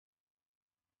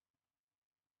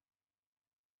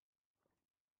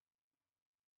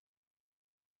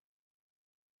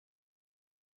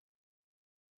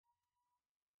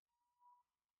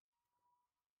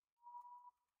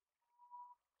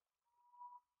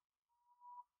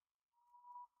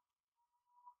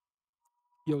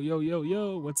Yo, yo, yo,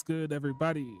 yo, what's good,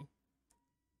 everybody?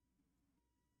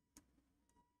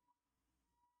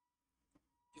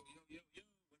 Yo, yo, yo,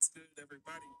 yo, what's good,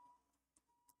 everybody?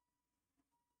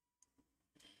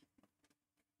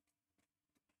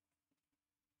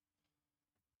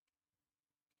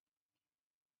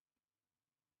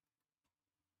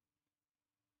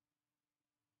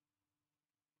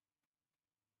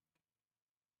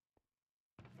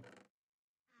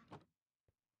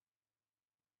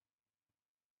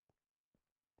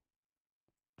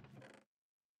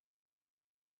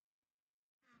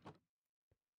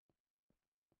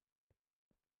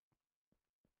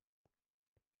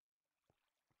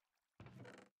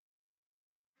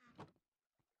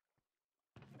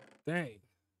 Dang,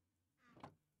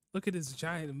 look at this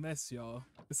giant mess, y'all.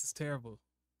 This is terrible.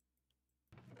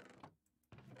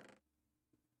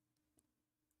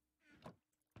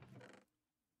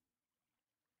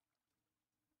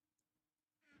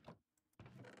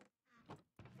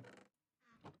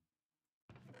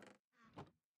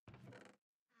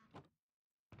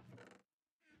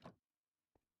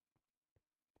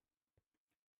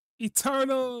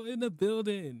 Eternal in the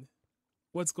building.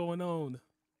 What's going on?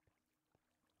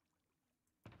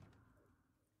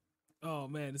 Oh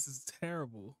man, this is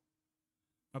terrible.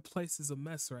 My place is a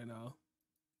mess right now.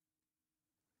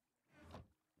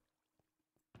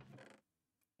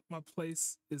 My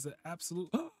place is an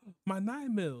absolute. My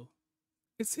 9 mil.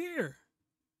 It's here.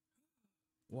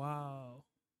 Wow.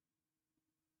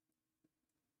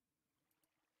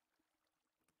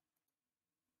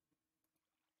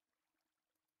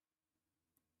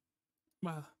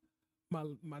 My,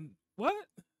 my. What?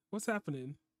 What's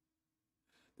happening?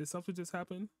 Did something just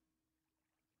happen?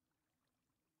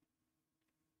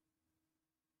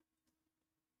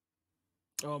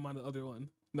 Oh, I'm on the other one.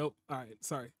 Nope. All right.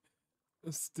 Sorry.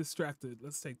 It's distracted.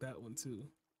 Let's take that one too.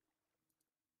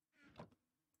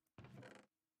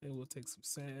 And we'll take some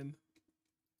sand.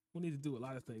 We'll need to do a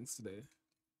lot of things today.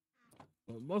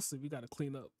 But mostly we gotta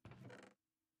clean up.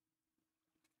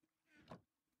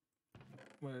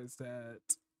 Where is that?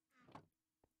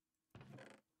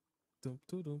 Dum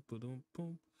dum dum dum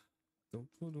boom. Dum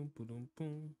dum dum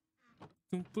boom.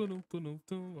 Dum dum dum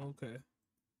dum. Okay.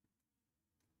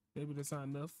 Maybe there's not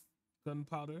enough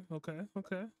gunpowder. Okay,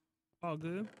 okay. All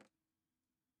good.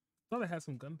 Thought I had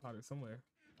some gunpowder somewhere.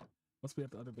 Must be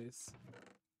at the other base.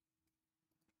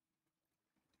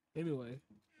 Anyway,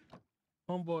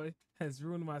 homeboy has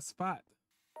ruined my spot.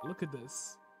 Look at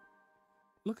this.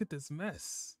 Look at this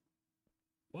mess.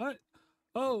 What?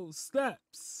 Oh,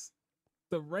 snaps.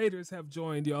 The Raiders have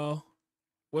joined, y'all.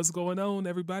 What's going on,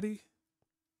 everybody?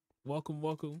 Welcome,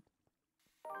 welcome.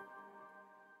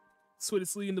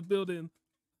 Sweetest Lee in the building.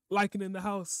 Liking in the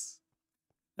house.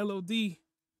 LOD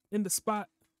in the spot.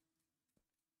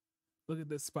 Look at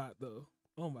this spot, though.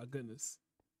 Oh, my goodness.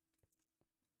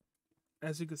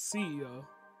 As you can see, yo.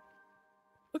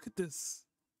 Look at this.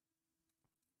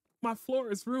 My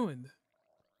floor is ruined.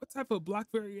 What type of block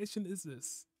variation is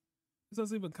this? This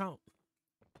doesn't even count.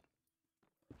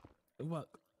 And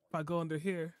look, if I go under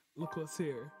here, look what's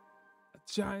here. A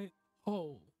giant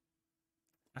hole.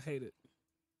 I hate it.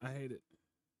 I hate it.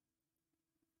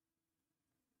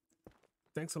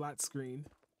 Thanks a lot, screen.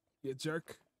 You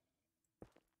jerk.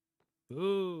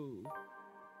 Boo.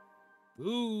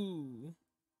 Boo.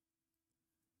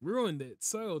 Ruined it.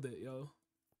 Soiled it, yo.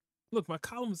 Look, my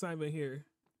column's not even here.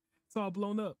 It's all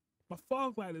blown up. My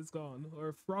fog light is gone.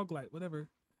 Or frog light, whatever.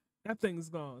 That thing's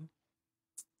gone.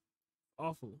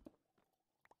 Awful.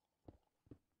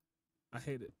 I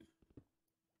hate it.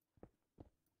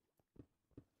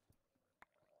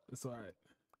 It's alright.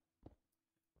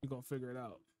 We're gonna figure it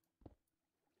out.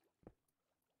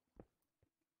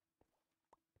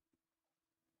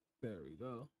 There we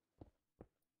go.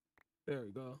 There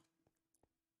we go.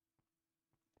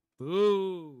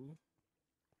 Boo.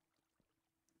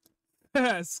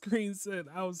 Screen said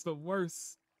I was the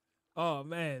worst. Oh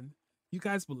man. You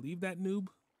guys believe that, noob?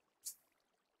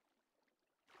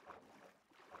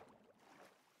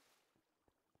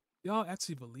 Y'all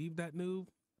actually believe that, noob?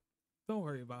 Don't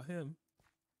worry about him.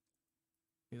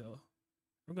 You know,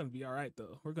 we're gonna be alright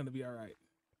though. We're gonna be alright.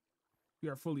 We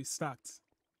are fully stocked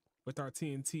with our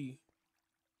TNT.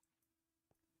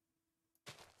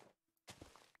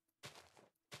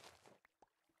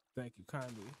 Thank you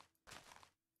kindly.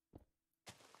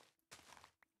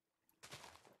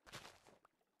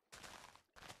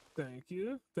 Thank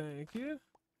you, thank you,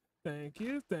 thank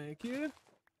you, thank you.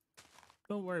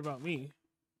 Don't worry about me.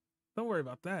 Don't worry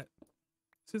about that.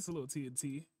 It's just a little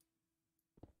TNT.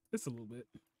 Just a little bit.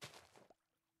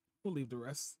 We'll leave the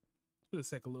rest. We'll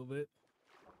just take a little bit.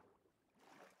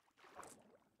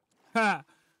 Ha!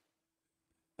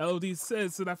 LOD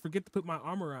says, did I forget to put my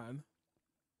armor on?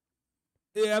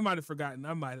 Yeah, I might have forgotten.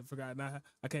 I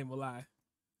can't even lie.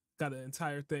 Got an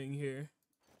entire thing here.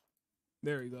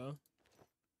 There we go.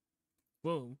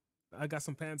 Boom. I got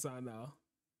some pants on now.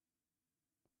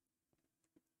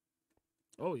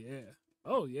 Oh yeah.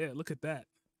 Oh yeah, look at that.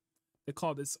 They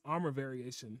call this armor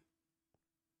variation.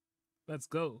 Let's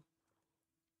go.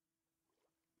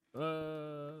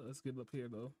 Let's get up here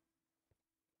though.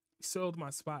 Sold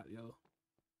my spot, yo.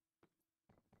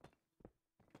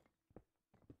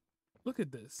 Look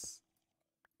at this.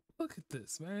 Look at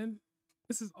this, man.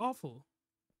 This is awful.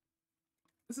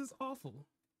 This is awful.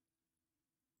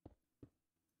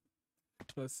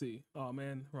 Let's see. Oh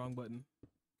man, wrong button.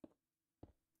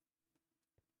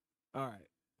 All right.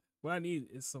 What I need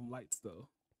is some lights though.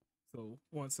 So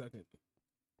 1 second.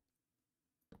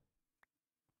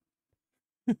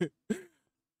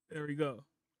 There we go.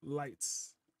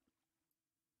 Lights.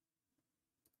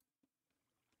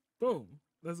 Boom.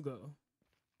 Let's go.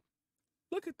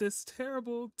 Look at this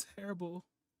terrible, terrible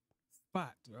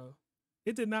spot, bro.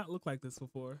 It did not look like this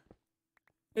before.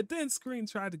 And then Screen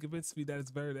tried to convince me that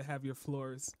it's better to have your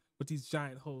floors with these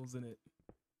giant holes in it.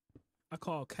 I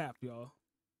call cap, y'all.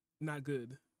 Not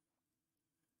good.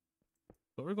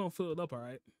 But we're gonna fill it up, all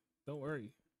right? Don't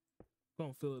worry. We're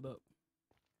gonna fill it up.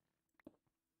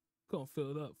 We're gonna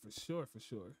fill it up for sure, for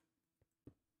sure.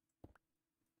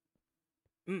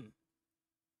 Here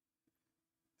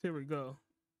we go.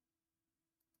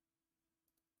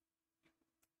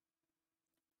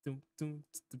 Doom, doom,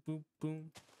 boom,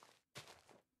 boom.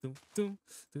 Doom, doom,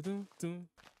 doom, doom.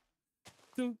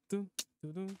 Doom, doom,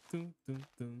 doom, doom, doom,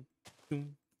 doom.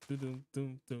 Doom, doom,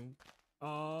 doom, doom.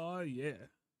 Oh yeah.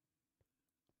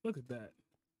 Look at that.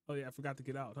 Oh yeah, I forgot to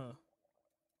get out, huh?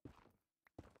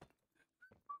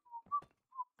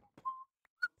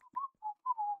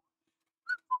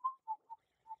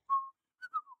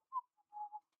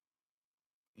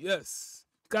 Yes.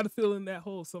 Gotta fill in that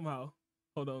hole somehow.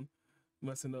 Hold on.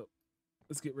 Messing up.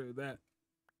 Let's get rid of that.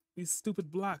 These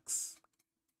stupid blocks.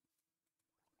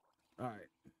 All right.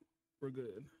 We're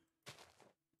good.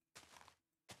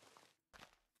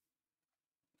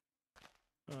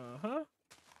 Uh-huh.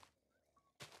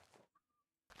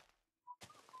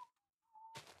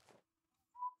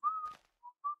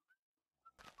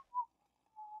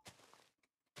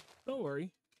 Don't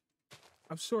worry.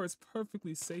 I'm sure it's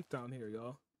perfectly safe down here,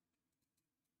 y'all.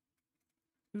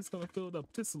 I'm just gonna fill it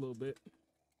up just a little bit.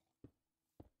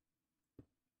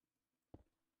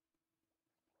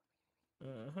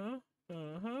 Uh-huh.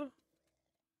 Uh-huh.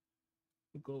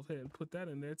 We'll go ahead and put that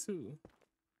in there too.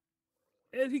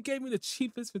 And he gave me the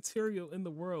cheapest material in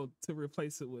the world to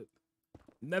replace it with.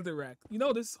 Netherrack. You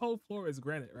know this whole floor is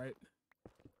granite, right?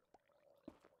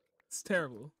 It's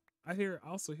terrible. I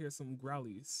also hear some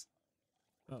growlies.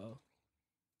 Uh-oh.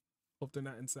 Hope they're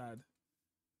not inside.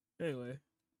 Anyway.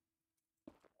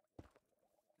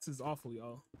 This is awful,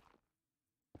 y'all.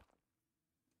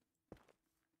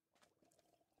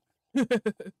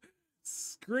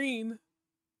 Screen.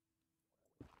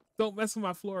 Don't mess with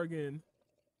my floor again.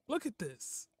 Look at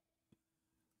this.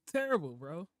 Terrible,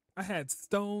 bro. I had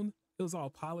stone. It was all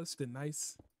polished and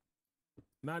nice.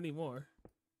 Not anymore.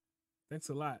 Thanks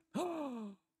a lot.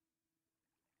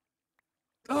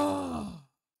 Oh,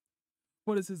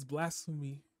 what is this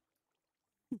blasphemy?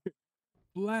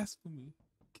 Blasphemy.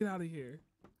 Get out of here.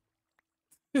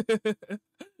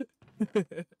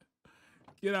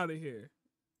 Get out of here.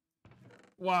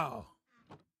 Wow.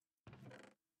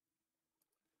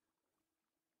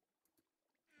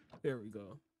 There we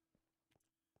go.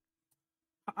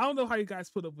 I don't know how you guys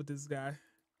put up with this guy.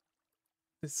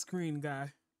 This Screen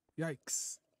guy.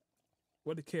 Yikes.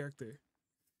 What a character.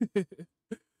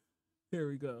 Here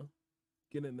we go.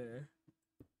 Get in there.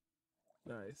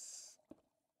 Nice.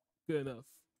 Good enough.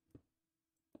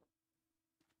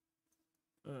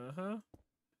 Uh-huh.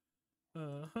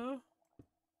 Uh-huh.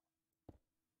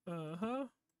 Uh-huh.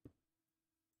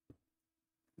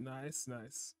 Nice,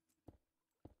 nice.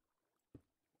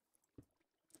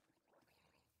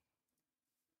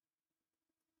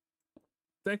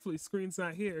 Thankfully, Screen's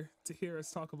not here to hear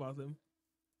us talk about them.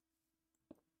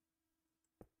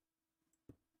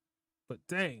 But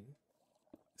dang,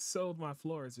 sold my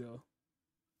floors, yo.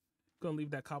 Gonna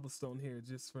leave that cobblestone here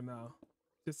just for now,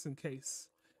 just in case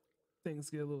things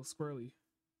get a little squirrely.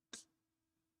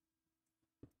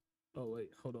 Oh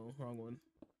wait, hold on, wrong one.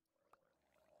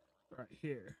 Right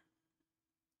here.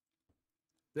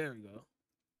 There we go.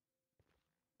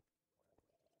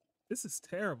 This is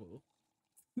terrible.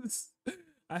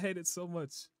 I hate it so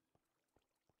much.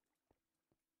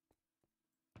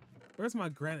 Where's my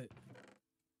granite?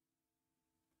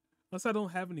 Unless I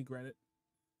don't have any granite.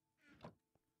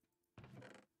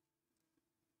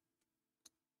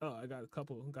 Oh, I got a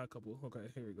couple. Got a couple. Okay,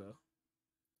 here we go.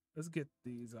 Let's get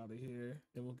these out of here,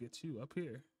 and we'll get you up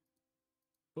here.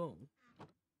 Boom.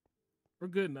 We're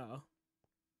good now.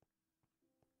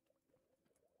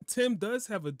 Tim does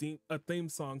have a theme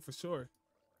song for sure.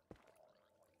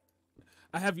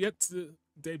 I have yet to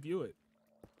debut it,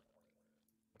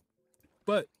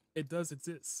 but it does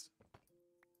exist.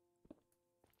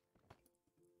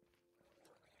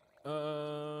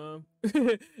 And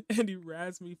he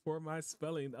razzed me for my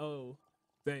spelling. Oh,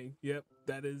 dang. Yep,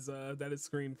 that is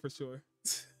screen for sure.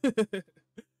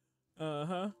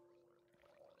 Uh-huh.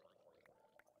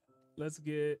 Let's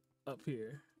get up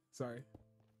here. Sorry.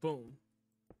 Boom.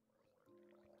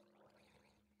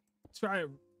 Try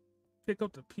and pick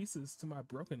up the pieces to my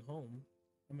broken home.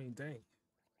 I mean, dang.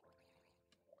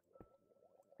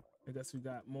 I guess we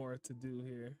got more to do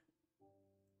here.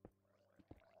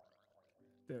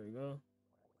 There we go.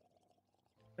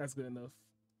 That's good enough.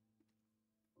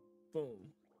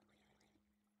 Boom.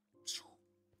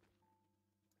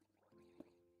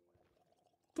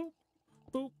 Boop,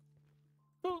 boop,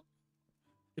 boop.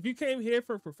 If you came here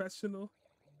for a professional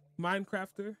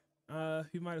Minecrafter,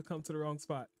 you might have come to the wrong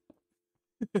spot.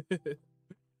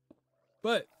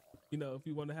 But, you know, if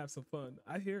you want to have some fun,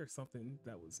 I hear something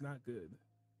that was not good.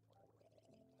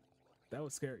 That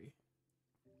was scary.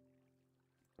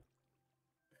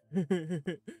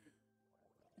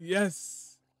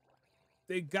 Yes.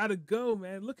 They gotta go,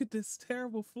 man. Look at this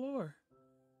terrible floor.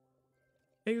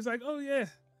 And he was like, oh yeah,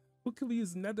 what can we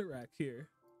use netherrack here?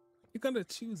 You're gonna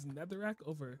choose netherrack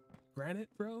over granite,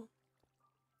 bro?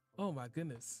 Oh my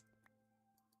goodness.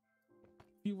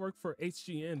 If you work for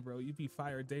HGN, bro, you'd be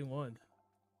fired day one.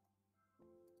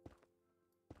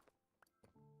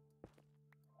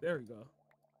 There we go.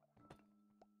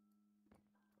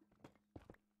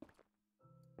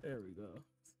 There we go.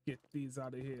 Let's get these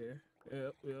out of here.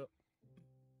 Yep, yep.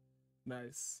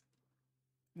 Nice.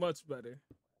 Much better.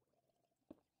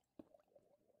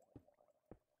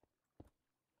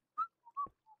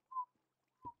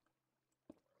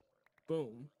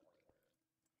 Boom.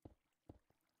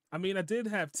 I mean, I did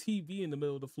have TV in the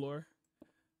middle of the floor,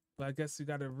 but I guess you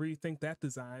got to rethink that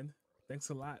design. Thanks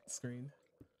a lot, screen.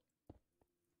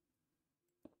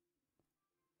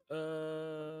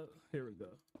 Here we go.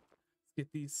 Let's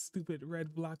get these stupid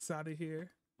red blocks out of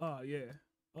here. Oh yeah.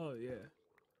 Oh yeah.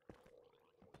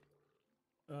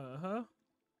 Uh-huh.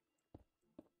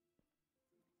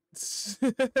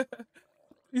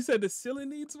 You said the ceiling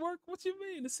needs work? What you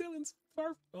mean? The ceiling's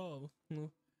far. Oh,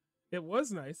 it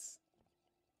was nice.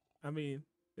 I mean,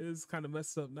 it is kind of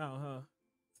messed up now,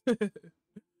 huh?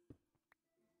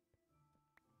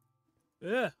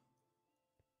 Yeah.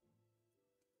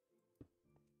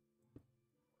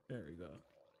 There we go.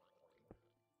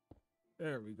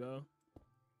 There we go.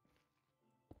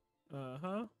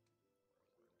 Uh-huh.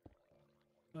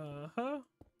 Uh-huh.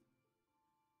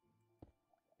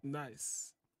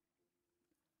 Nice.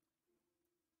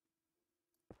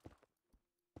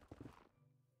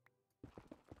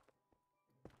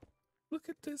 Look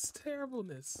at this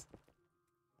terribleness.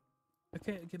 I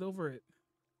can't get over it.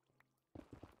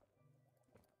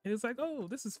 And it's like, oh,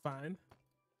 this is fine.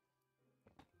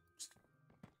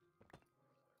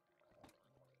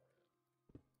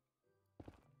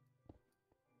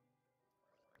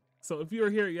 So if you were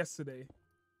here yesterday,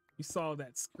 you saw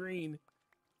that screen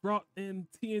brought in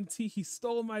TNT. He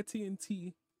stole my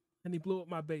TNT and he blew up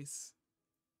my base.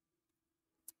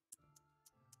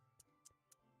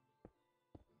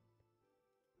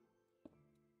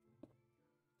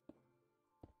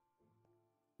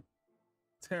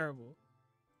 Terrible.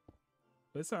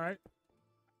 But it's all right.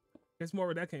 There's more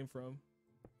where that came from.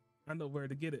 I know where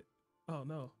to get it. Oh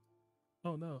no.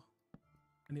 Oh no.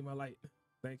 I need my light.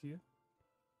 Thank you.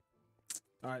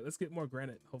 All right, let's get more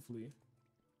granite, hopefully.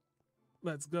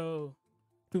 Let's go.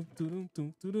 Doom, doom,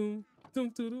 doom, doom, doom,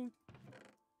 doom, doom.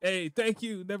 Hey, thank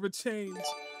you. Never change.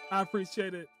 I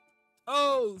appreciate it.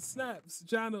 Oh, snaps.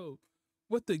 Jono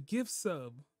with the gift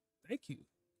sub. Thank you.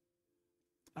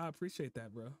 I appreciate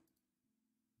that, bro.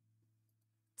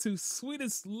 To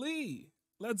Sweetest Lee.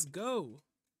 Let's go.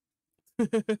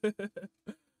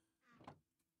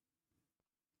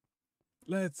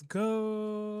 Let's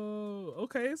go.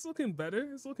 Okay, it's looking better.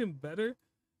 It's looking better.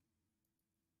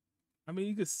 I mean,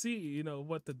 you could see, you know,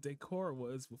 what the decor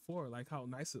was before, like how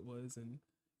nice it was. And,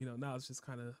 you know, now it's just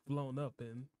kind of blown up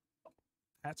and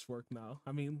patchwork now.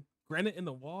 I mean, granite in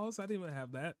the walls, I didn't even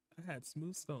have that. I had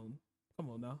smooth stone. Come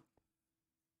on now.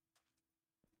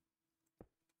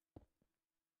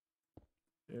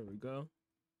 There we go.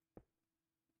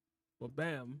 Well,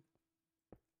 bam.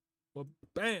 Well,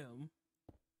 bam.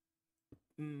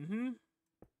 Mm-hmm.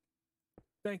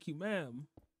 Thank you, ma'am.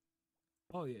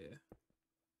 Oh yeah.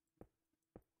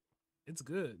 It's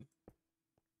good.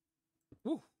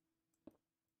 Woo.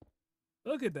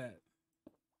 Look at that.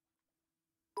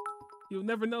 You'll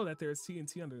never know that there's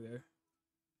TNT under there.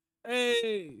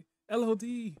 Hey,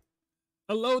 LOD.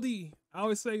 Elodie. I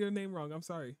always say your name wrong. I'm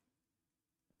sorry.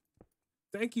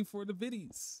 Thank you for the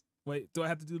biddies. Wait, do I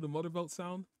have to do the motorboat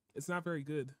sound? It's not very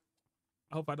good.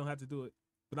 I hope I don't have to do it,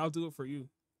 but I'll do it for you.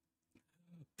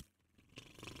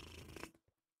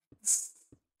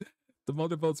 The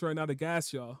motorboat's running out of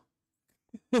gas, y'all.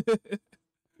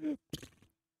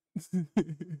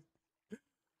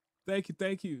 Thank you,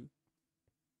 thank you.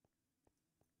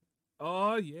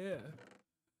 Oh yeah.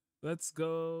 Let's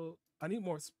go. I need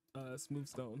more smooth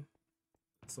stone.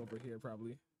 It's over here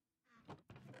probably.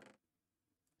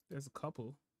 There's a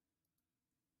couple.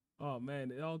 Oh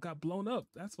man, it all got blown up.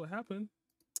 That's what happened.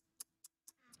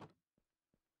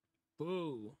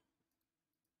 Boo.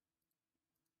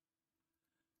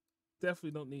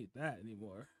 Definitely don't need that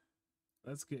anymore.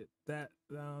 Let's get that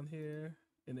down here,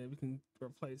 and then we can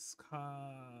replace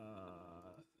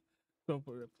Don't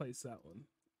replace that one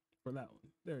for that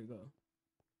one. There we go.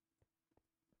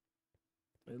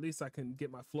 At least I can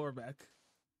get my floor back.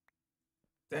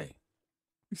 Dang.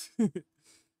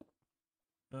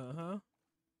 Uh-huh.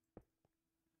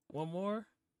 One more.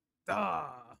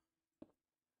 Ah.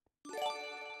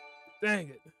 Dang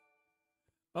it.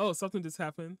 Oh, something just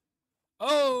happened.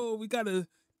 Oh, we got a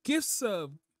gift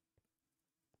sub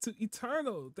to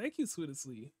Eternal. Thank you,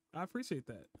 Sweetestly. I appreciate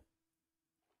that.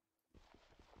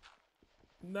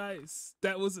 Nice.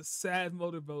 That was a sad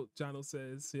motorboat, Jono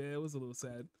says. Yeah, it was a little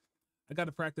sad. I got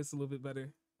to practice a little bit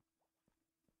better.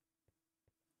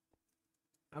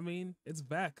 I mean, it's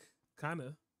back, kind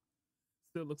of.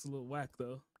 Still looks a little whack,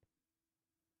 though.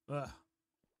 Ugh.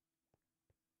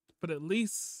 But at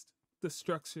least the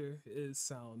structure is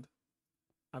sound.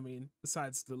 I mean,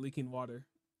 besides the leaking water.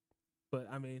 But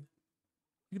I mean,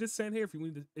 you can just stand here if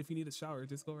you need a shower.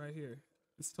 Just go right here.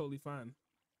 It's totally fine.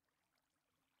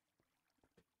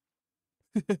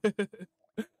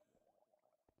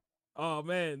 Oh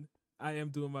man, I am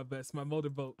doing my best. My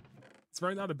motorboat. It's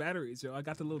running out of batteries, yo. I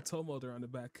got the little tow motor on the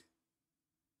back.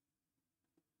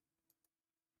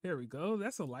 There we go.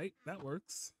 That's a light. That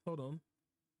works. Hold on.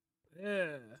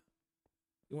 Yeah.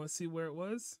 You want to see where it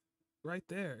was? Right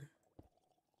there.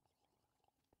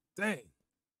 Dang.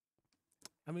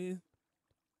 I mean,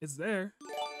 it's there.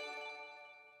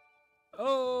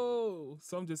 Oh,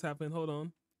 something just happened. Hold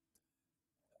on.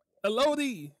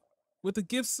 Elodie with the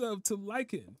gift sub to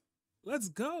Lycan. Let's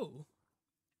go.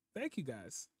 Thank you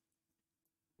guys.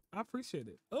 I appreciate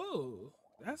it. Oh,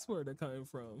 that's where they're coming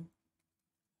from.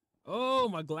 Oh,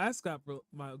 my glass got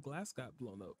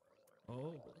blown up.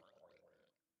 Oh.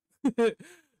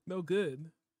 No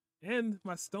good. And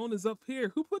my stone is up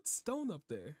here. Who put stone up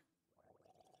there?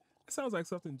 That sounds like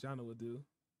something Jana would do.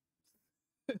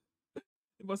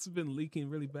 It must have been leaking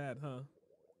really bad, huh?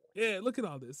 Yeah, look at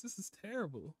all this. This is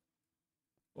terrible.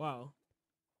 Wow.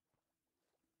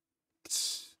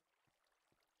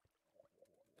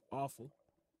 Awful.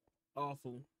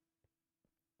 Awful.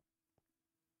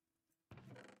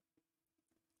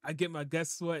 I get my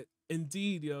guest sweat.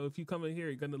 Indeed, yo. If you come in here,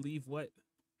 you're gonna leave wet.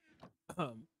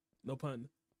 No pun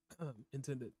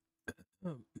intended.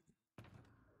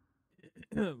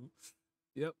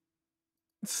 Yep.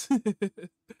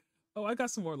 Oh, I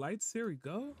got some more lights. Here we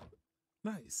go.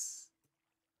 Nice.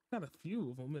 Got a few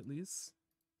of them at least.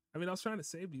 I mean, I was trying to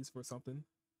save these for something,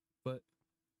 but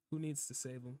who needs to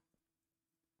save them?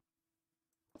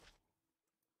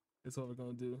 That's what we're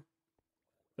gonna do.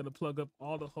 Gonna plug up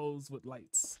all the holes with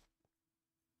lights.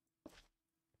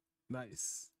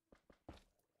 Nice.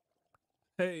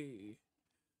 Hey.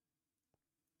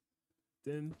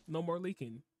 Then no more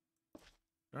leaking.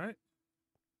 All right.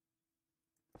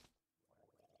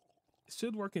 It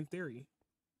should work in theory.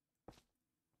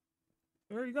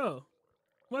 There you go.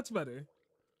 Much better.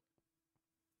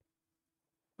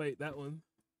 Wait, that one.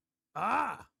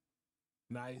 Ah!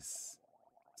 Nice.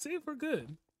 See if we're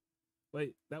good.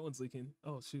 Wait, that one's leaking.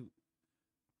 Oh, shoot.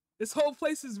 This whole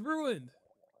place is ruined.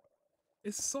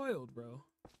 It's soiled, bro.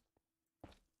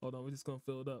 Hold on, we're just gonna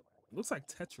fill it up. Looks like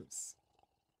Tetris.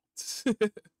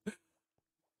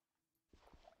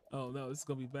 Oh no, this is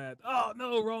gonna be bad. Oh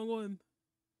no, wrong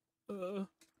one.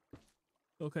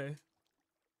 Okay.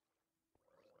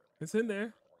 It's in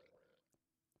there.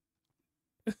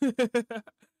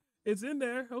 It's in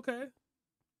there. Okay.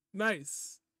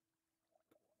 Nice.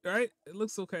 All right. It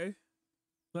looks okay.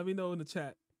 Let me know in the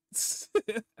chat.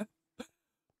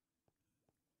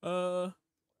 uh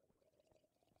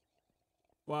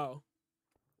Wow.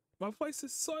 My place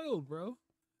is soiled, bro.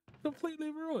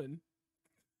 Completely ruined.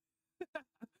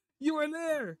 You were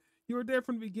there. You were there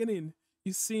from the beginning.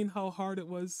 You seen how hard it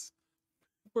was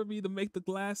for me to make the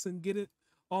glass and get it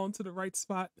all into the right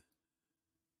spot.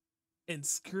 And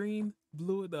Screen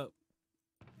blew it up.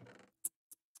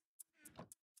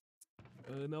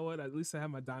 You know what? At least I have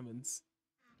my diamonds.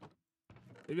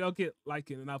 Maybe I'll get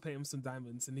Lycan and I'll pay him some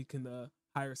diamonds and he can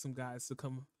hire some guys to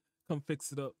come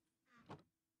fix it up.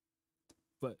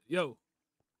 But yo,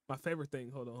 my favorite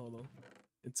thing, hold on.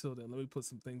 Until then, let me put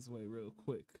some things away real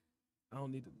quick. I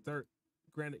don't need the dirt.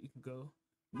 Granite, you can go.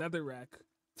 Nether rack.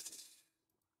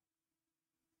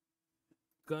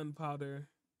 Gunpowder,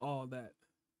 all that.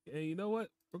 And you know what?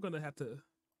 We're gonna have to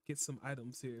get some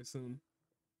items here soon.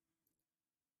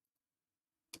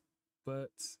 But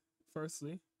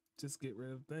firstly, just get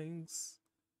rid of things.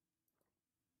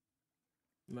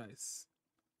 Nice.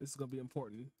 This is gonna be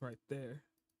important right there.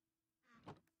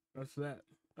 That's that.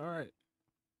 All right.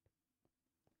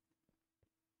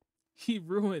 He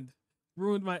ruined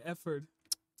my effort.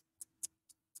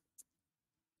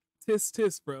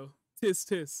 Tis, bro.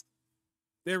 Tis.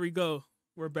 There we go.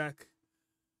 We're back.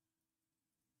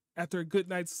 After a good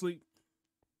night's sleep,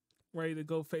 ready to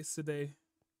go face the day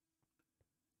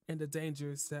and the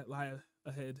dangers that lie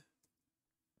ahead.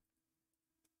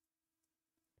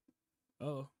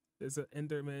 Oh, there's an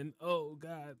Enderman. Oh,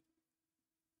 God.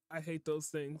 I hate those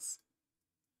things.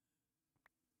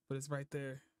 But it's right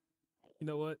there. You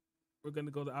know what? We're going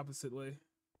to go the opposite way.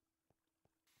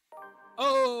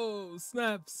 Oh,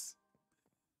 snaps.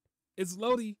 It's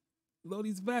Lodi.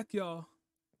 Lodi's back, y'all.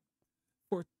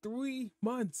 For 3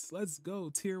 months. Let's go.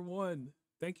 Tier 1.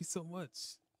 Thank you so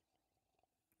much.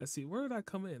 Let's see. Where did I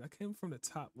come in? I came from the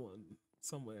top one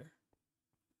somewhere.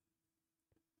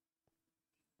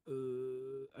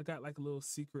 I got like a little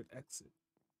secret exit.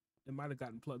 It might have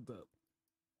gotten plugged up.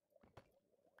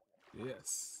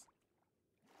 Yes.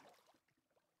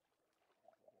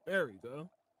 There we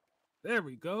go. There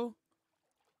we go.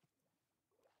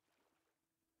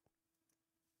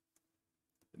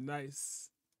 Nice.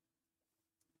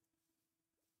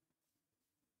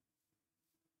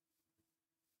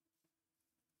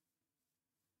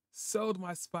 Sold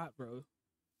my spot, bro.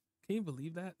 Can you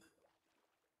believe that?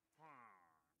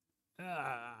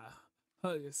 Ah,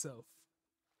 hug yourself.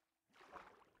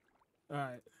 All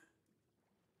right.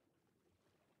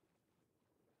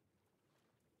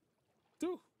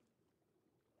 Do.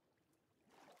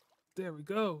 There we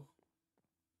go.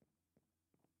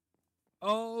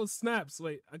 Oh, snaps.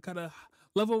 Wait, I got a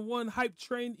level 1 hype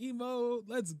train emote.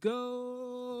 Let's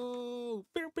go.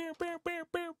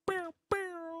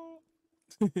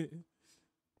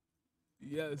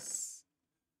 Yes.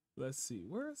 Let's see.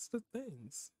 Where's the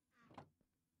things?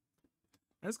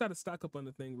 I just got to stock up on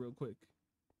the thing real quick.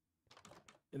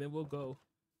 And then we'll go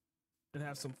and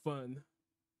have some fun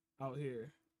out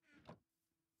here.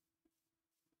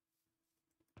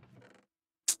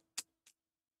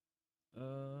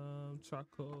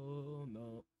 Charcoal,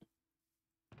 no.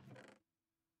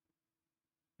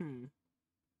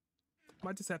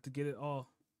 Might just have to get it all.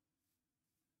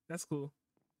 That's cool.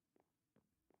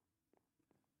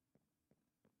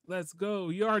 Let's go.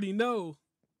 You already know.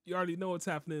 You already know what's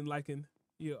happening, Lycan.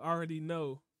 You already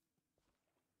know.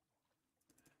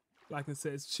 Lycan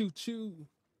says, choo choo.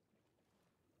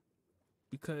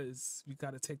 Because we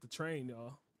gotta take the train,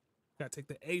 y'all. Gotta take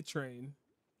the A train.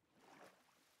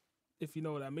 If you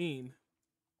know what I mean.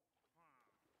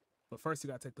 But first you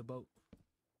gotta take the boat.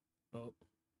 Oh.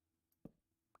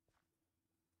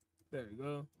 There we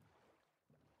go.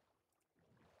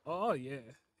 Oh yeah.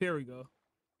 Here we go.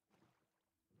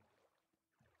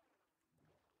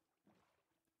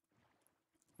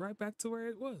 Right back to where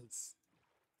it was.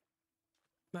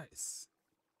 Nice.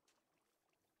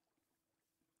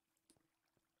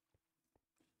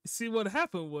 See, what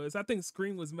happened was, I think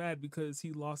Scream was mad because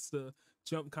he lost the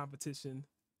jump competition.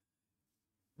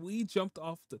 We jumped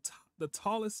off the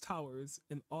tallest towers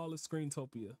in all of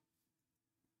Screentopia.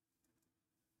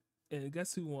 And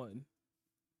guess who won?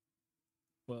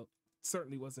 Well,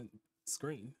 certainly wasn't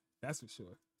Screen, that's for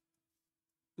sure.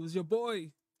 It was your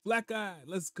boy, Black Eye.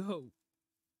 Let's go.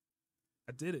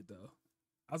 I did it, though.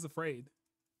 I was afraid.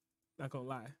 Not gonna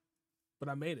lie. But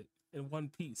I made it in one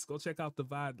piece. Go check out the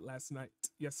VOD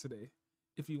yesterday,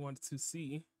 if you wanted to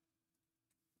see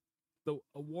the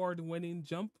award-winning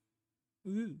jump.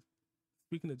 Ooh.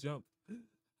 Speaking of jump.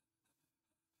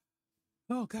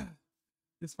 Oh, God.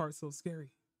 This part's so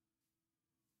scary.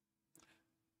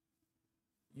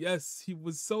 Yes, he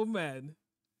was so mad.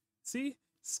 See,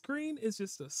 Screen is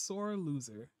just a sore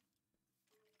loser.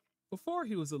 Before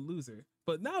he was a loser,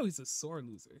 But now he's a sore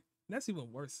loser. And that's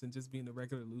even worse than just being a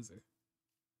regular loser.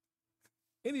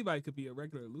 Anybody could be a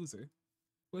regular loser.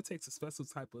 But it takes a special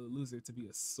type of loser to be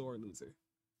a sore loser.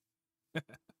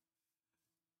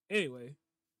 Anyway,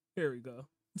 here we go.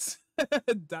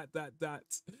 dot dot dot.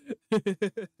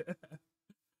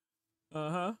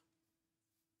 Uh-huh.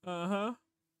 Uh-huh.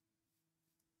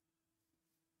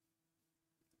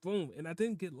 Boom. And I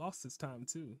didn't get lost this time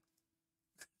too.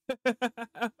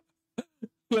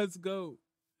 Let's go.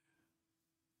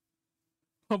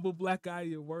 Humble black guy,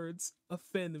 your words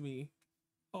offend me.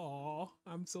 Aw,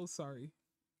 I'm so sorry.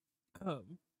 I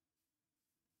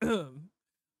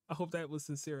hope that was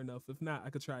sincere enough. If not, I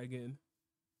could try again.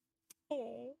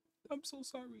 Oh, I'm so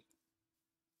sorry.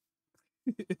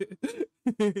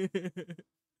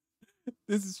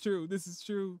 This is true. This is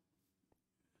true.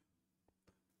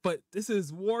 But this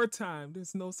is wartime.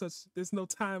 There's no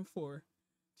time for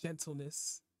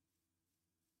gentleness.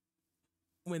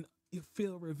 When you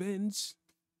feel revenge.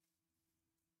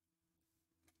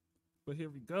 But here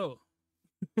we go.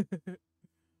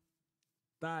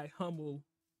 Thy humble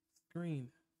screen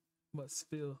must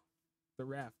feel the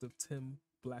wrath of Tim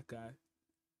Black Eye.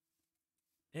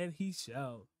 And he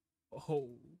shall.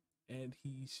 Oh, and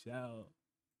he shall.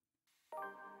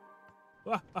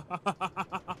 Oh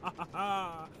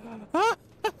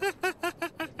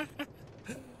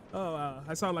wow,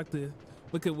 I sound like the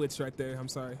Wicked Witch right there. I'm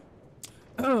sorry.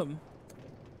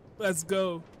 Let's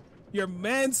go. Your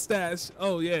man stash.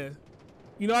 Oh yeah.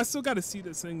 You know, I still got to see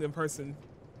this thing in person.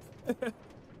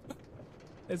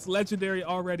 It's legendary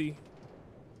already.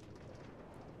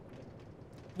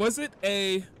 Was it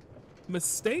a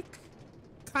mistake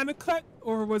kind of cut,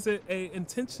 or was it a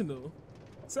intentional?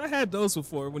 So I had those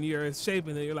before when you're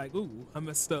shaving and you're like, ooh, I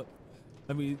messed up.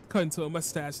 Let me cut into a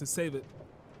mustache and save it.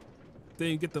 Then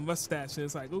you get the mustache and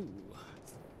it's like, ooh,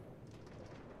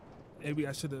 maybe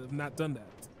I should have not done that.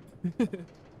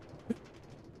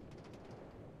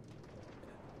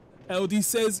 LD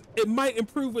says it might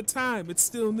improve with time. It's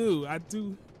still new. I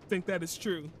do think that is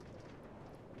true.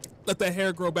 Let that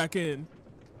hair grow back in.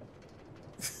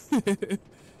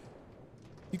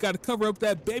 You got to cover up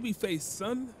that baby face,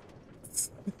 son.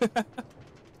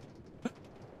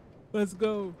 Let's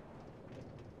go.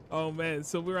 Oh man,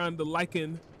 so we're on the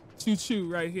Lycan Choo Choo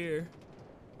right here.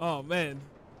 Oh man,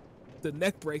 the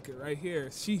neck breaker right here.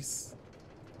 Jeez.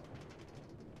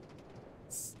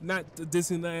 It's not the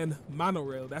Disneyland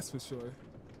monorail, that's for sure.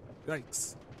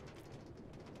 Yikes.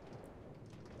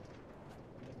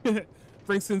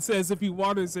 Frankston says if he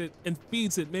waters it and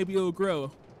feeds it, maybe it'll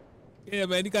grow. Yeah,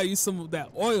 man, you gotta use some of that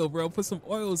oil, bro. Put some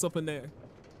oils up in there.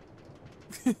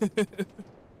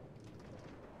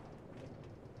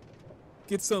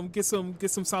 Get some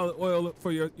solid oil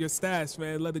for your stash,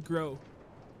 man. Let it grow.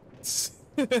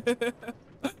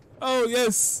 Oh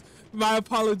yes, my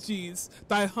apologies.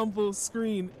 Thy humble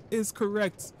screen is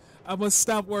correct. I must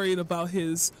stop worrying about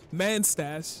his man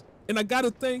stash. And I gotta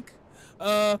thank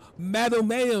Madam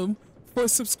Mayhem for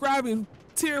subscribing.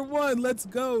 Tier 1, let's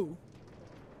go.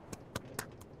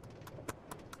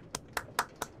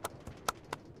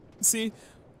 See,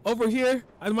 over here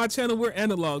on my channel, we're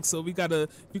analog, so we got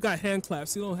hand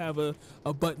claps. You don't have a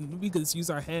button. We can just use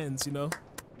our hands, you know.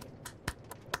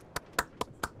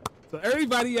 So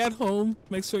everybody at home,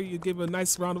 make sure you give a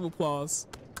nice round of applause.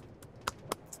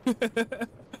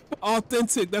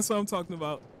 Authentic, that's what I'm talking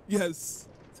about. Yes.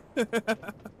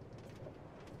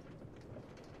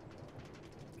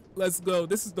 Let's go.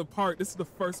 This is the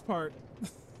first part.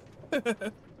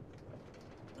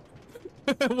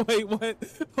 Wait, what?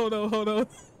 Hold on.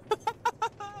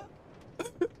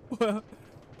 Well,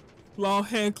 long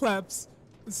hand claps.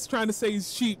 It's trying to say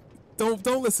he's cheap. Don't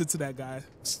listen to that guy.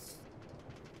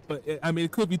 But I mean,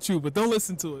 it could be true, but don't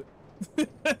listen to it.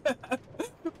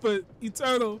 But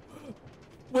Eternal,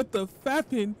 with the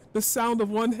fapping, the sound of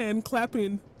one hand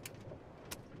clapping.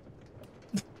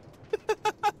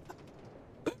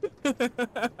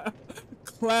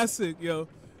 Classic, yo.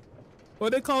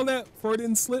 What they call that?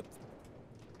 Freudian slip?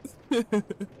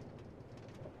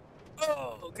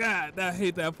 Oh God, I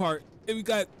hate that part. And we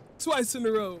got twice in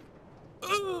a row.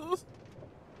 Oh,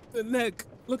 the neck.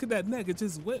 Look at that neck. It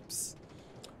just whips.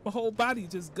 My whole body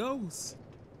just goes.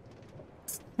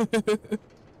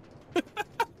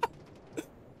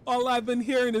 All I've been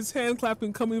hearing is hand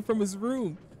clapping coming from his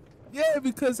room. Yeah,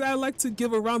 because I like to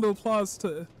give a round of applause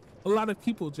to a lot of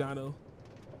people, Jono.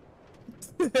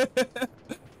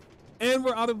 And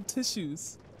we're out of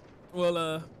tissues.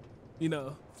 Well, you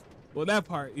know, well that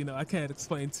part, you know, I can't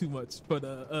explain too much, but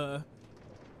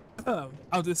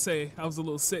I'll just say I was a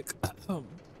little sick.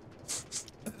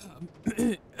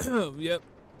 Yep.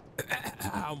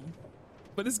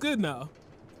 but it's good now.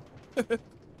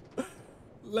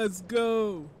 Let's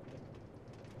go.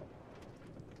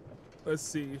 Let's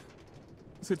see.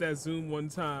 Let's hit that zoom one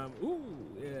time. Ooh,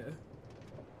 yeah.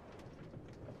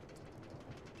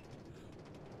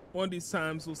 One of these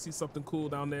times we'll see something cool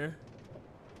down there.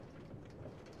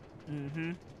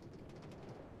 Mm-hmm.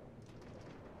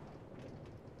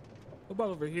 What about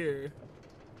over here?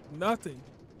 Nothing.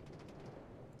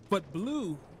 But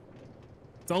blue.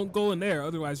 Don't go in there,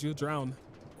 otherwise you'll drown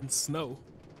in snow.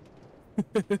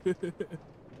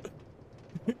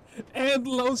 And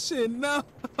lotion, no.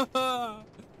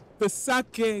 The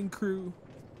Sake crew.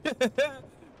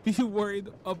 Be worried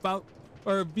about,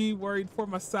 or be worried for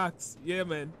my socks. Yeah,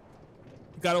 man.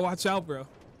 You gotta watch out, bro.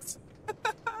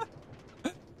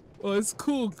 Well, it's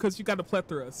cool because you got a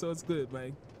plethora, so it's good,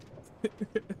 man.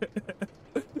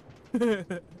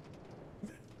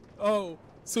 Oh,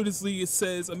 seriously, it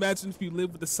says, imagine if you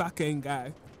live with the Sake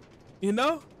guy. You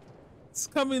know? It's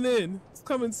coming in. It's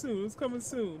coming soon. It's coming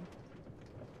soon.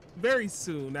 Very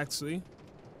soon, actually.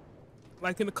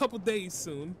 Like in a couple days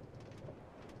soon.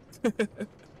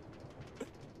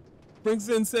 Brings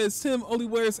in says, Tim only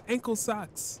wears ankle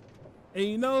socks. And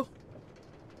you know,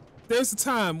 there's a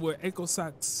time where ankle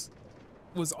socks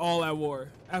was all I wore.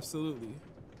 Absolutely.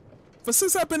 But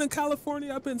since I've been in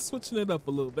California, I've been switching it up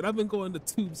a little bit. I've been going the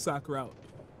tube sock route.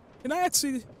 And I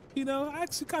actually, you know, I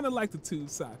actually kind of like the tube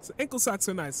socks. Ankle socks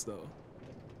are nice though.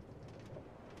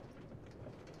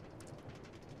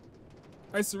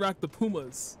 I used to rock the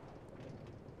Pumas.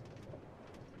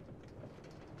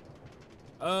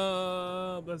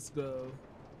 Let's go.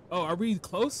 Oh, are we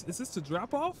close? Is this the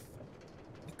drop off?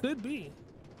 It could be.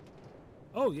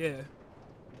 Oh yeah.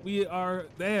 We are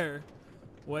there.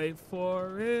 Wait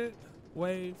for it.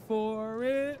 Wait for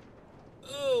it.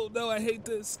 Oh no, I hate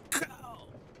this. Cow.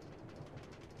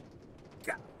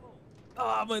 Cow.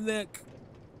 Oh, my neck.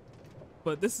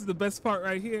 But this is the best part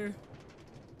right here.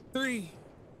 3,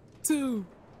 2,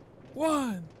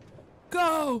 1,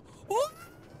 go.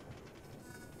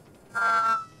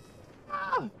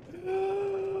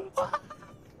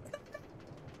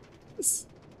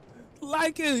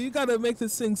 Like it, you gotta make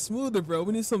this thing smoother, bro.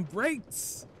 We need some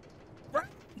brakes.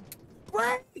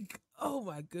 Break. Oh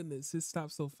my goodness, it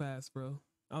stops so fast, bro.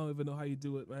 I don't even know how you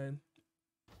do it, man.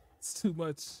 It's too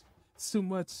much. It's too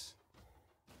much.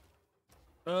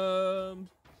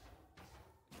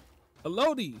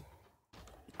 Elodie,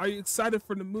 are you excited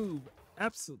for the move?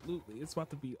 Absolutely, it's about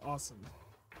to be awesome.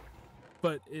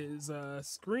 But is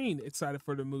Screen excited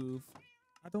for the move?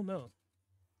 I don't know.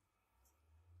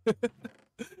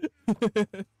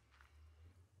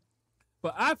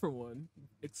 But I, for one,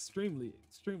 extremely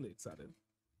excited.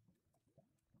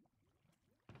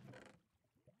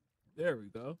 There we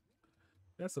go.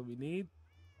 That's what we need.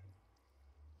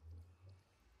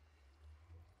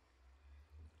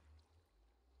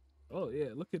 Oh yeah,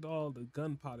 look at all the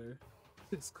gunpowder.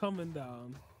 It's coming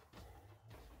down.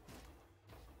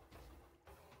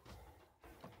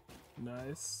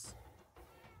 Nice.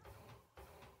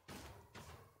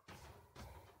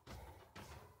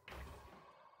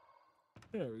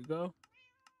 There we go.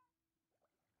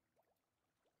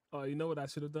 Oh, you know what I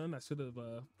should have done? I should have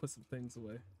put some things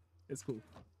away. It's cool.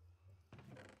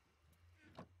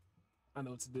 I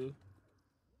know what to do.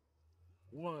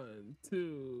 1,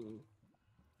 2,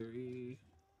 3,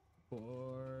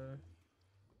 4.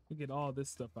 We get all this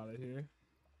stuff out of here.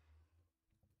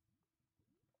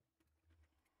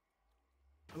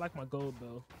 I like my gold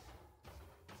though.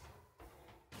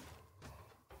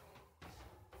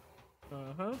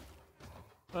 Uh-huh.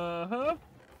 Uh-huh.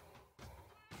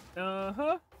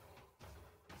 Uh-huh.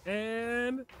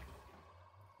 And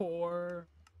pour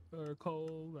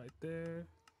coal right there.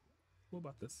 What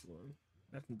about this one?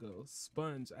 That can go.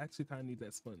 Sponge. I actually kind of need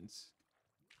that sponge.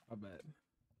 I bet.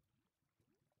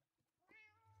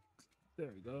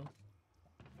 There we go.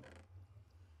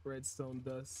 Redstone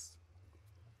dust.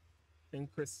 And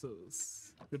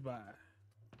crystals. Goodbye.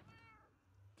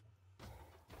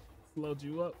 Load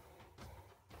you up.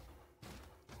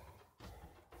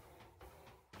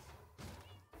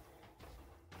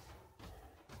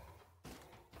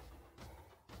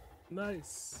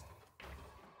 Nice.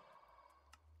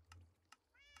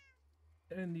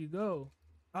 And you go.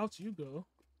 Out you go.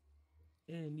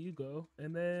 And you go.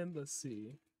 And then let's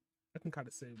see. I can kind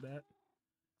of save that.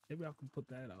 Maybe I can put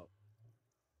that out.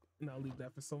 And I'll leave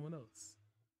that for someone else.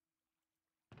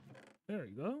 There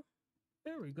we go.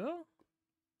 There we go.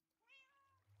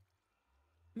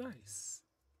 Nice.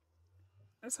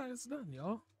 That's how it's done,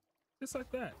 y'all. Just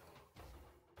like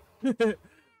that.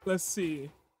 Let's see.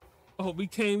 Oh, we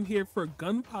came here for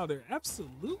gunpowder.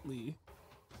 Absolutely.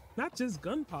 Not just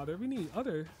gunpowder. We need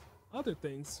other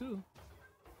things too.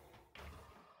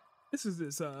 This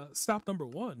is stop number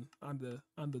 1 on the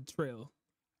trail.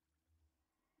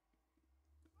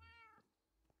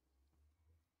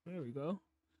 There we go.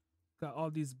 Got all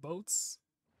these boats.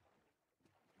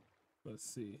 Let's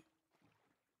see.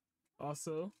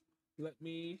 Also, let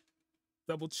me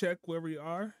double check where we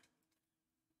are.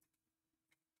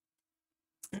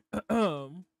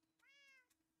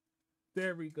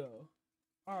 There we go.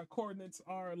 Our coordinates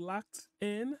are locked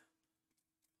in.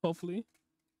 Hopefully.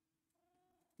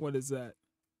 What is that?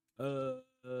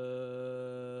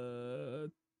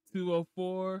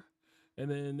 204 and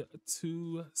then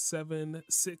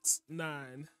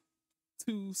 2769.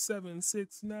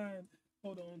 2769.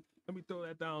 Hold on. Let me throw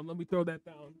that down.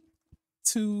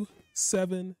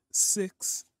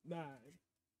 2769.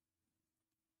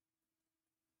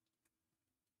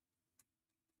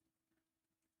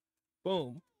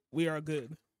 Boom. We are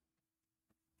good.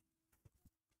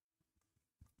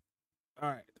 All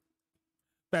right.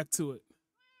 Back to it.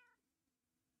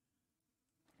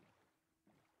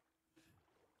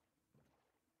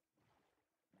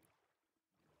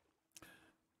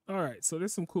 All right. So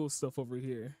there's some cool stuff over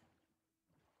here.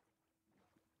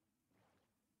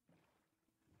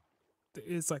 There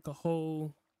is like a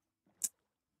whole,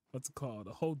 what's it called?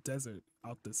 A whole desert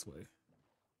out this way.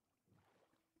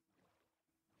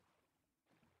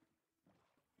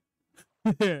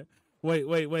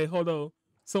 Wait, hold on.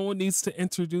 Someone needs to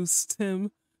introduce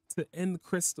Tim to end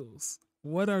crystals.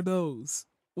 What are those?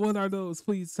 What are those?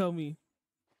 Please tell me.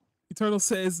 Eternal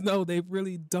says no, they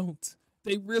really don't.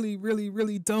 They really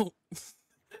don't.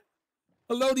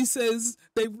 Elodie says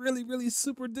they really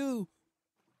super do.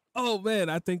 Oh man,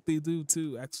 I think they do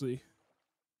too, actually.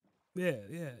 Yeah.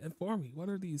 Inform me. What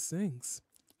are these things?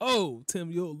 Oh,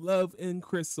 Tim, you'll love end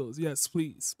crystals. Yes,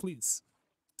 please.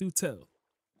 Do tell.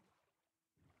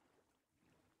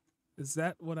 Is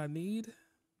that what I need?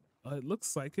 It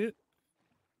looks like it.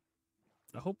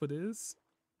 I hope it is.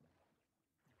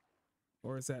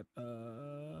 Or is that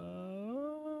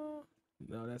no,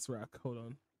 that's rock. Hold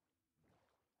on.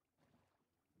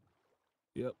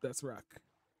 Yep, that's rock.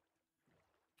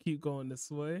 Keep going this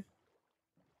way.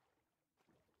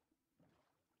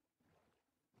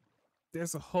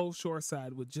 There's a whole shore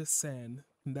side with just sand,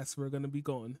 and that's where we're gonna be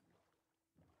going.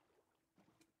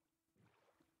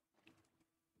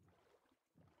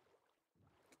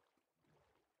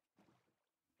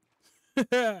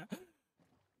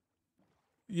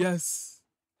 Yes.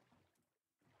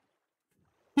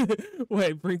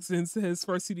 Wait, Brinkson says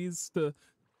first he needs to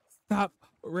stop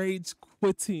rage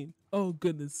quitting. Oh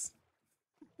goodness.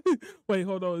 Wait,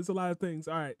 hold on. There's a lot of things.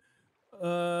 All right.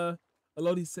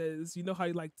 Elodie says, you know how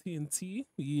you like TNT?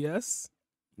 Yes.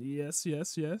 I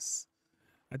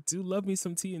do love me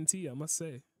some TNT, I must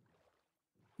say.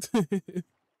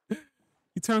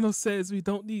 Eternal says we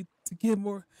don't need to give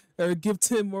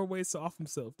Tim more ways to off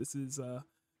himself. This is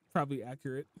probably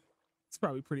accurate. It's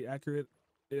probably pretty accurate.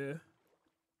 Yeah.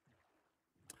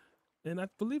 And I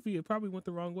believe he probably went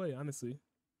the wrong way, honestly.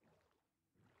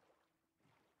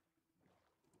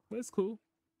 But it's cool.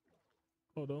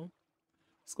 Hold on.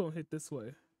 Let's go and hit this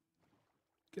way.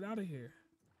 Get out of here.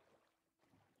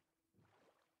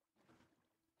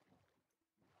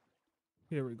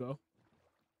 Here we go.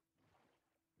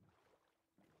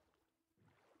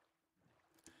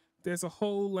 There's a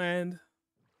whole land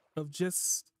of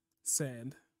just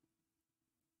sand.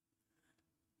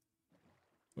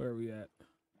 Where are we at?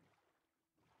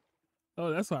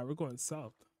 Oh, that's why we're going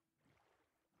south.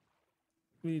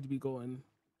 We need to be going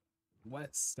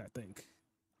west, I think.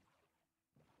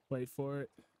 Wait for it.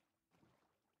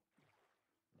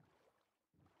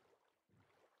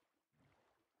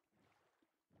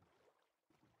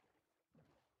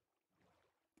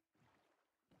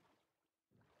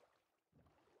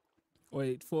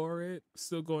 Wait for it.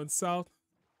 Still going south.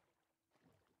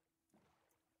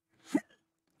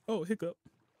 Oh, hiccup.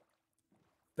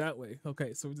 That way.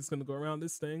 Okay, so we're just gonna go around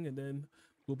this thing and then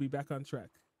we'll be back on track.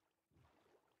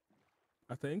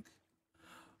 I think.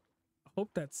 I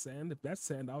hope that's sand. If that's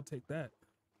sand, I'll take that.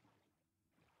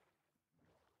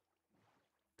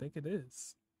 I think it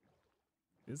is.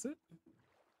 Is it?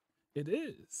 It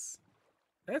is.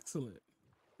 Excellent.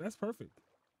 That's perfect.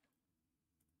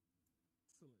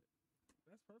 Excellent.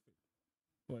 That's perfect.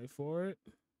 Wait for it.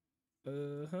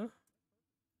 Uh-huh.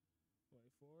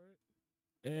 Wait for it.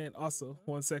 And also,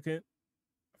 1 second.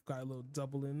 I've got a little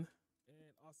doubling.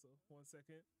 And also, 1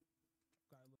 second.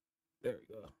 There we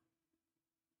go.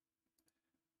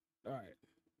 All right.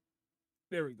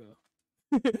 There we go.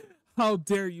 How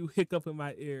dare you hiccup in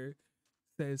my ear,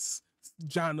 says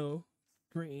Jono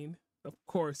Green. Of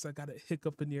course, I got a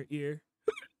hiccup in your ear.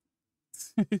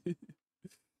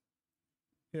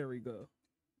 Here we go.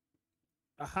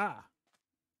 Aha.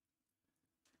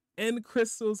 End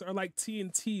crystals are like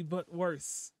TNT, but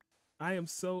worse. I am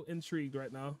so intrigued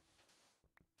right now.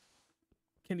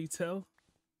 Can you tell?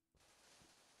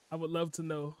 I would love to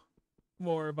know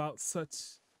more about such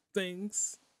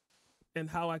things and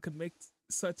how I could make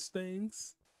such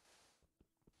things.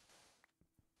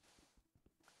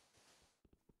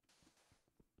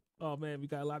 Oh man, we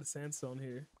got a lot of sandstone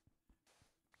here.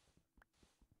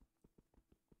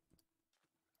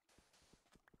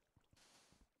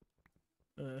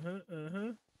 Uh-huh,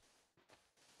 uh-huh.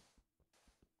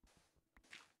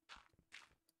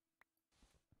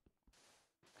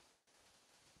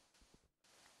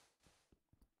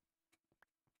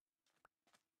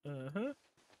 Uh-huh.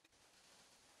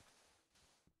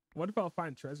 What if I'll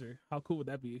find treasure? How cool would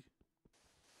that be?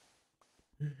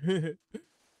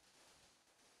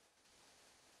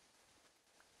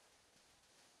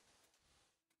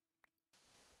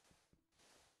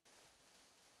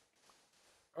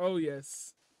 Oh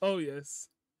yes. Oh yes.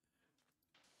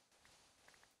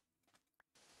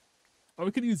 Oh,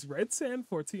 we could use red sand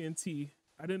for TNT.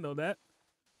 I didn't know that.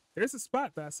 There's a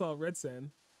spot that I saw red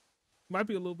sand. Might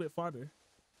be a little bit farther,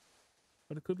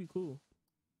 but it could be cool.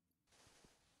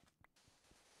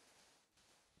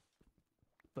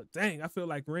 But dang, I feel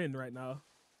like Rin right now.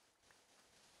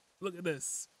 Look at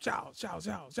this. Chow, chow,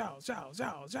 chow, chow, chow,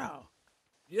 chow, chow.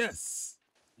 Yes.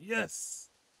 Yes.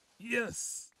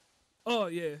 Yes. Oh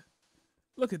yeah.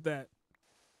 Look at that.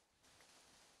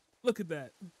 Look at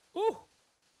that. Ooh.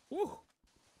 Ooh.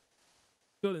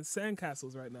 Building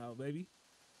sandcastles right now, baby.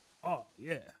 Oh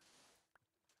yeah.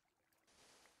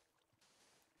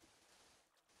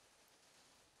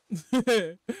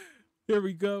 Here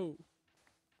we go.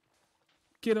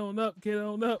 Get on up, get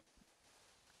on up.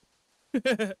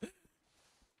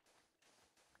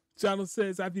 Jono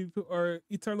says or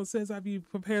Eternal says I'd be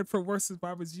prepared for worse if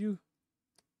I was you.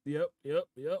 Yep, yep,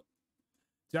 yep.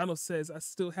 Jono says I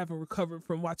still haven't recovered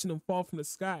from watching them fall from the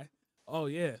sky. Oh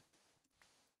yeah.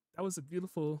 That was a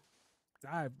beautiful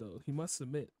dive though. He must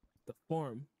admit. The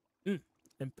form.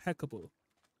 Impeccable.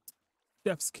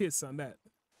 Chef's kiss on that.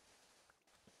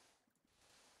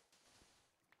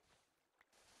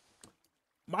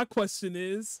 My question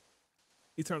is,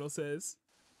 Eternal says,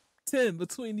 Tim,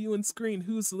 between you and Screen,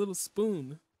 who's the little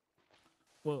spoon?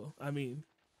 Well, I mean,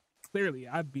 clearly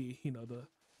I'd be, the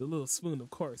little spoon, of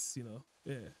course,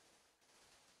 yeah.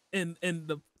 And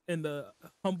the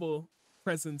humble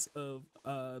presence of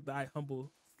thy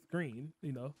humble Screen,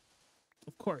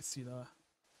 of course,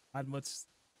 I'd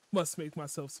must make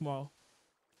myself small.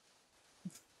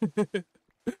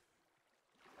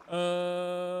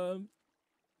 Um,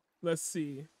 let's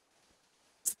see.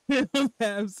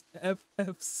 F's,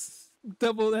 FFs,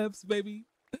 double F's, baby.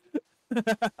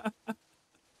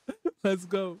 Let's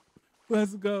go.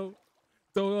 Let's go.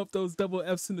 Throw up those double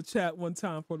F's in the chat one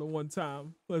time for the one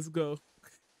time. Let's go.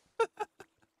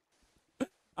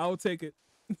 I will take it.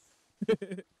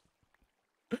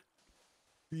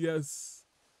 Yes.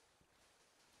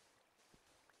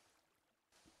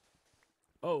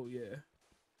 Oh, yeah.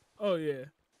 Oh, yeah.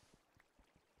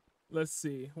 Let's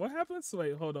see. What happens?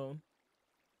 Wait, hold on.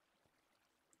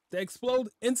 They explode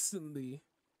instantly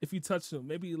if you touch them.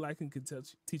 Maybe Lycan can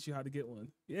teach you how to get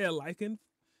one. Yeah, Lycan.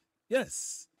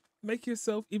 Yes. Make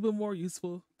yourself even more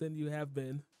useful than you have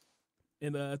been.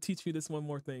 And teach me this one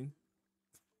more thing.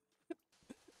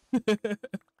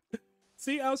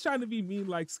 See, I was trying to be mean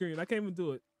like Screen. I can't even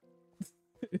do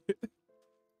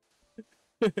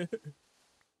it.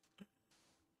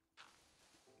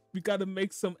 We gotta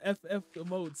make some FF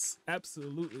emotes.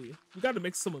 Absolutely. We gotta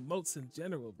make some emotes in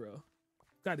general, bro.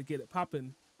 Gotta get it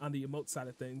popping on the emote side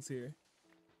of things here.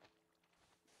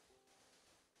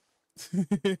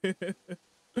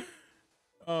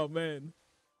 Oh man.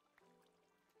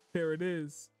 Here it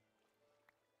is.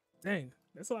 Dang,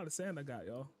 that's a lot of sand I got,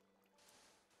 y'all.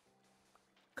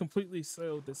 Completely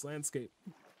soiled this landscape.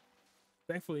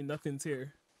 Thankfully, nothing's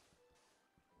here.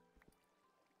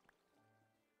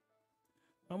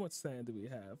 How much sand do we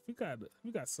have? We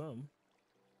got some.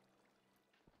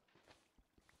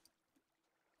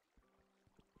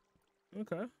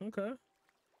 Okay, okay.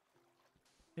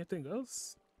 Anything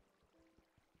else?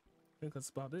 I think that's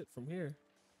about it from here.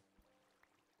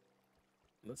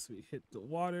 Unless we hit the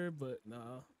water, but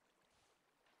nah.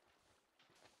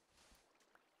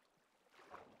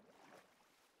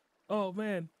 Oh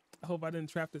man, I hope I didn't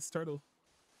trap this turtle.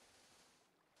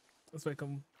 Let's make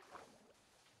him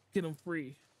get him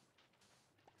free.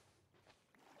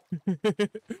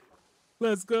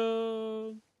 Let's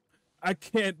go. I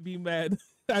can't be mad.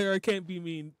 I can't be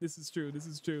mean. This is true. This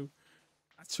is true.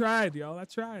 I tried, y'all. I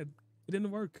tried. It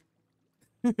didn't work.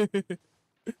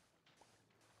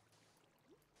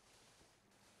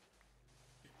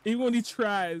 Even when he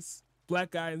tries,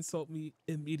 black guy insult me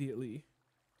immediately.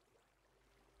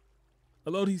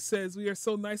 Elodie says we are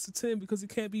so nice to Tim because he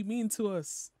can't be mean to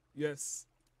us. Yes.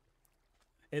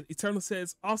 And Eternal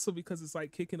says also because it's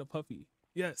like kicking a puppy.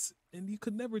 Yes. And you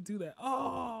could never do that.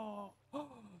 Oh.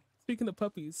 Speaking of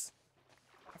puppies,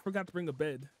 I forgot to bring a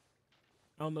bed.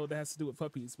 I don't know what that has to do with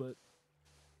puppies, but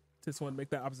just want to make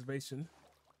that observation.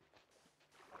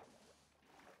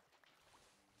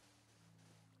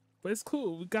 But it's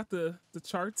cool. We got the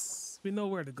charts. We know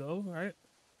where to go, right?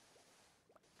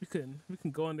 We can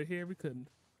go under here. We can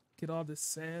get all this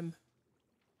sand.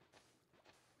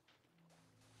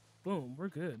 Boom, we're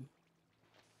good.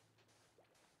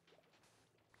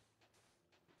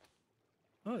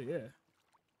 Oh yeah.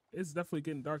 It's definitely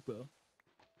getting dark though.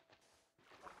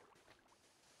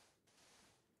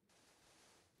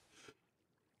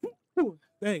 Ooh,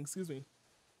 dang, excuse me.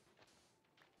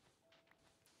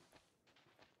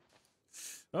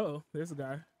 Uh-oh, there's a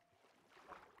guy.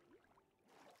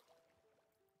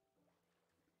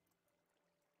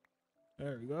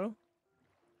 There we go.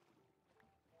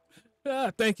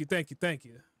 Ah, thank you, thank you, thank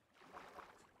you.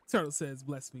 Turtle says,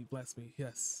 bless me, bless me.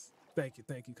 Yes. Thank you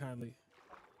kindly.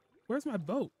 Where's my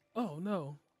boat? Oh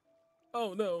no.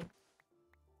 Oh no.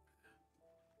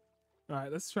 Alright,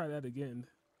 let's try that again.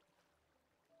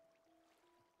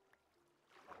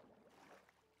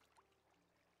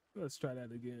 Let's try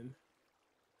that again.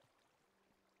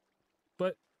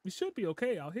 But we should be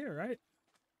okay out here, right?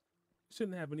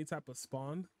 Shouldn't have any type of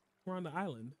spawn. We're on the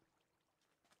island.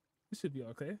 We should be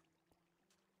okay.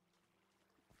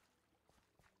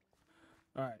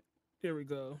 Alright, here we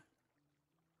go.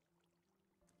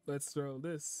 Let's throw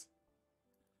this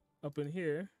up in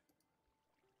here.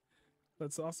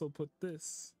 Let's also put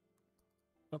this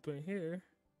up in here.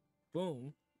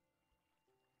 Boom.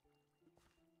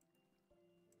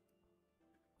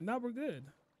 Now we're good.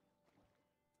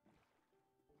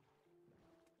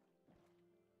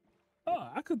 Oh,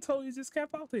 I could totally just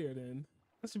camp out there then.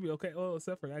 That should be okay. Oh,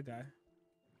 except for that guy.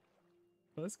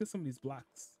 Well, let's get some of these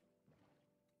blocks.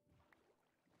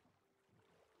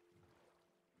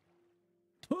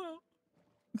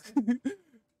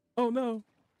 Oh no.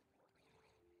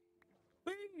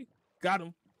 Whee! Got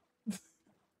him.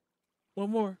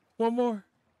 One more. One more.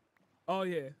 Oh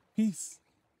yeah. Peace.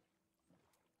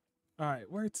 Alright,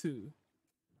 where to?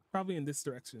 Probably in this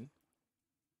direction.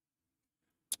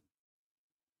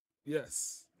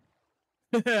 Yes.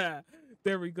 There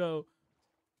we go.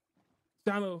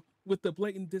 Jono with the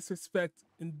blatant disrespect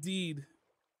indeed.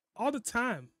 All the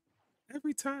time.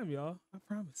 Every time, y'all. I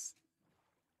promise.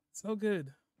 So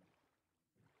good.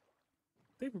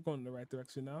 I think we're going in the right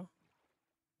direction now.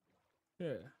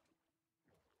 Yeah.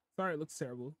 Sorry, it looks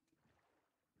terrible.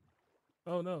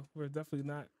 Oh no, we're definitely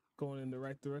not going in the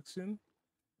right direction.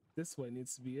 This way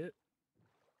needs to be it.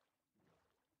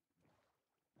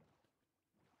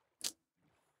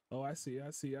 Oh, I see, I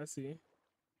see, I see.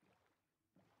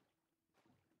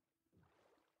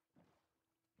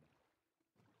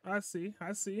 I see,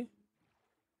 I see.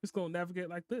 Just gonna navigate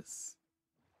like this.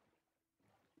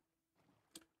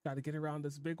 Got to get around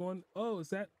this big one. Oh, is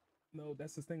that? No,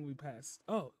 that's the thing we passed.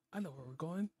 Oh, I know where we're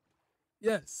going.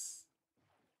 Yes.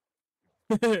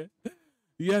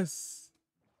 Yes.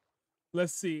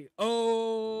 Let's see.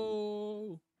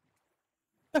 Oh.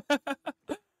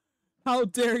 How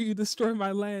dare you destroy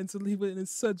my land to leave it in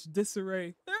such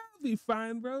disarray? It'll be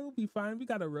fine, bro. It'll be fine. We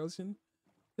got erosion.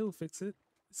 It'll fix it.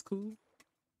 It's cool.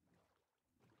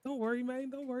 Don't worry, man.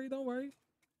 Don't worry. Don't worry.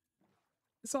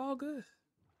 It's all good.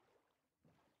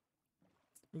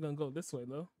 We're gonna go this way,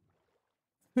 though.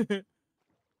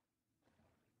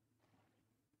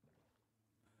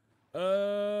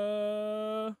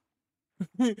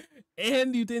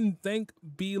 And you didn't thank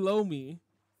Below Me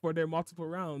for their multiple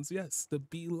rounds. Yes, the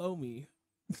Below Me.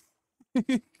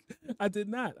 I did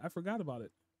not. I forgot about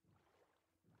it.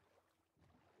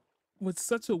 With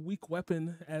such a weak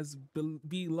weapon as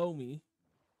Below Me,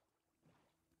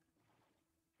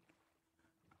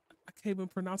 I can't even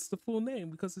pronounce the full name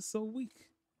because it's so weak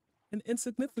and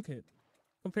insignificant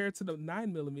compared to the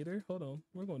 9mm. Hold on,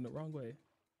 we're going the wrong way.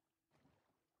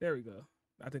 There we go.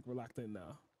 I think we're locked in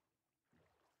now.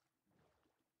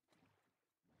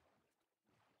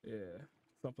 Yeah,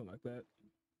 something like that.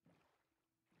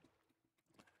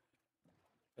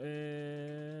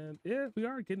 And yeah, we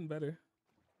are getting better.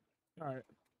 All right,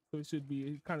 so we should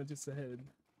be kind of just ahead.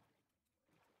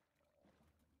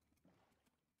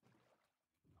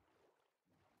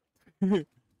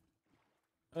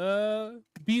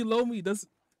 Below me does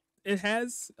it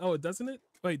has? Oh, it doesn't it?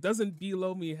 Wait, doesn't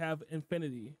below me have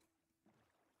infinity?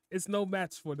 It's no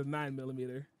match for the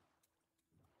 9mm.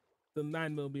 The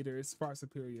 9mm is far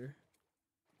superior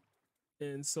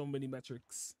in so many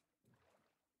metrics.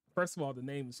 First of all, the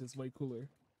name is just way cooler.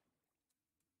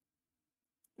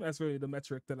 That's really the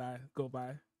metric that I go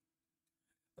by.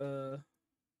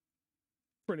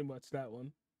 Pretty much that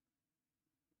one.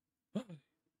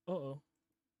 Uh-oh.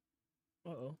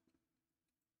 Uh-oh.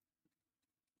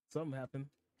 Something happened.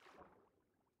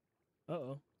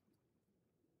 Uh-oh.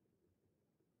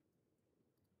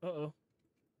 Uh-oh.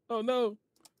 Oh no.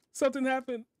 Something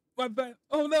happened. My bad.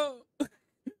 Oh no.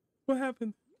 What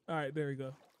happened? All right, there we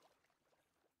go.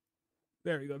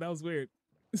 There we go. That was weird.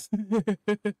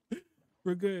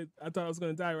 We're good. I thought I was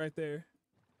gonna die right there.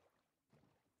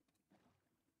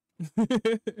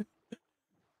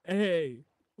 Hey,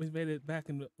 we made it back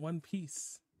in one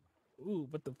piece. Ooh,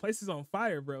 but the place is on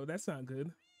fire, bro. That's not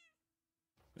good.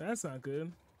 That's not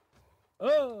good.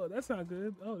 Oh, that's not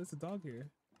good. Oh, there's a dog here.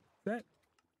 Is that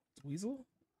Weasel?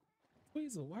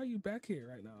 Weasel, why are you back here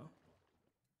right now?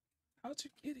 How'd you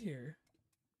get here?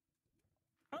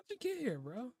 How'd you get here,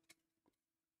 bro?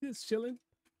 You just chilling?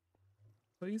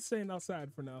 So he's staying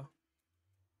outside for now.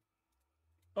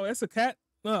 Oh, that's a cat?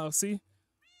 Oh, see?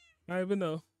 I don't even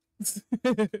know.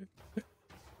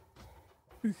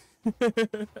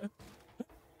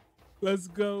 Let's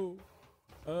go.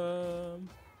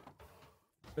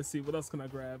 Let's see, what else can I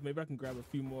grab? Maybe I can grab a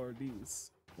few more of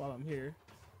these while I'm here.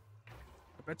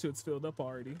 I bet you it's filled up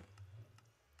already.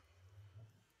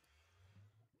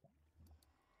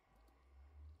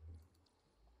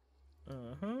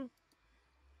 Uh-huh.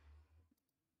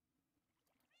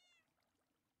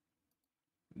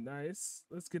 Nice.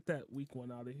 Let's get that weak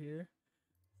one out of here.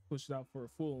 Push it out for a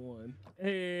full one.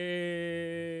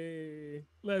 Hey,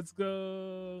 let's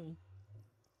go.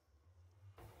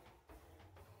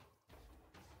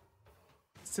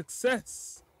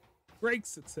 Success. Great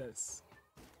success.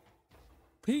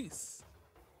 Peace.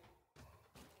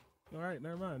 All right,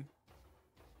 never mind.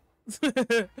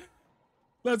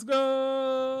 Let's go.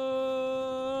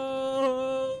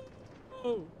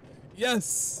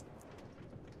 Yes.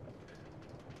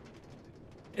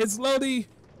 It's Lodi.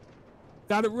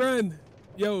 Gotta run.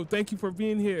 Yo, thank you for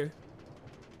being here.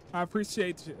 I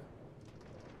appreciate you.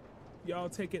 Y'all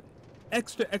take it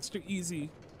extra, extra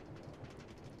easy.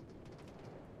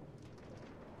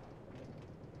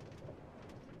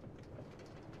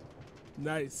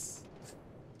 Nice.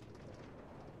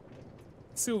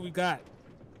 Let's see what we got.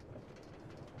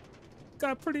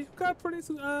 Got pretty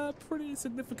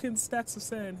significant stacks of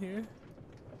sand here.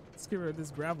 Let's get rid of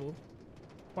this gravel.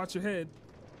 Watch your head.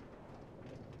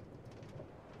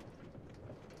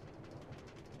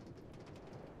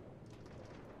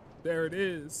 There it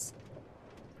is.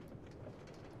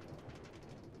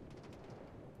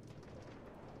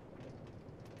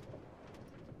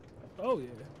 Oh yeah.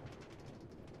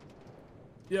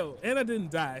 Yo, and I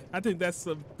didn't die. I think that's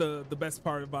the best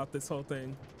part about this whole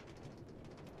thing.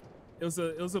 It was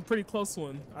a pretty close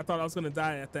one. I thought I was gonna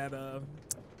die at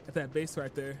that base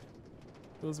right there.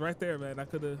 It was right there, man. I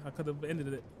could have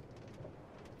ended it,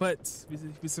 but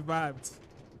we survived,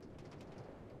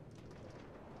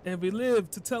 and we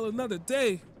lived to tell another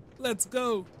day. Let's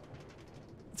go.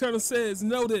 Eternal says,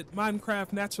 noted,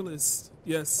 Minecraft naturalist.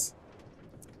 Yes.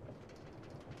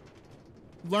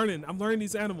 I'm learning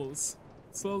these animals.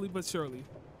 Slowly but surely.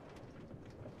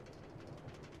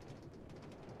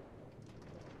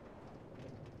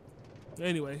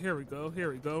 Anyway, here we go.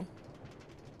 Here we go.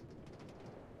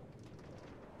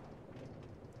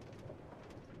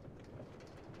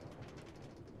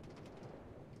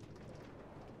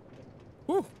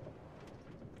 Woo!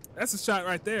 That's a shot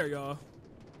right there, y'all.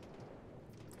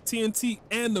 TNT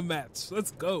and the match.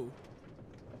 Let's go.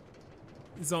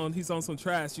 He's on some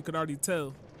trash. You could already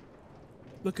tell.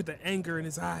 Look at the anger in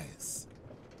his eyes.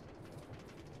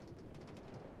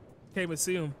 Can't even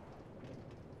see him.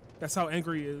 That's how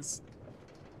angry he is.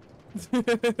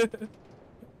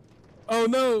 Oh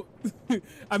no.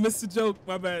 I missed the joke.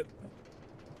 My bad.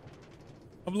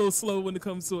 I'm a little slow when it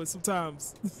comes to it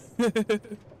sometimes.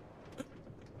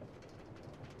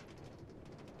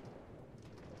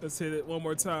 Let's hit it one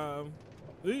more time.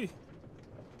 Eee.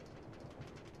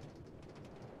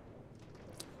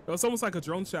 It's almost like a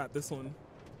drone shot, this one.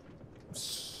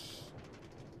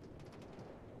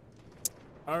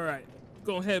 All right,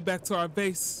 gonna head back to our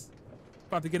base.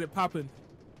 About to get it popping.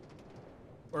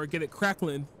 Or get it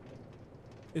crackling,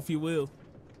 if you will.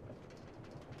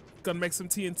 Gonna make some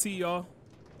TNT, y'all.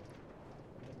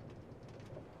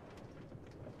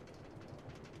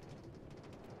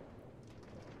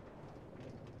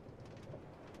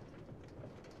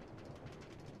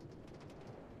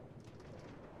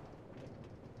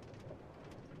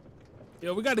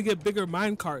 Yo, we got to get bigger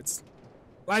mine carts.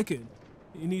 Like it.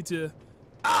 You need to.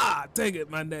 Ah, dang it,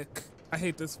 my neck. I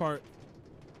hate this part.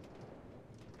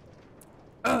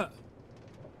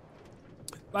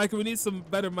 Like, we need some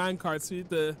better mine carts. We need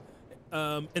to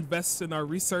invest in our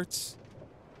research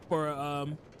for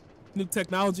new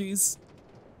technologies.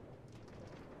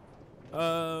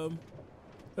 Let's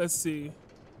see.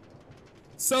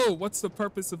 So, what's the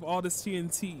purpose of all this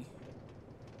TNT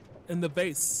in the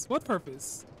base? What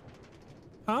purpose?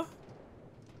 Huh?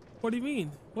 What do you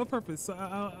mean? What purpose?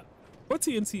 What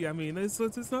TNT? I mean, it's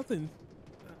nothing.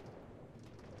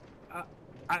 I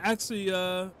actually,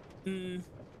 I can't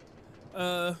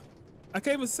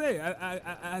even say.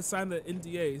 I signed an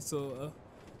NDA, so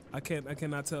I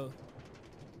cannot tell.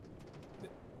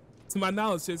 To my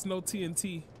knowledge, there's no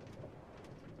TNT.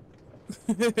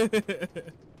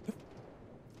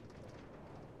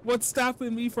 What's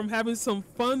stopping me from having some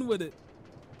fun with it?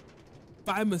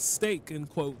 By mistake, in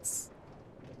quotes.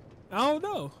 I don't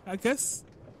know. I guess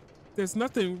there's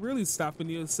nothing really stopping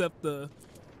you except the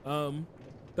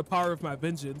power of my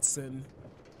vengeance and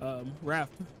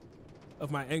wrath of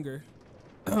my anger.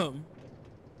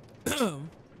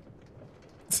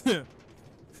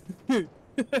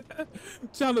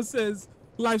 Chana says,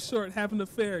 "Life short, have an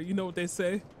affair." You know what they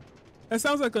say? That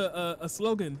sounds like a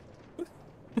slogan.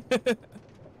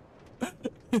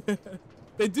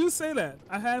 They do say that.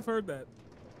 I have heard that.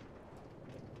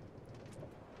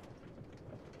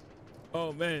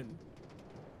 Oh man.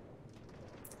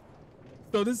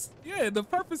 So this, yeah, the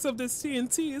purpose of this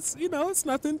TNT is, you know, it's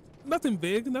nothing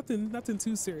big, nothing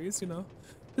too serious, you know.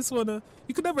 Just wanna,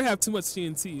 you could never have too much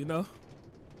TNT, you know.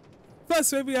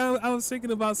 Plus, maybe I was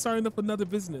thinking about starting up another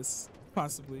business,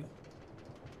 possibly.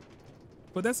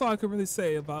 But that's all I can really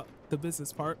say about the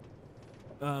business part,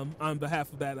 on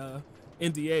behalf of that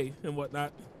NDA and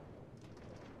whatnot.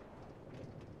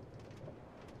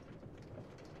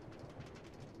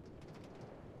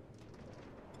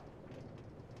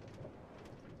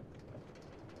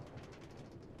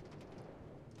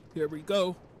 Here we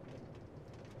go.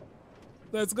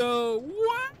 Let's go.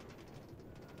 What?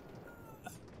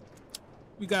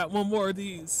 We got one more of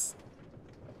these.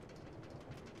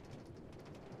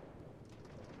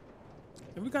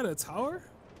 And we got a tower?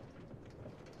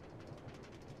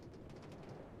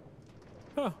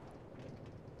 Huh.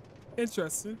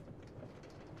 Interesting.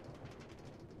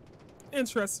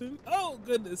 Interesting. Oh,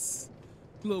 goodness.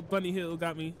 Little bunny hill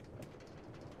got me.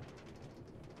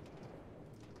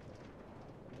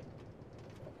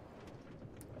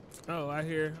 Oh, I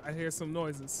hear some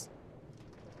noises.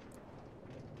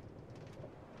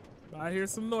 I hear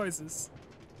some noises.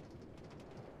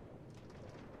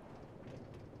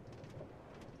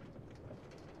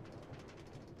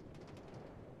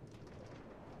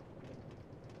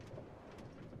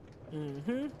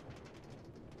 Mm-hmm.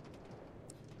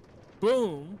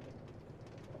 Boom.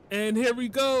 And here we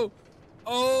go.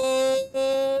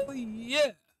 Oh,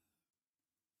 yeah.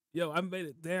 Yo, I made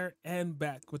it there and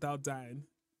back without dying.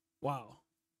 Wow.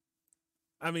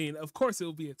 I mean, of course it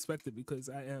will be expected because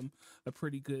I am a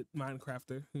pretty good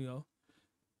Minecrafter, you know.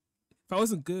 If I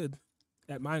wasn't good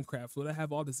at Minecraft, would I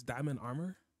have all this diamond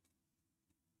armor?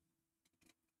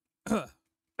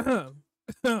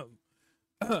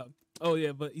 Oh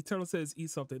yeah, but Eternal says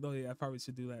eat something. Oh yeah, I probably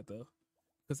should do that though,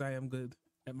 because I am good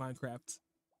at Minecraft.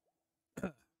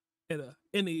 And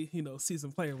any, you know,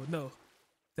 seasoned player would know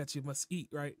that you must eat,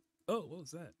 right? Oh, what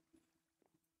was that?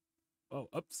 Oh,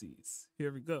 upsies.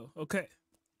 Here we go. Okay.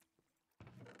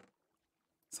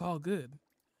 It's all good.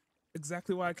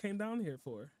 Exactly what I came down here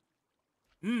for.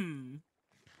 Mmm.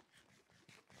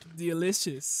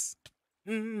 Delicious.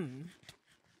 Mmm.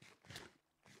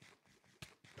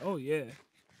 Oh yeah.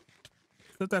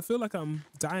 Except I feel like I'm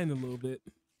dying a little bit.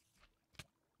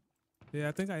 Yeah,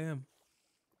 I think I am.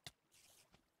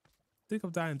 I think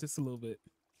I'm dying just a little bit.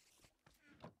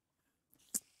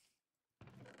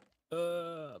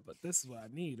 But this is what I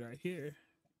need right here.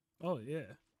 Oh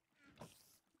yeah.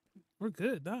 We're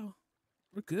good now.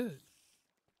 We're good.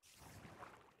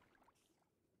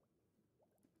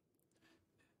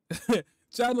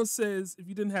 Jono says, if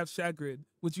you didn't have Shagrid,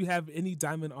 would you have any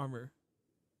diamond armor?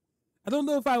 I don't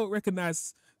know if I would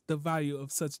recognize the value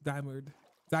of such diamond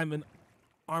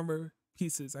armor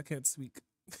pieces. I can't speak.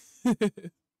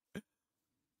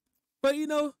 But you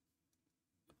know,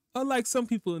 unlike some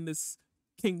people in this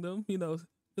kingdom, you know,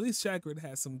 at least Shagrid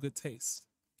has some good taste.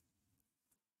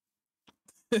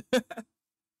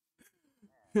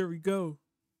 Here we go.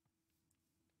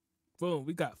 Boom,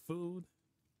 we got food.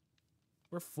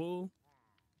 We're full.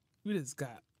 We just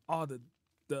got all the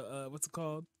what's it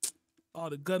called? All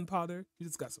the gunpowder. We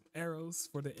just got some arrows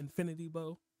for the infinity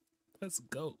bow. Let's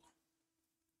go.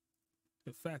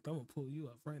 In fact, I'm gonna pull you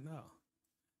up right now.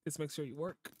 Just make sure you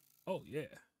work. Oh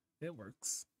yeah, it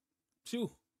works.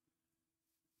 Phew.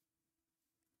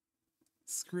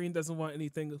 Screen doesn't want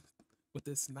anything with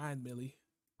this 9 milli.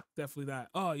 Definitely not.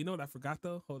 Oh, you know what I forgot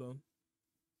though? Hold on.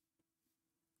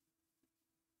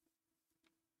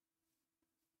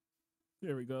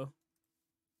 There we go.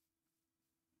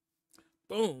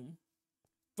 Boom.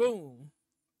 Boom.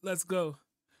 Let's go.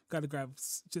 Gotta grab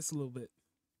just a little bit.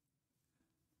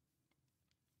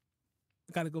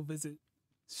 Gotta go visit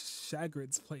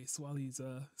Shagrid's place while he's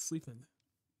sleeping.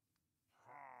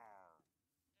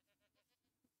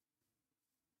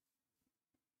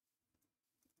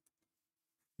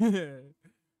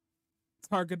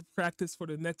 Target practice for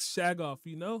the next shag off,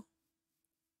 you know?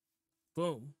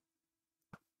 Boom.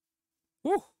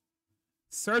 Woo!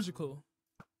 Surgical.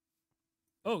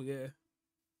 Oh yeah.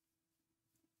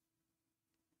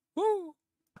 Woo!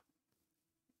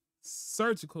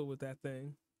 Surgical with that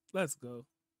thing. Let's go.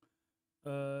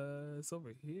 It's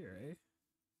over here, eh?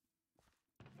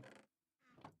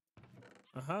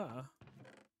 Uh-huh.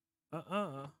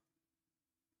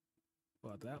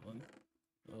 About that one.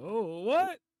 Oh,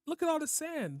 what? Look at all the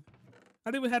sand.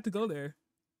 I didn't even have to go there.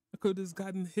 I could have just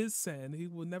gotten his sand. He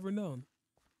would never known.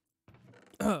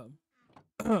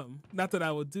 Not that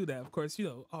I would do that, of course. You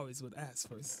know, always would ask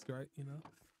first, right? You know.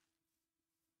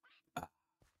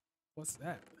 What's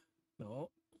that? No,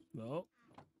 no.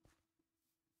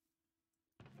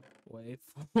 Wait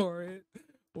for it.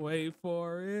 Wait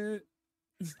for it.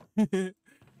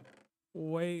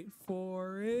 Wait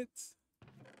for it.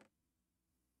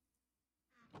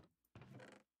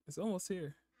 It's almost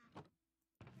here.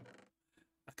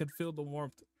 I can feel the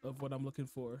warmth of what I'm looking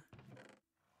for.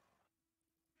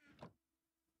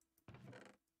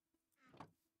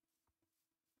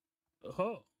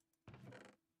 Oh.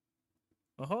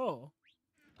 Oh.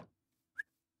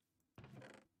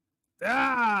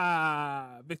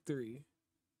 Ah, victory.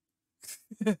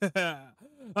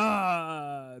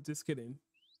 Ah, just kidding.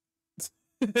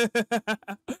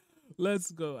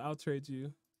 Let's go. I'll trade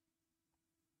you.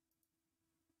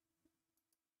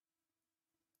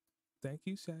 Thank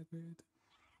you, Shagrid.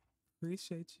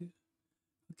 Appreciate you.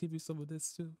 I'll give you some of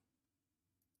this too.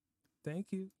 Thank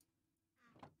you.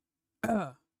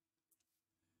 Ah.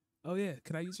 Oh yeah,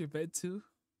 can I use your bed too?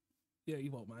 Yeah,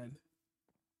 you won't mind.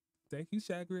 Thank you,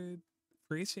 Shagrid.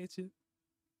 Appreciate you.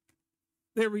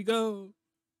 There we go.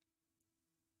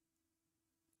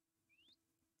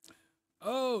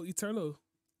 Oh, Eternal.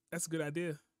 That's a good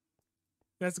idea.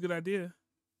 That's a good idea.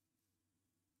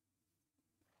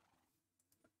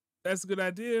 That's a good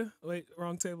idea. Wait,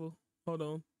 wrong table. Hold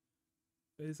on.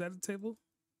 Wait, is that a table?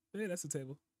 Yeah, that's a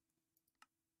table.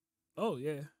 Oh,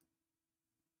 yeah.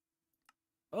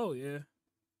 Oh, yeah.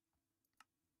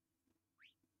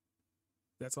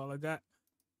 That's all I got.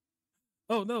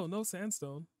 Oh, no, no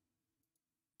sandstone.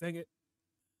 Dang it.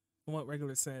 I want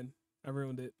regular sand. I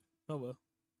ruined it. Oh, well.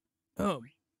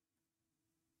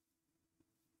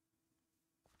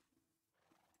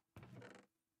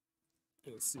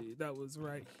 Let's see. That was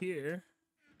right here.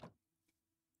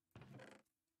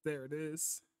 There it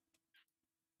is.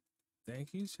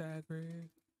 Thank you, Shagrid.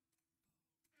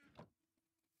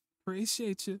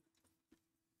 Appreciate you.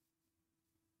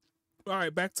 All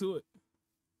right, back to it.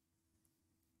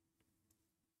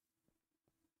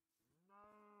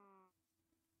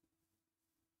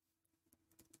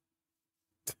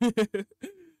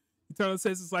 Eternal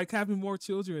says it's like having more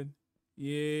children.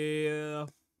 Yeah.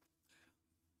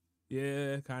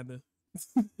 Yeah, kind of.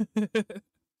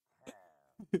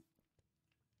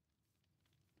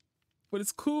 But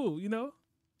it's cool, you know?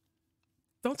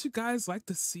 Don't you guys like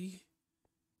to see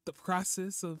the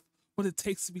process of what it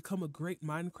takes to become a great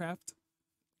Minecrafter,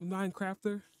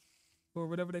 or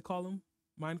whatever they call them?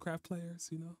 Minecraft players,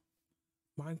 you know?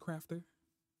 Minecrafter.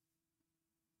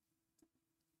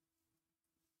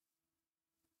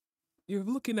 You're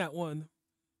looking at one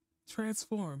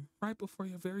transform right before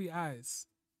your very eyes.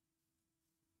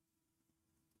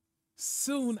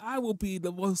 Soon I will be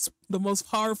the most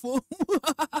powerful.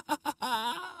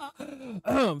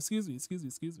 Excuse me.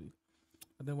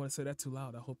 I didn't want to say that too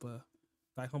loud. I hope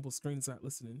thy humble screen's not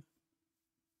listening.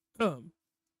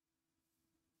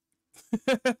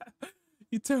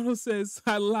 Eternal says,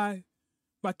 I lie.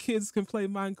 My kids can play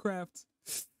Minecraft.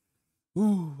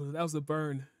 Ooh, that was a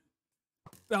burn.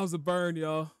 That was a burn,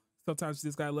 y'all. Sometimes you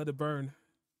just gotta let it burn.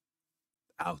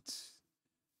 Ouch.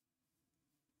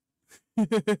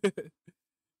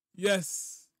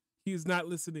 Yes, he's not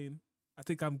listening. I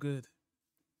think I'm good.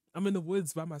 I'm in the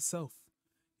woods by myself.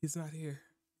 He's not here.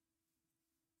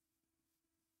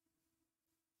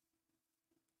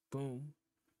 Boom.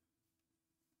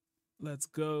 Let's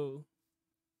go.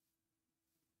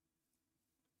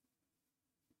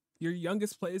 Your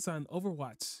youngest plays on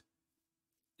Overwatch.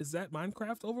 Is that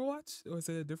Minecraft Overwatch or is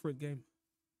it a different game?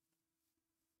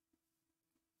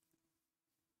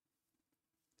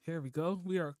 Here we go.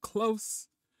 We are close.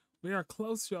 We are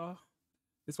close, y'all.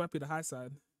 This might be the high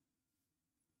side.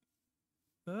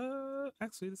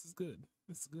 Actually, this is good.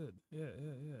 This is good. Yeah.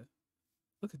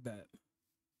 Look at that.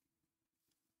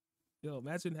 Yo,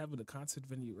 imagine having a concert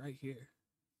venue right here.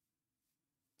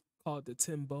 Called the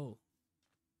Timbo.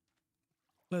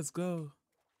 Let's go.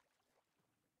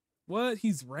 What?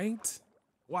 He's ranked?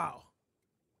 Wow.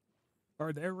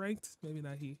 Or they're ranked? Maybe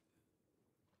not he.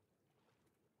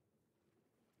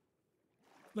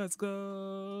 Let's go.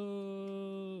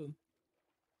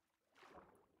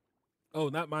 Oh,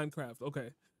 not Minecraft.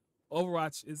 Okay.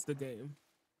 Overwatch is the game.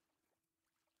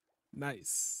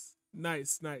 Nice.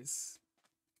 Nice.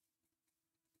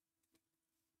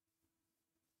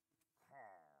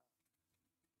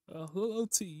 Hello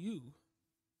to you,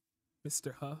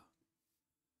 Mr. Huh.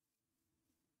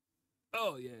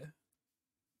 Oh, yeah.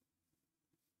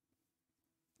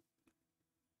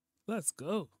 Let's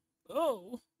go.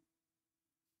 Oh.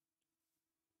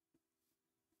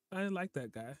 I didn't like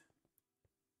that guy.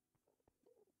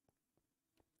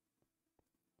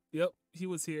 Yep, he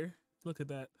was here. Look at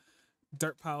that.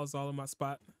 Dirt piles all in my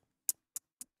spot.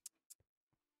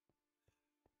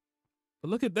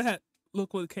 But look at that.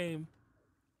 Look what came.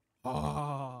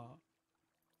 Oh.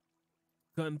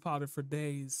 Gunpowder for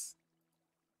days.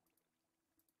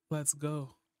 Let's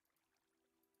go.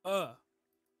 I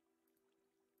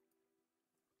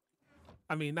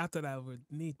mean, not that I would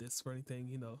need this for anything,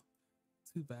 you know.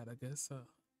 Too bad, I guess.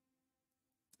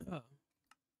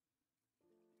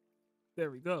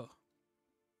 There we go.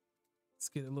 Let's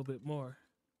get a little bit more.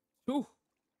 Ooh.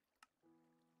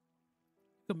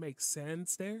 Could make sand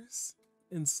stairs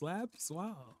in slabs.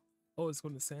 Wow. Oh, it's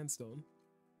from the sandstone.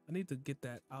 I need to get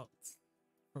that out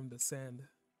from the sand.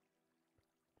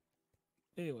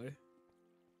 Anyway.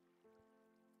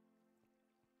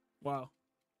 Wow.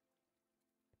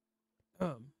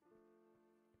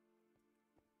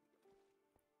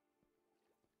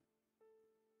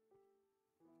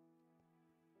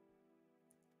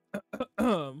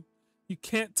 You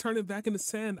can't turn it back into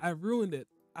sand. I ruined it.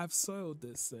 I've soiled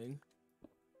this thing.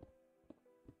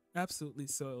 Absolutely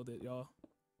soiled it, y'all.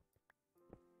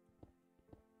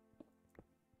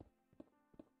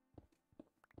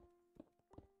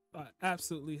 I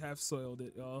absolutely have soiled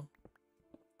it, y'all.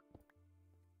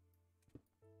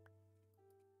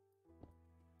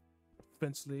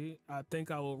 Eventually, I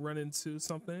think I will run into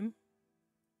something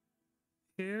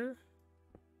here.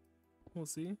 We'll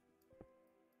see.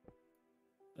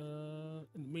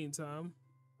 In the meantime,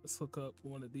 let's hook up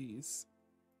one of these.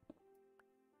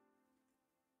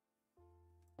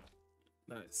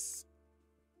 Nice.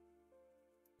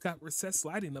 Got recessed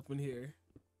lighting up in here.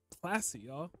 Classy,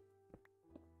 y'all.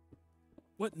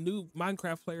 What new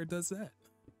Minecraft player does that?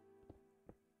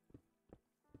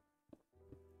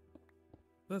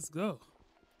 Let's go.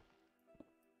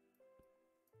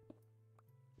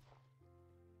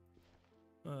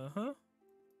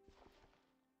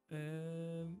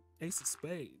 And ace of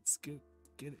spades. Get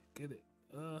it.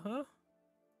 All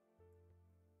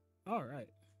right.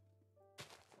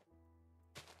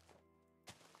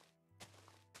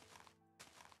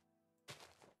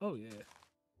 Oh yeah.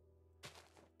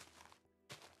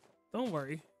 Don't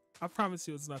worry. I promise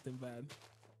you it's nothing bad.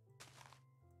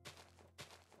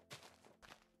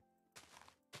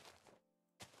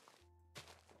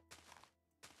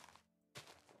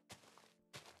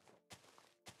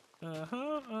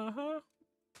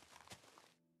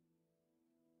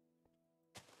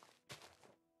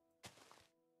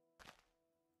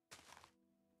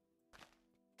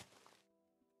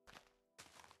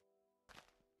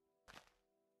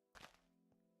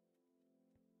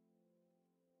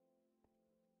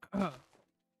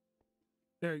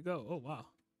 There you go. Oh wow.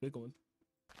 Big one.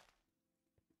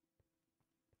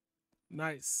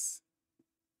 Nice.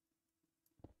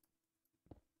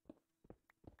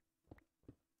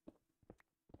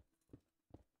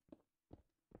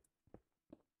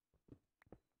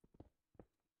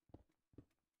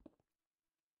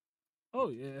 Oh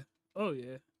yeah. Oh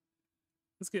yeah.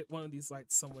 Let's get one of these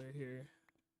lights somewhere here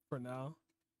for now.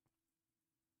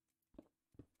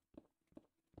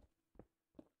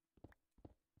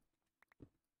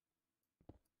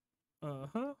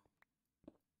 Uh-huh.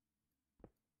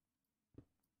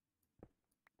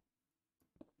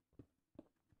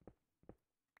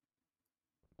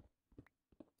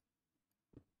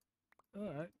 All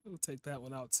right. We'll take that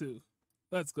one out too.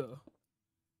 Let's go.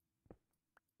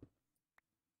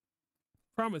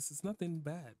 Promise, it's nothing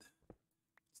bad.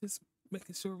 Just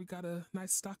making sure we got a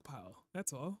nice stockpile.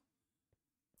 That's all.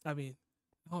 I mean,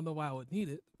 I don't know why I would need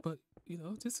it, but you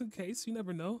know, just in case, you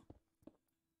never know.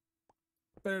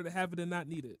 Better to have it and not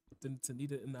need it than to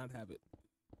need it and not have it.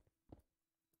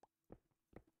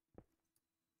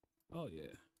 Oh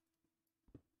yeah.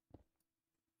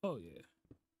 Oh yeah.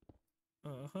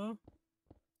 Uh-huh.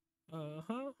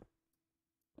 Uh-huh.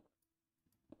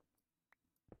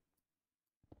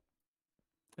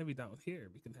 Maybe down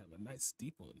here we can have a nice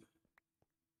deep one.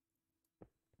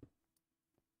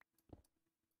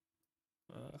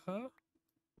 Uh-huh.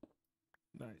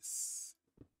 Nice.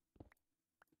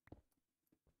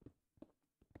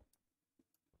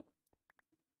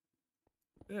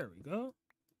 There we go.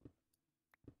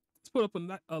 Let's put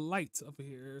up a light over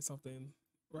here or something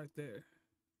right there.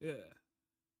 Yeah.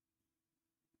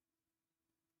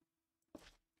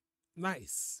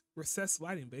 Nice. Recessed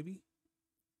lighting, baby.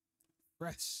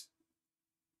 Fresh.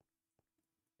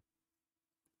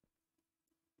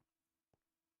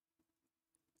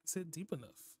 Is it deep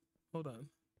enough? Hold on.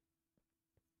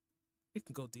 It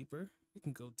can go deeper. It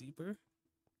can go deeper.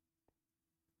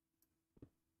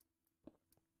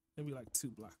 Maybe like 2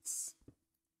 blocks.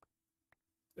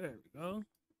 There we go.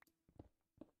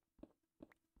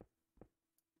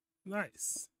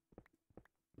 Nice.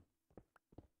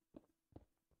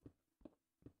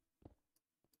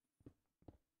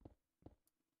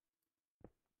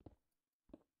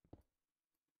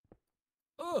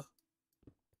 Oh.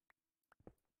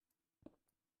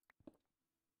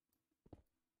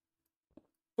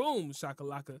 Boom,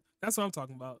 shakalaka. That's what I'm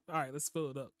talking about. All right, let's fill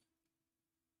it up.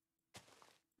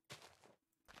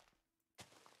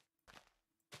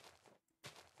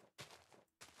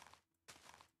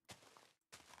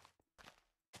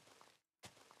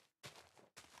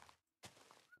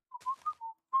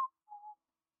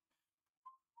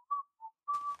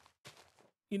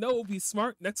 You know what would be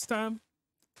smart next time?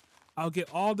 I'll get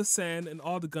all the sand and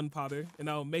all the gunpowder and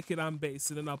I'll make it on base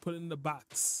and then I'll put it in the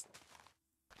box.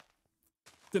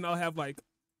 Then I'll have like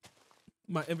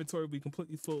my inventory will be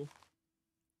completely full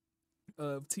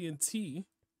of TNT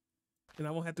and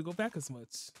I won't have to go back as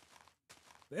much.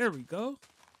 There we go.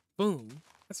 Boom.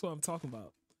 That's what I'm talking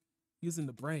about. Using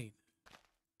the brain.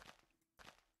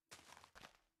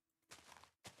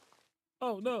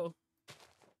 Oh no.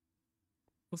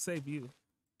 We'll save you.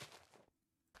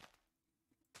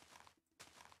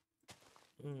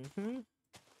 Mm-hmm.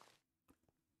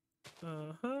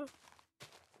 Uh-huh.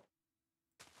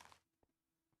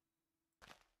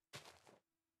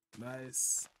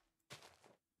 Nice.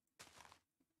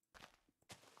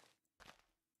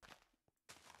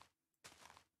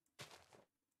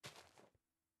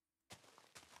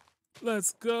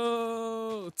 Let's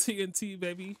go. TNT,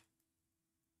 baby.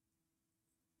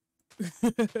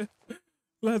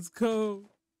 Let's go.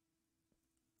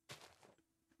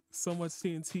 So much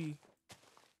TNT.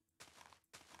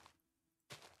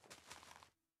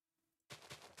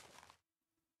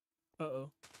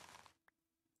 Uh-oh.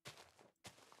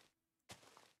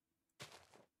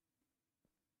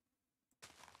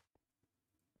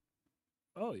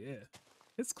 Oh, yeah.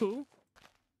 It's cool.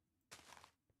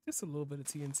 Just a little bit of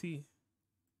TNT.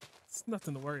 It's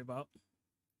nothing to worry about.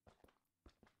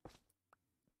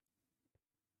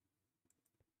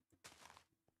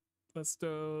 Let's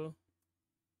throw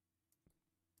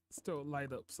a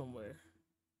light up somewhere.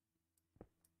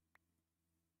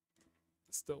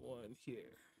 Let's throw one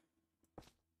here.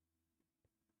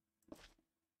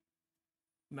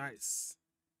 Nice.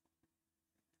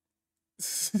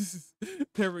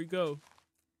 There we go.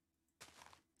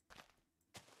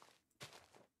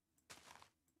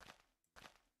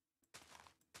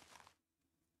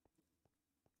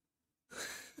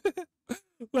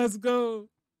 Let's go.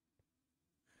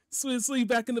 Sweet Sleep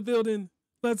back in the building.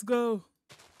 Let's go.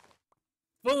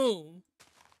 Boom.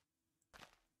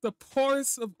 The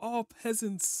poorest of all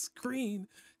peasants screen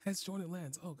has joined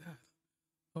lands. Oh god.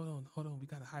 Hold on. We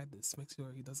gotta hide this. Make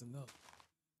sure he doesn't know.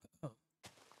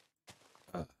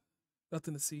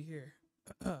 Nothing to see here.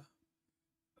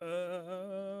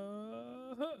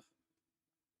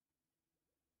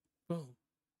 Boom.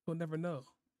 We'll never know.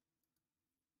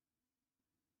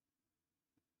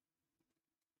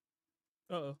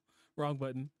 Uh-oh. Wrong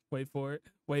button. Wait for it.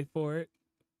 Wait for it.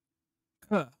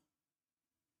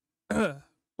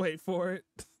 Wait for it.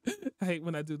 I hate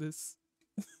when I do this.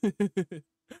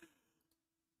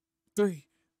 3,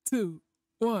 2,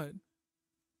 1.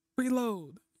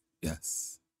 Reload.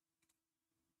 Yes.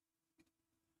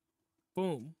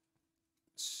 Boom.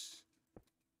 Shh.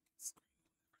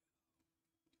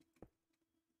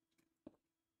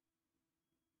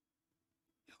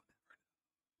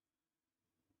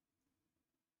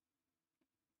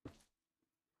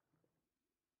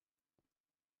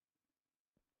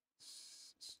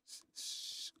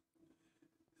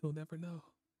 He'll never know.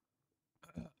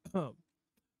 Um,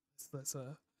 let's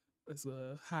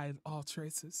hide all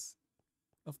traces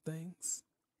of things.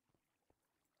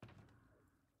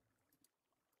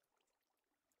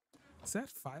 Is that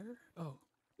fire? Oh,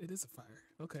 it is a fire.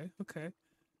 Okay, okay.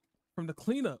 From the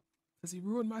cleanup, because he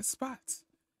ruined my spot.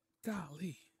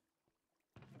 Golly.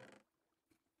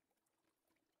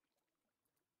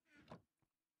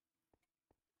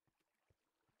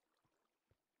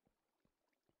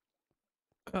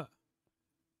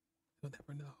 You'll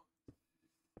never know.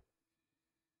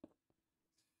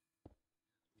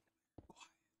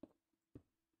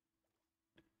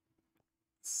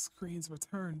 Screens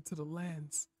return to the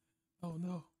lands. Oh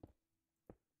no.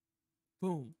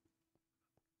 Boom.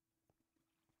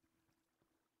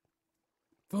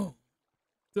 Boom.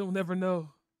 They'll never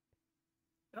know.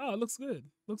 Oh, it looks good.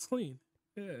 Looks clean.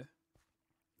 Yeah.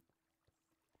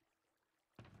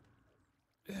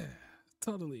 Yeah.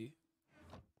 Totally.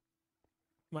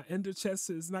 My ender chest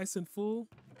is nice and full.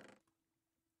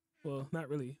 Well, not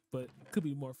really, but could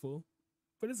be more full.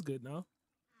 But it's good now.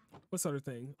 What other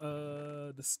thing?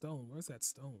 The stone. Where's that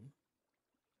stone?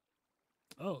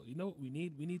 Oh, you know what we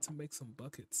need? We need to make some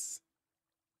buckets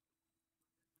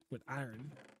with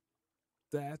iron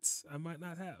that I might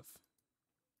not have.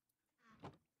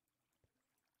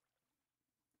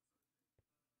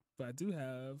 But I do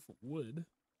have wood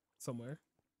somewhere.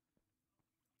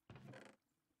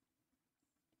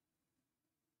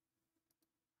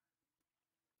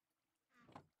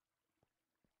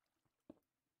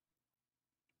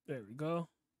 There we go.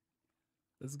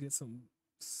 Let's get some.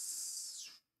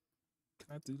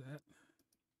 Can I do that?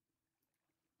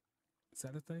 Is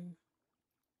that a thing?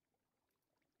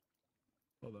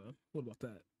 Hold on. What about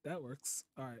that? That works.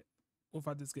 All right. What if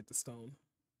I just get the stone?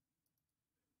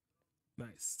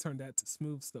 Nice. Turn that to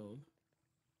smooth stone.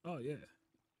 Oh, yeah.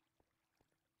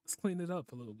 Let's clean it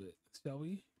up a little bit, shall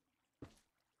we?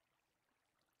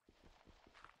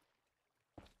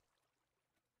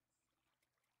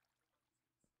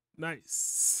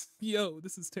 Nice. Yo,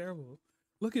 this is terrible.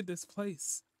 Look at this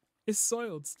place. It's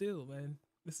soiled still, man.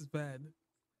 This is bad.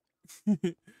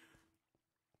 But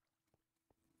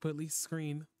at least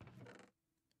screen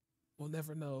will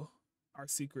never know our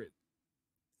secret.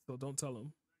 So don't tell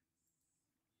him.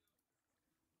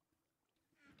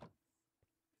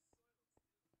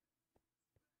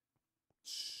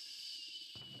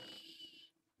 Shh.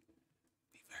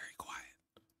 Be very quiet.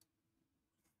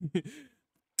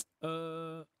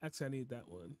 Actually I need that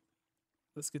one.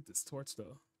 Let's get this torch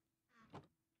though.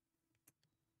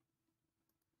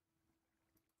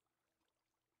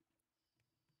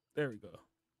 There we go.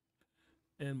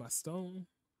 And my stone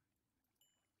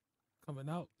coming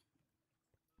out.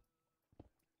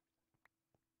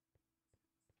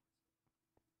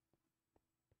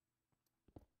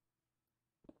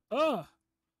 Ah,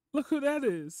 look who that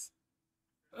is.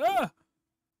 Ah,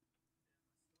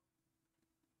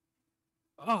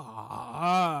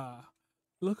 ah,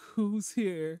 look who's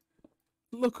here.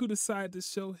 Look who decided to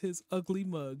show his ugly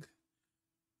mug.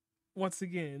 Once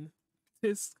again,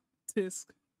 tisk,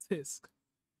 tisk, tisk.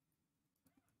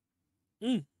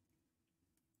 Mm.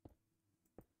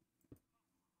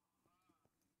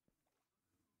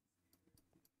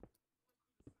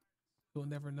 You'll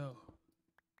never know.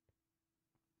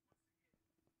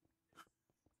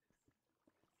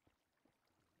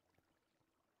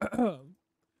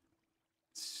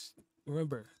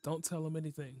 Remember, don't tell him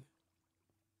anything.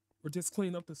 We're just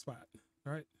cleaning up the spot,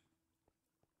 all right?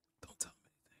 Don't tell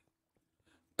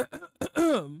him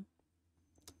anything.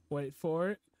 Wait for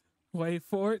it. Wait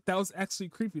for it. That was actually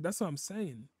creepy. That's what I'm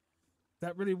saying.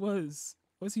 That really was.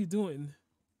 What's he doing?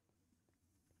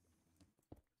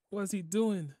 What's he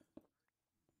doing?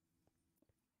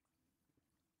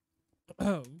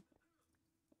 Um.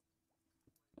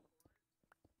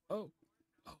 Oh.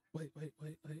 Oh. Wait.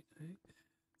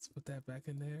 Let's put that back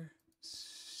in there.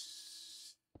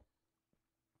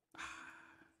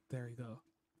 There we go.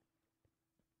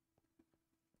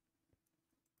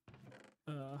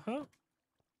 Uh huh.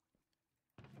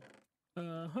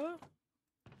 Uh huh.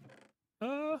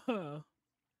 Uh huh.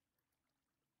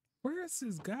 Where is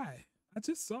this guy? I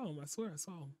just saw him. I swear I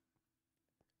saw him.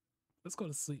 Let's go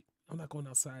to sleep. I'm not going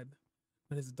outside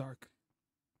when it's dark.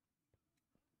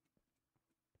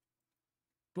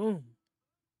 Boom.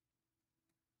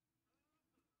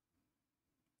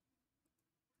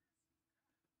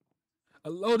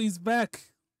 Elodie's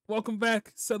back. Welcome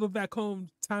back. Settle back home.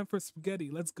 Time for spaghetti.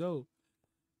 Let's go.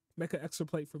 Make an extra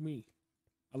plate for me.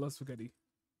 I love spaghetti.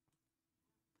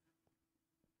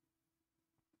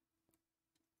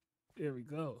 There we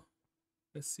go.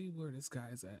 Let's see where this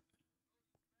guy's at.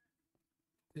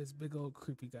 This big old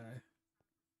creepy guy.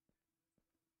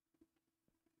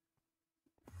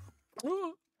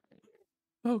 Oh,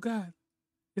 oh God,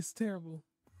 it's terrible.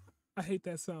 I hate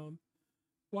that sound.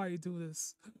 Why you do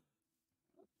this?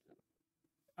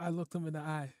 I looked him in the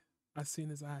eye. I seen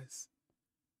his eyes.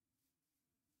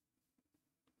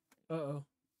 Uh-oh.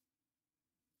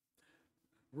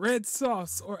 Red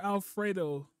sauce or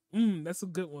Alfredo. That's a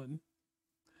good one.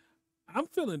 I'm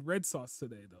feeling red sauce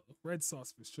today, though. Red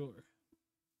sauce for sure.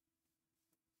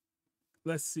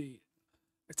 Let's see.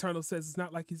 Eternal says it's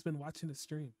not like he's been watching the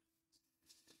stream.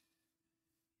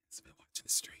 He's been watching the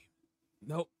stream.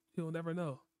 Nope, he'll never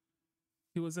know.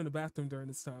 He was in the bathroom during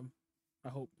this time. I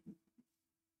hope.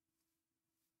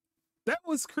 That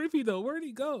was creepy, though. Where'd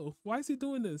he go? Why is he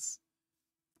doing this?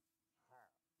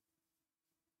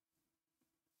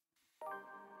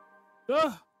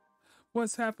 Ugh!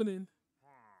 What's happening?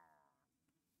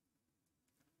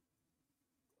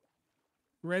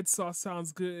 Red sauce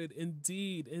sounds good.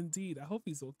 Indeed, indeed. I hope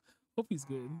he's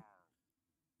good.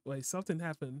 Wait, something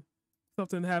happened.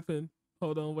 Something happened.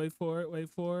 Hold on, wait for it, wait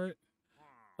for it.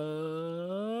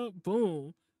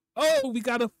 Boom. Oh, we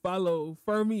got a follow.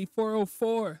 Fermi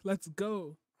 404. Let's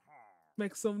go.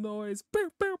 Make some noise.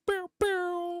 Pew, pew, pew,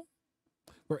 pew.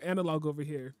 We're analog over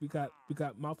here. We got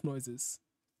mouth noises.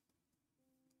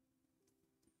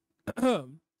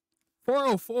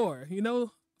 404. You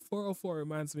know, 404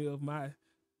 reminds me of my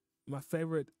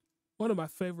favorite, one of my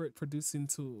favorite producing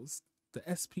tools, the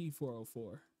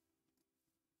SP404.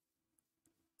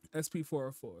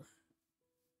 SP404.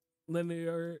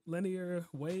 Linear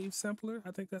wave sampler.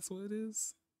 I think that's what it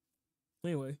is.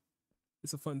 Anyway,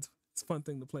 it's a fun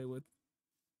thing to play with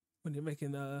when you're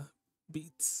making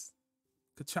beats.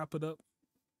 Could chop it up,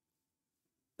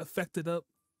 effect it up,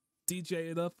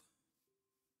 DJ it up.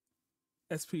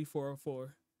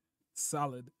 SP404.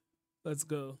 Solid. Let's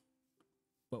go.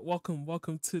 But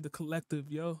welcome to the collective,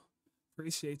 yo.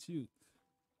 Appreciate you.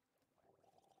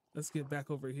 Let's get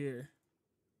back over here.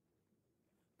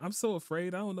 I'm so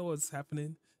afraid. I don't know what's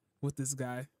happening with this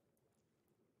guy.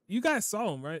 You guys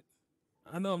saw him, right?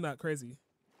 I know I'm not crazy.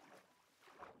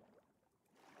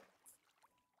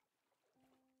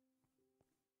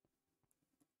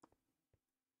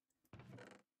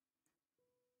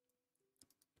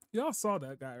 Y'all saw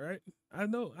that guy, right? I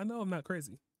know I'm not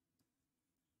crazy.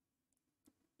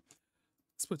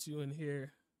 Let's put you in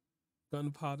here.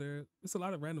 Gunpowder. There's a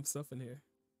lot of random stuff in here.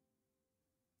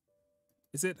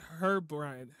 Is it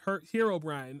Herobrine?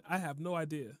 Herobrine? I have no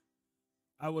idea.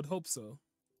 I would hope so,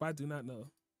 but I do not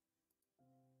know.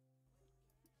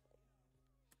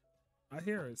 I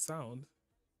hear a sound.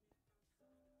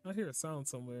 I hear a sound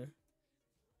somewhere.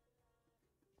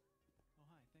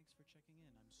 Oh, hi. Thanks for checking in.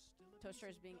 I'm still Toaster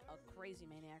is being a crazy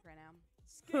maniac right now.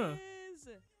 Huh.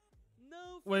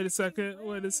 No. Wait a second. freaking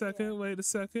Wait a way. second. Wait a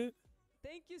second.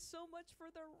 Thank you so much for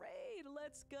the raid.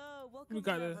 Let's go. Welcome We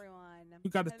got a Everyone. we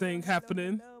got a thing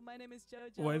happening. Hello. My name is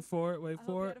JoJo. Wait for it. Wait I hope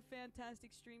for you it. had a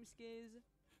fantastic stream, Skiz.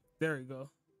 There we go.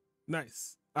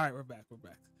 Nice. All right, we're back. We're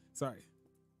back. Sorry.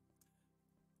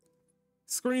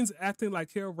 Screen's acting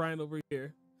like Herobrine over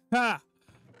here. Ha!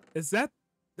 Is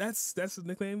that's the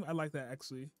nickname? I like that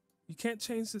actually. You can't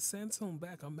change the sandstone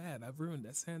back. I'm mad. I've ruined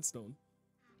that sandstone.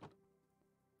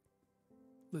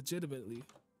 Legitimately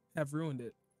have ruined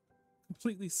it.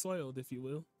 Completely soiled, if you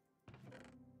will.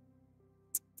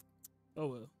 Oh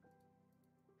well.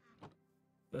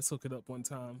 Let's hook it up one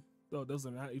time. Oh, those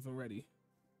are not even ready.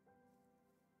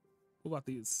 What about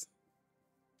these?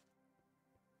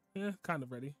 Yeah, kind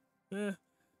of ready. Give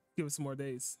it some more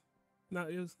days.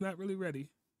 It was not really ready.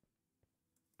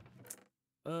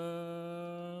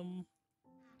 Boom.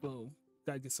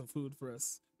 Gotta get some food for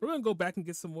us. We're gonna go back and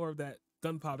get some more of that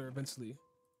gunpowder eventually.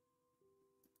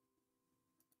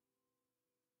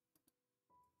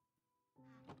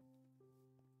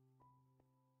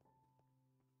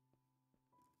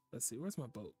 Let's see, where's my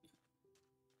boat?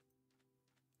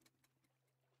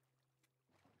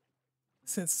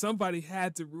 Since somebody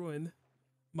had to ruin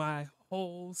my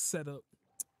whole setup.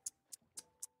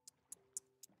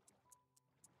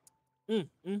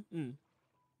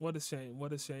 What a shame,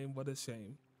 what a shame, what a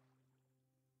shame.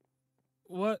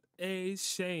 What a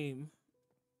shame.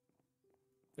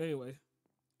 Anyway.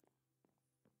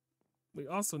 We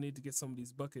also need to get some of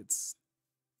these buckets.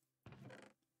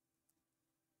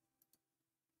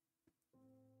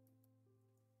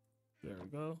 There we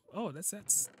go. Oh, that's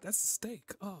a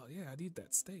steak. Oh yeah, I need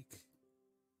that steak.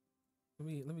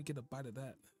 Let me get a bite of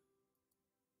that.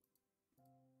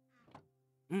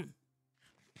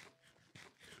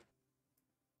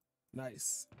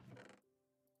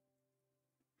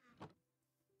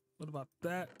 What about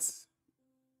that?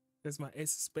 There's my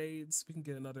ace of spades. We can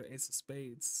get another ace of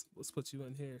spades. Let's put you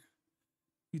in here.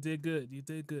 You did good. You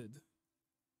did good.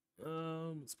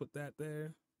 Let's put that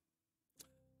there.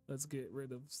 Let's get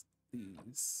rid of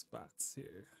these spots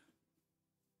here.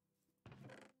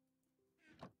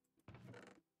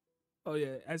 Oh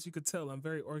yeah, as you could tell, I'm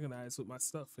very organized with my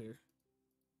stuff here.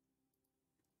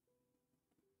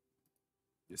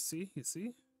 You see? You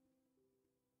see?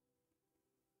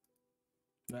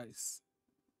 Nice.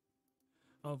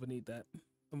 I don't even need that. I'm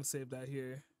gonna save that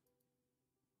here.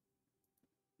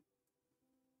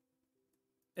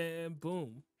 And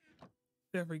boom.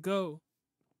 There we go.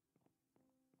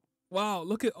 Wow,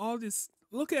 look at all this.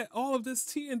 Look at all of this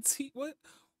TNT.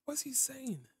 What's he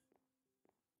saying?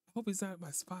 I hope he's not at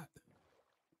my spot.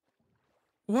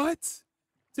 What?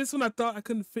 Just when I thought I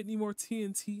couldn't fit any more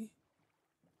TNT,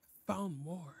 I found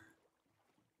more.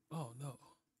 Oh no.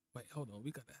 Wait, hold on.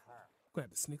 We're gonna have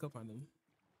to sneak up on him.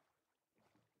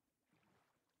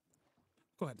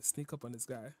 Go ahead to sneak up on this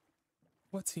guy.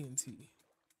 What TNT?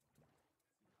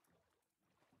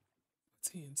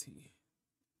 TNT.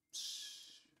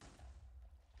 Shh.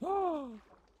 Oh,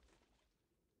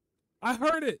 I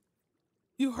heard it.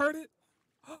 You heard it?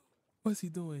 What's he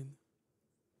doing?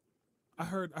 I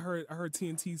heard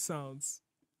TNT sounds.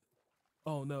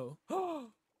 Oh no.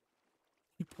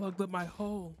 He plugged up my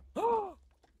hole.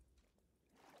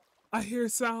 I hear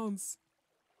sounds.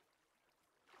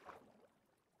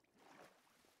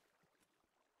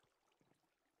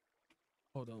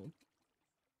 Hold on.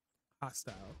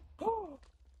 Hostile.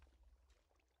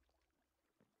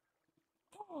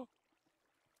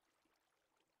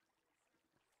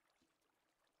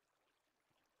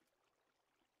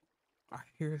 I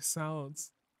hear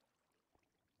sounds.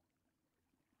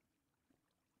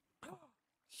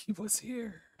 He was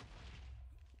here.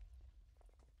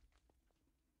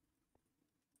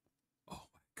 Oh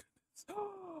my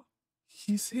goodness.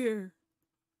 He's here.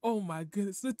 Oh my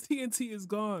goodness. The TNT is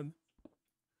gone.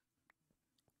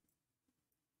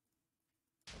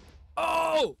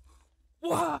 Oh!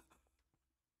 What?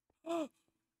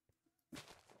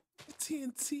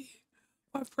 TNT.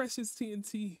 My precious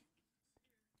TNT.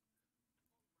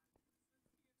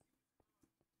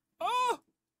 Oh!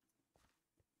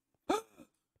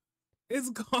 It's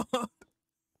gone.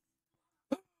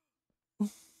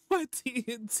 My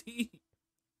TNT.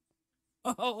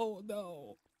 Oh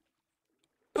no.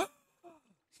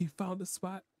 He found a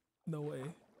spot? No way.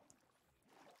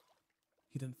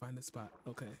 He didn't find a spot.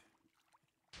 Okay.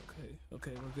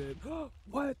 Okay, we're good.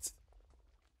 What?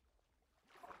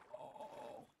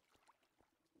 Oh.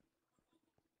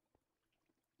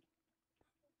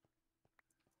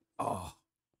 Oh.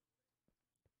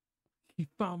 He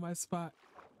found my spot.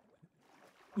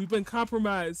 We've been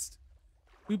compromised.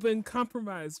 We've been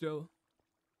compromised, yo.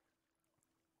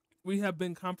 We have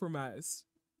been compromised.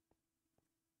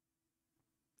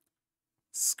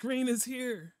 Screen is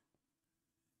here.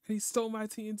 And he stole my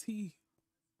TNT.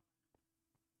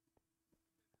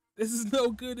 This is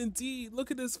no good indeed.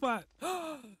 Look at this spot.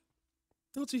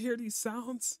 Don't you hear these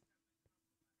sounds?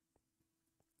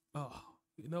 Oh,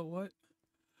 you know what?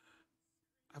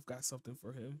 I've got something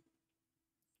for him.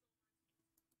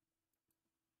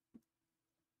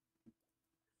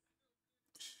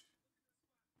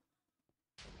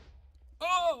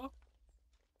 Oh!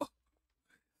 Oh!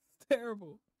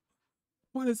 Terrible.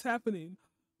 What is happening?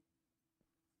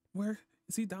 Where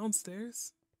is he?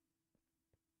 Downstairs?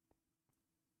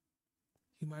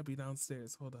 He might be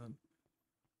downstairs. Hold on.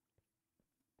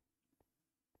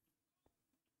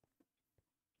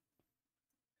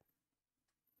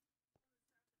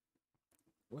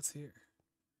 What's here?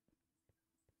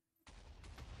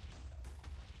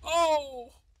 Oh!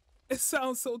 It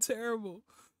sounds so terrible.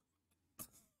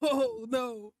 Oh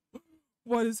no.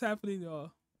 What is happening,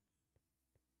 y'all?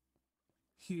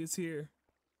 He is here.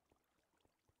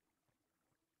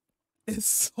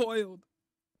 It's soiled.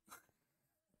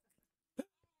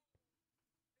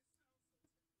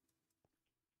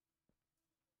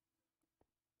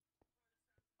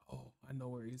 Oh, I know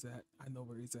where he's at. I know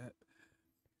where he's at.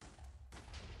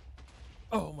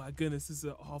 Oh my goodness, this is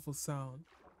an awful sound.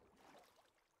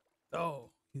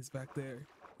 Oh, he's back there.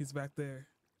 He's back there.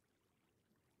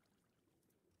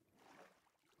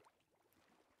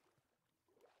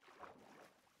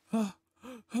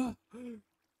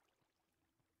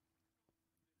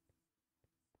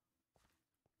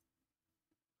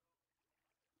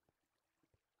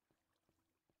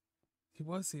 He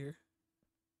was here.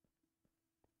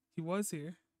 He was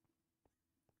here.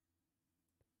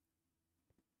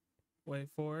 Wait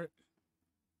for it.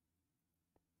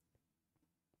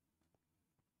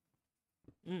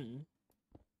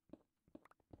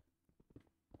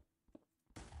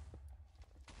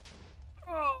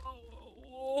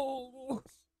 Oh,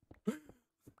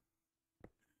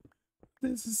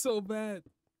 this is so bad.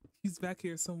 He's back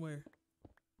here somewhere.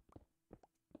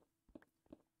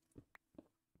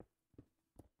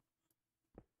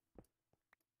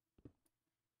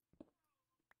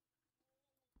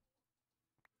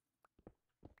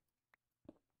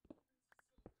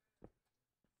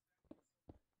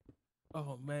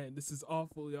 Oh man, this is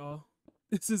awful, y'all.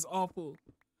 This is awful.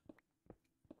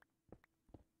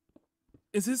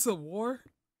 Is this a war?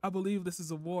 I believe this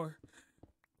is a war.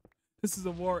 This is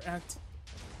a war act.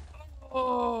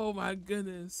 Oh my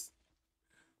goodness.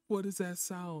 What is that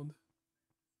sound?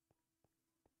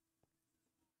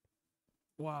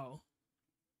 Wow.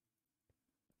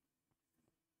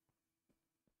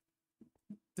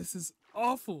 This is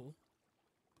awful.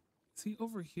 Is he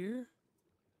over here?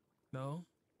 No.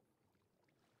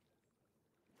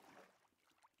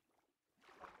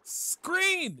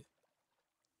 Screen!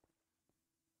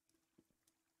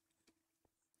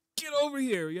 Get over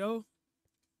here, yo.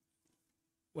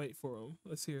 Wait for him.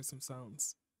 Let's hear some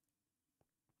sounds.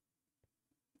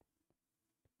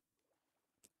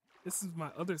 This is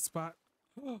my other spot.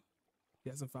 He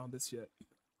hasn't found this yet.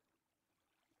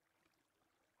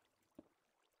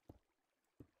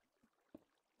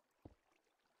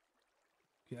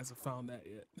 He hasn't found that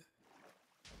yet.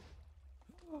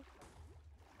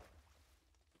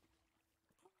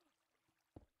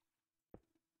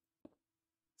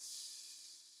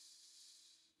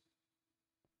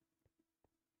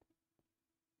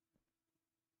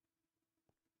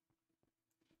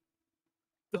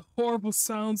 The horrible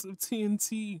sounds of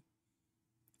TNT.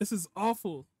 This is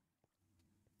awful.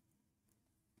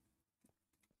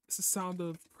 It's the sound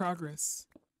of progress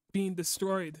being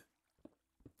destroyed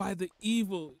by the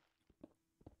evil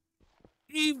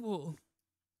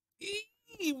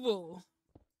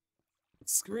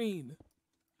screen.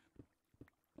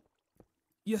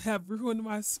 You have ruined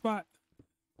my spot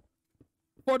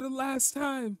for the last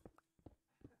time.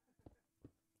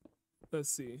 Let's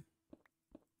see.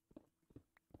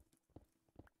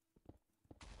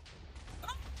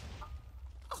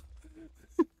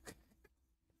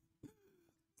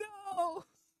 No!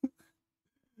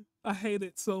 I hate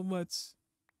it so much.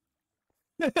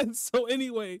 So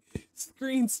anyway,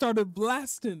 screen started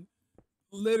blasting.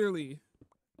 Literally.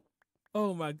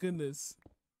 Oh my goodness.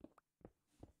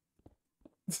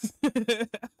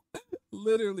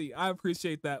 Literally, I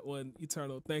appreciate that one,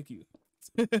 Eternal. Thank you.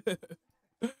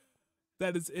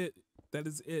 That is it. That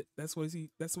is it. That's what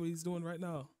he's doing right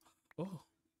now. Oh.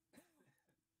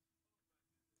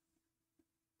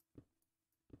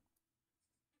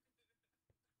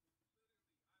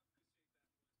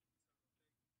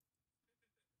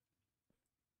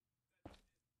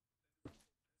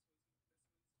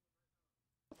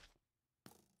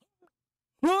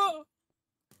 Whoa!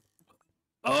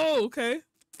 Oh, okay.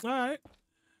 All right.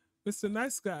 Mr.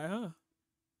 Nice Guy, huh?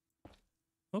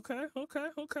 Okay, okay,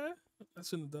 okay. I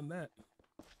shouldn't have done that.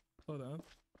 Hold on.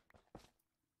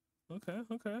 Okay,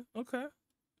 okay, okay.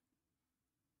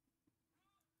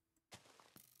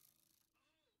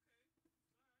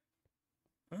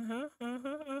 Uh-huh,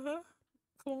 uh-huh, uh-huh.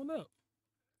 Come on up.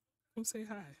 Come say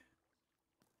hi.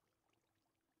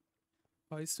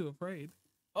 Oh, he's too afraid.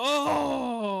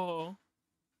 Oh!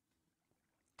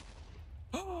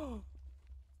 Oh!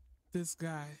 This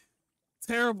guy.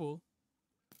 Terrible.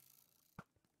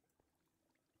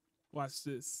 Watch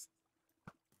this.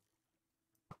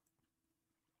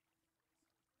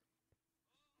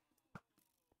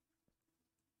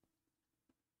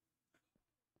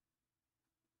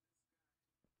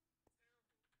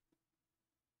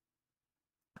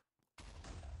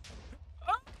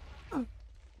 Ah!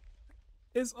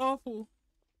 It's awful.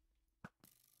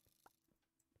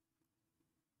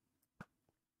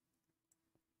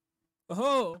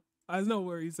 Oh, I know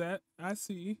where he's at. I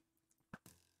see.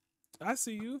 I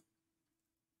see you.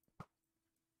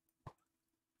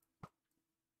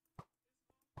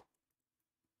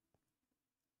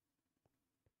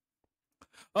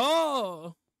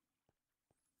 Oh!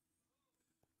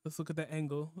 Let's look at the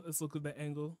angle. Let's look at the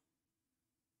angle.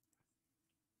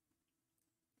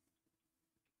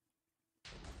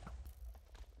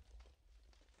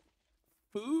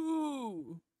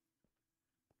 Ooh!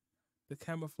 The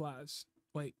camouflage.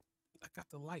 Wait, I got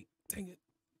the light. Dang it.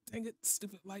 Dang it,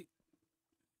 stupid light.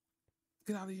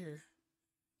 Get out of here.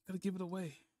 Gotta give it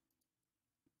away.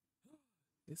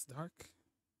 It's dark.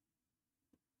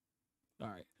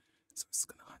 Alright. So it's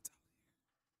gonna hunt out.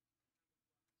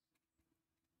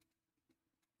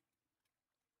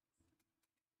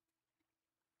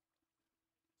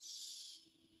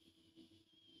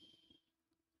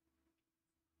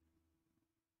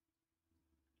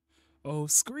 Oh,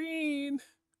 screen.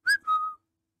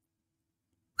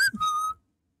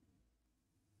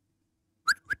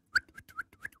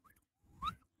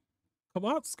 Come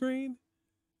on, screen.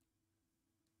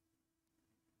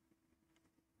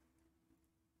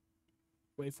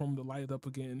 Wait for him to light up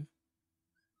again.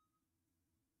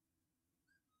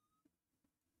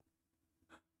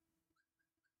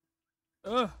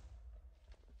 Ugh.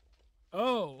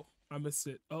 Oh, I missed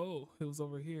it. Oh, it was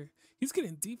over here. He's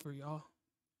getting deeper, y'all.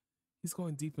 He's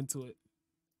going deep into it.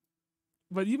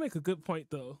 But you make a good point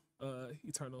though,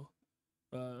 Eternal.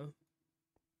 Uh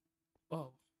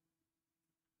oh.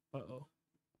 Uh-oh.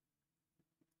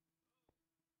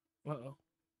 Uh-oh.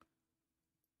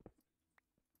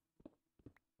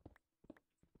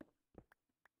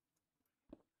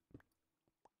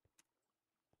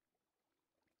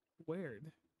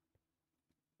 Weird.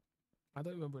 I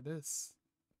don't remember this.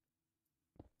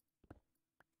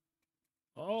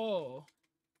 Oh.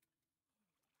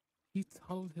 He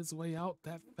tunneled his way out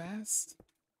that fast?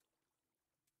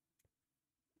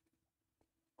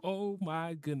 Oh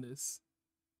my goodness.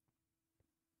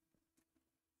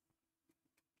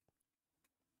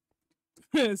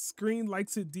 Screen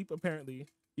likes it deep, apparently.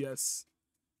 Yes.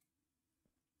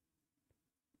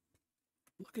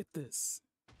 Look at this.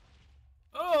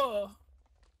 Oh.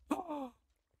 Oh.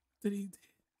 Did he?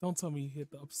 Don't tell me he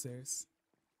hit the upstairs.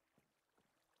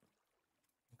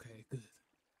 Okay, good.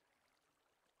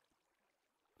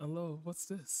 Hello, what's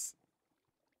this?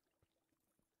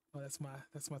 Oh, that's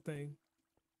my thing.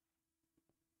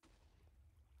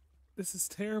 This is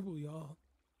terrible, y'all.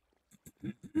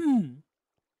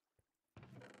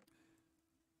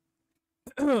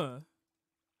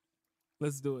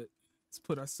 Let's do it. Let's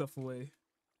put our stuff away.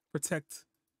 Protect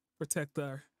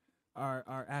our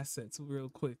assets real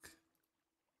quick.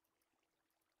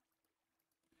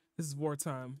 This is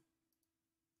wartime.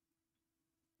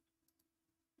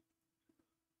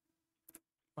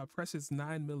 My precious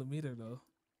 9mm though.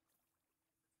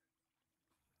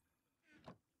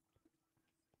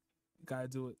 Gotta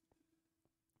do it.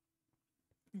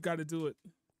 Gotta do it.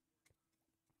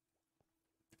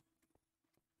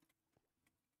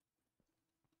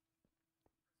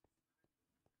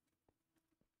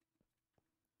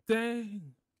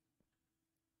 Dang.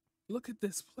 Look at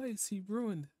this place he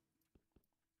ruined.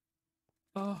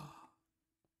 Oh.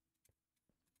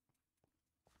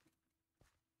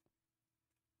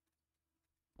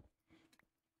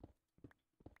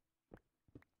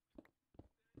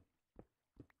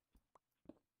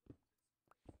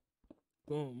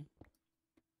 Boom.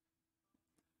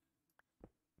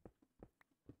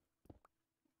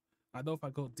 I know if I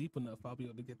go deep enough, I'll be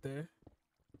able to get there.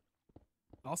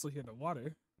 I also hear the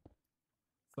water,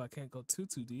 so I can't go too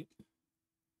deep.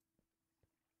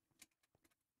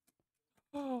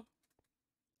 Oh,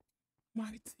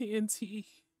 my TNT.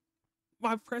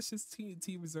 My precious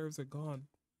TNT reserves are gone.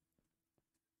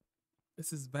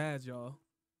 This is bad, y'all.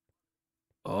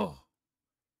 Oh.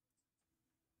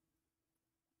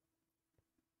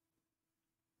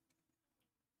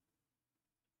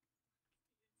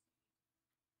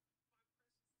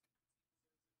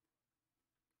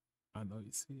 I know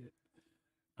you see it.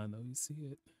 I know you see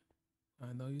it.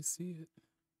 I know you see it.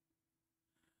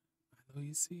 I know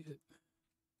you see it.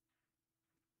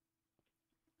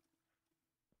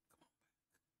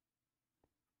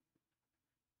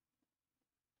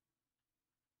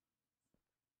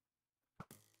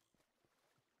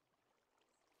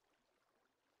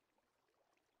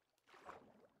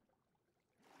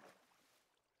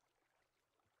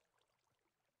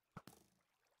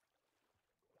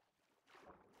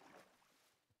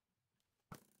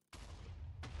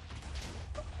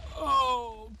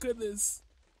 Oh, goodness.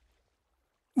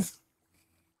 This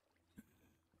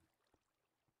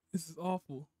is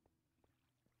awful.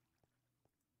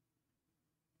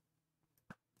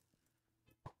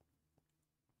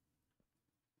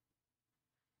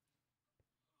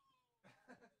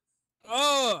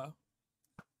 Oh,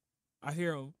 I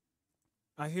hear him.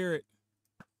 I hear it.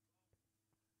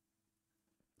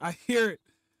 I hear it.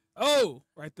 Oh,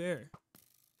 right there.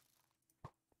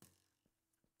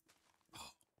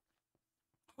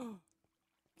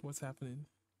 What's happening?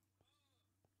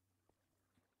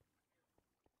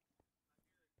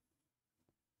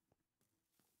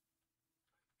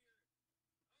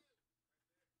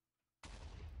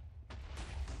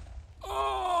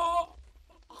 Oh,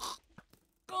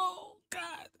 oh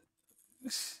God.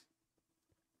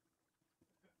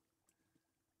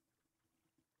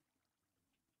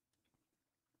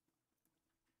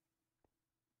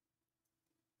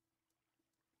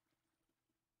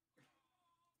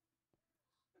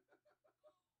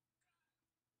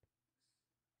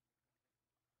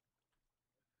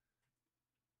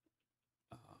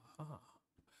 Uh-huh.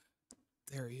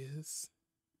 There he is.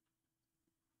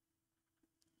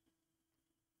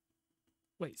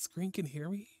 Wait, Screen can hear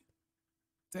me?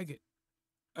 Dang it.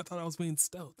 I thought I was being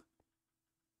stealth.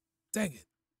 Dang it.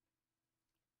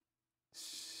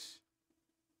 Shh.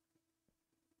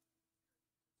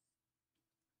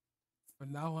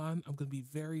 From now on, I'm going to be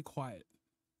very quiet.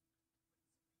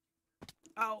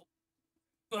 Ow.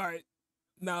 All right.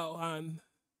 Now on.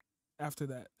 After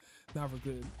that. Now we're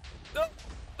good. No.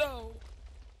 No.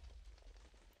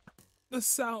 The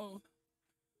sound.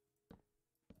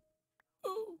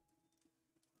 Oh.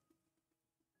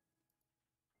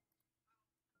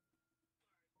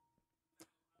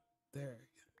 There.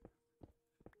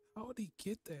 How would he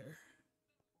get there?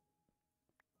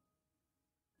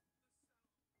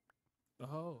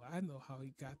 Oh, I know how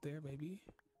he got there, maybe.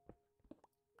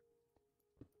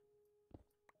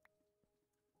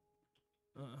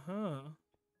 Uh-huh.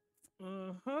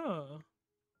 Uh-huh.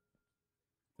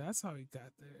 That's how he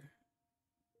got there.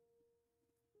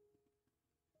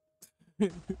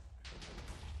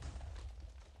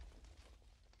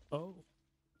 Oh.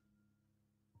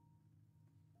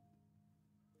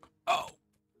 Oh.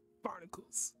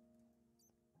 Barnacles.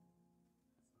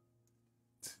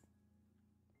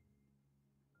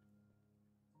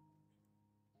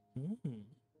 Mm.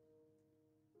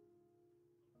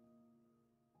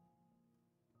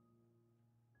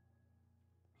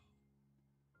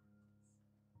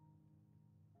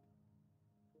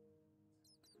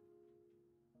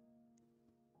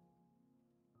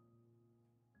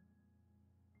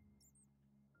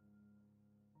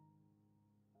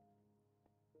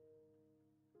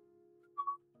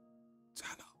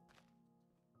 Channel.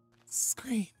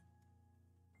 Screen.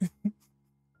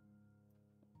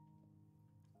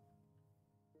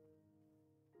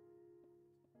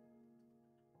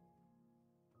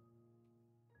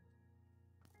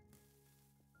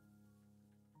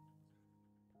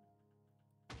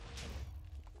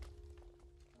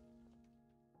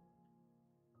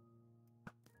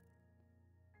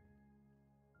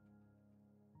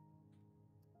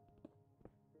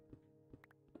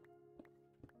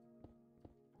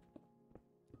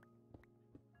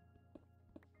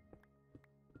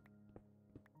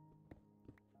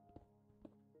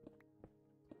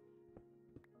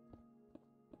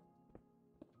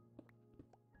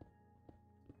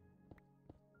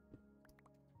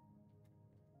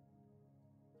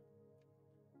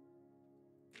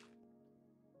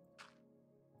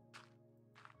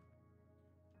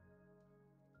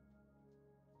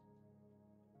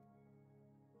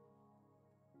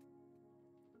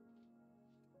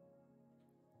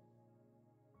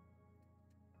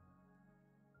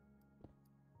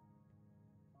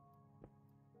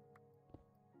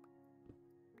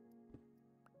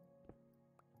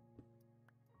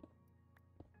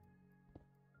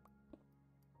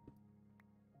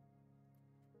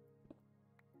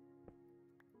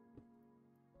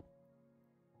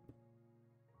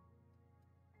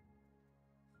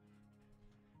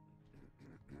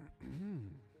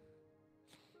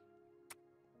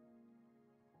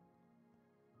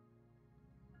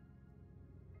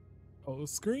 Oh,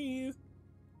 Screen.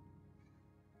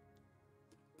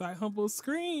 Thy humble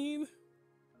Screen.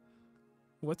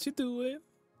 What you doing?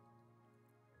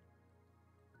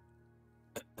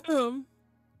 Um.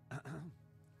 Um.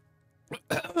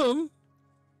 Um.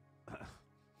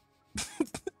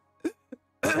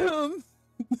 Um.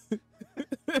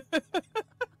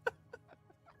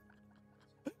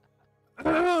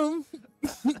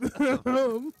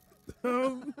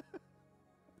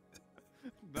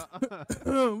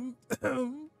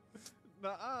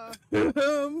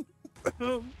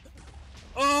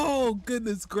 Oh,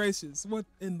 goodness gracious. What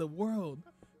in the world?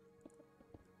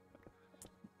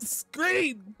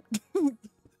 Screen!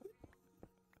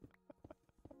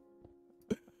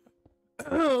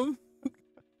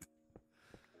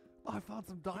 I found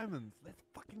some diamonds. Let's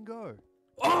fucking go.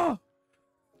 Oh!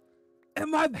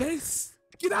 And my base!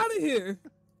 Get out of here!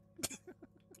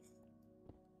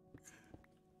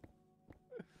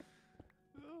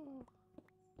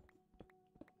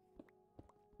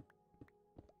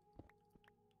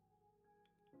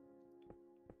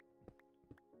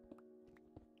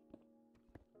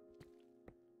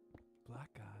 Black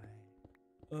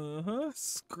guy. Uh-huh.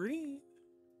 Screen.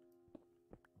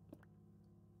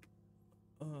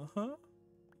 Uh-huh.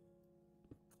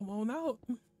 Come on out.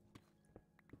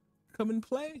 Come and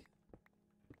play.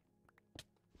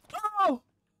 Oh!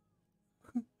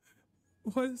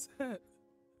 What is that?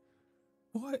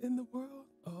 What in the world?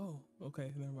 Oh,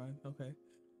 okay, never mind. Okay.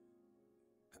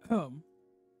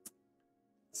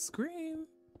 Scream.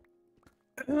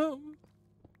 Um.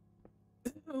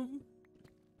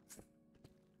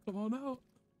 Come on out.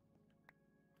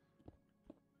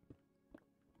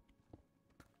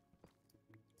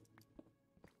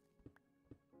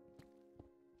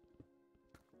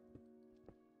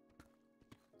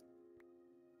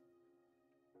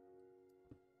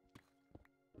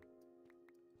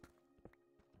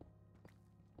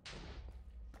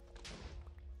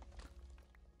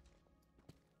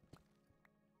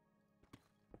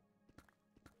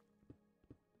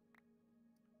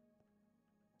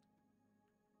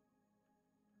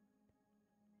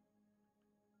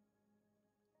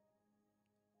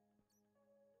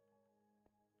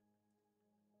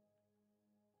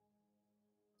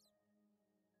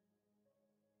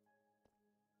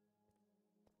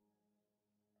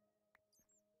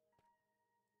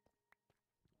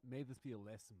 May this be a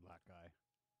lesson, black guy.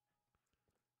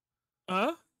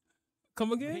 Huh?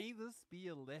 Come again? May this be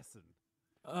a lesson.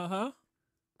 Uh-huh.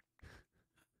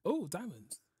 Oh,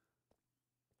 diamonds.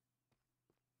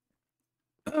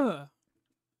 A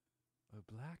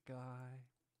black guy.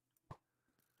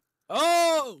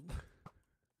 Oh!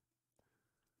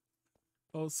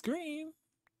 Oh, scream.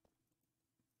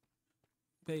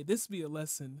 May this be a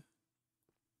lesson.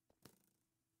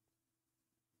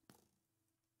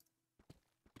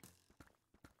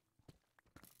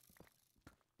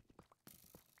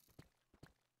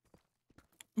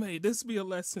 May this be a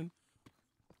lesson.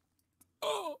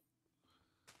 Oh!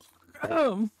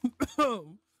 Um,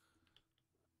 um,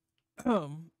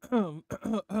 um, um,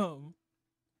 um.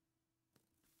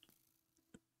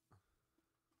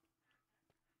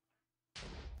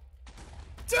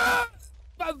 Ah!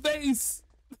 My face!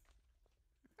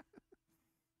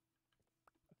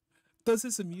 Does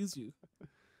this amuse you?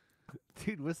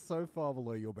 Dude, we're so far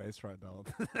below your base right now.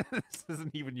 This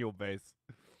isn't even your base.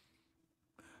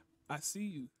 I see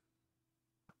you.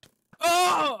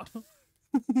 Oh!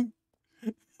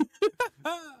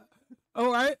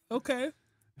 All right, okay.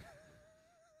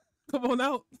 Come on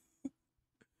out.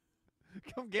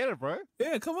 Come get it, bro.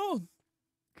 Yeah, come on.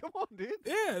 Come on, dude.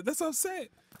 Yeah, that's what I'm saying.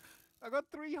 I got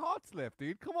 3 hearts left,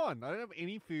 dude. Come on. I don't have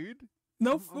any food.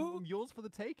 No I'm food? yours for the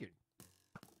taking.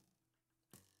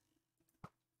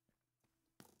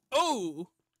 Oh!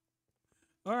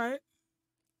 All right.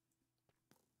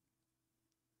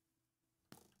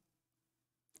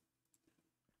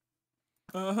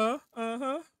 Uh-huh,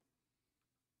 uh-huh.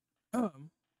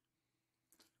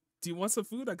 Do you want some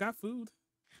food? I got food.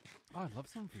 Oh, I'd love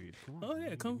some food. Come on. Oh, yeah,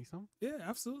 Give come. me some. Yeah,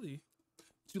 absolutely.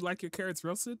 Do you like your carrots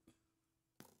roasted?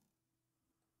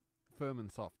 Firm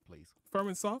and soft, please. Firm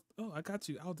and soft? Oh, I got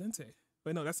you. Al dente.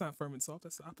 Wait, no, that's not firm and soft.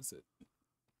 That's the opposite.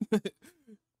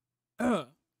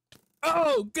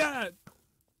 Oh, God!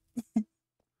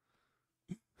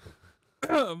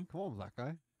 Come on, black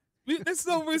guy. There's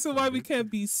no reason why we can't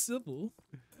be civil.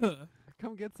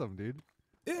 Come get some, dude.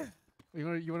 Yeah.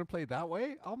 You wanna play that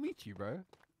way? I'll meet you, bro.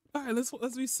 All right,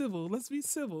 let's be civil. Let's be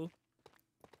civil.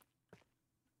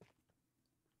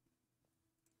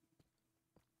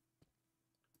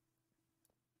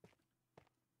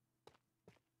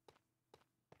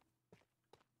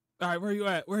 All right, where you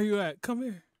at? Where you at? Come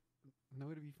here.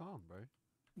 Nowhere to be found, bro.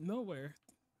 Nowhere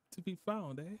to be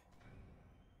found, eh?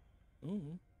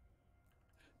 Mm.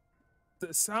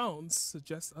 The sounds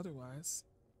suggest otherwise.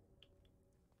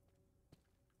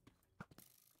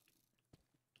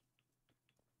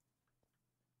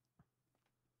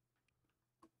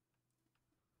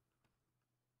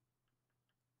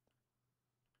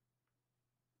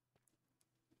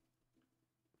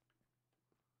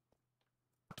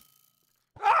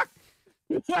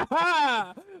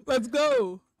 Let's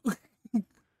go.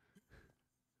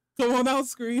 Come on out,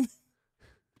 screen.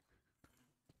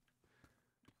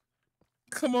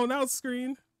 Come on out,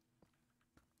 screen.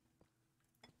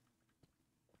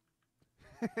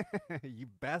 You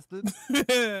bastard.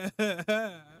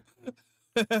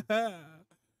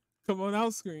 Come on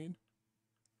out, screen.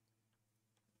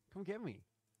 Come get me.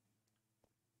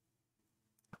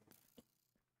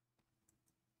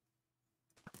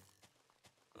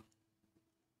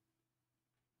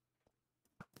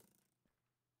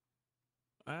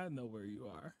 I know where you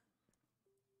are.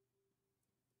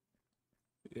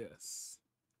 Yes.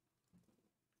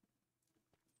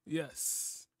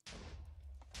 Yes.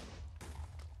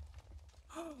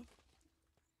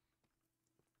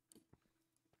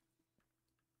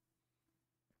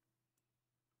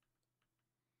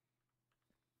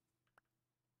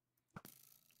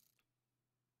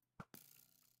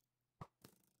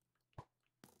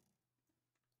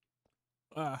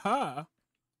 Aha.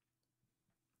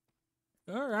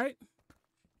 All right.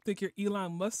 Think you're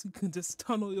Elon Musk? You can just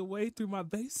tunnel your way through my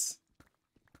base?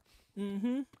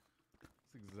 Mm-hmm.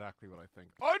 That's exactly what I think.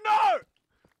 Oh no!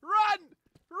 Run!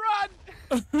 Run!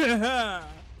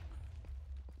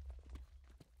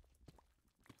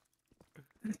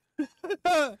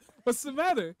 What's the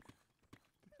matter?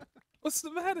 What's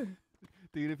the matter?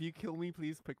 Dude, if you kill me,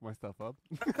 please pick my stuff up.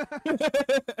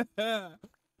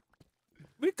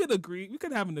 We could agree. We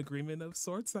could have an agreement of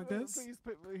sorts, I guess. Please,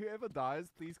 whoever dies,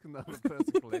 please can the other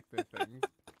person collect their things.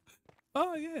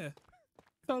 Oh yeah,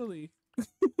 totally.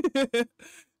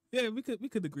 Yeah, we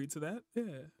could agree to that.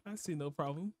 Yeah, I see no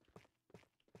problem.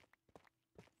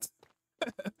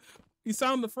 You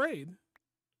sound afraid.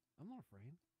 I'm not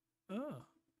afraid. Oh,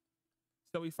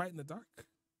 shall we fight in the dark?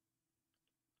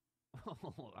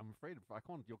 Oh, I'm afraid I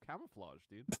can't. You're camouflage,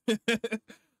 dude.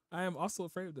 I am also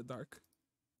afraid of the dark.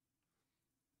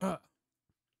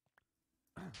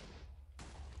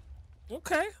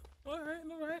 Okay. All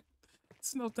right.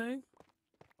 It's no thing.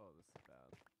 Oh, this is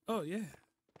bad. Oh yeah.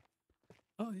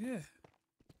 Oh yeah.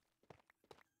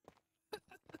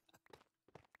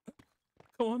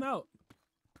 Come on out.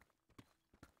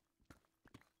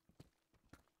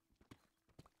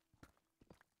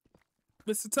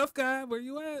 Mr. Tough Guy, where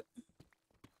you at?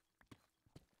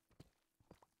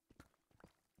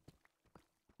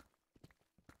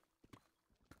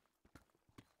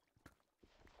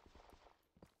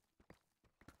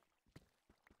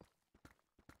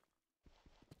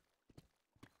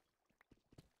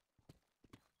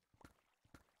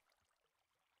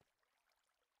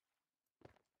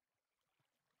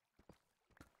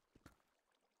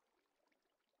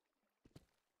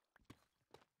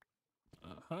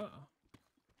 Uh-huh.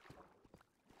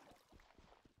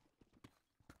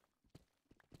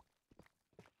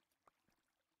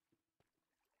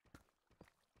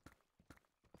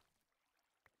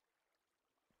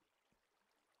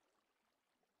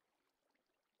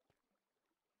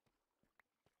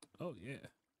 Oh yeah.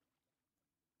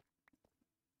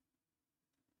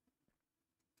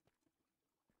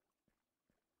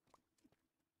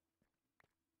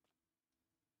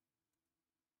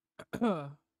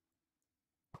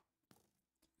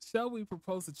 Shall we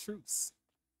propose a truce?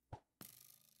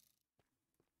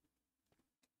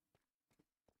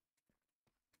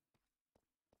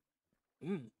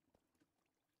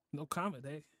 No comment,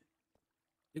 eh?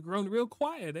 You're grown real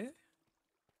quiet, eh?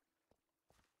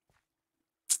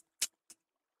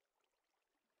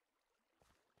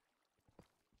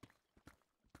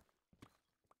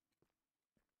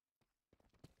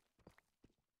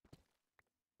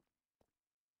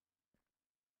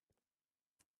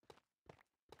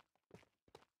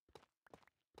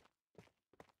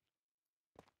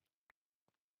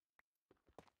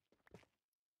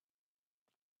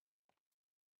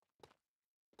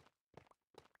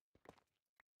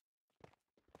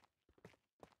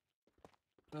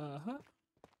 Uh-huh.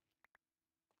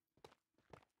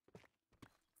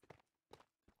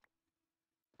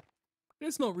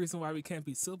 There's no reason why we can't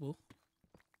be civil.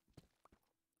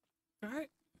 All right?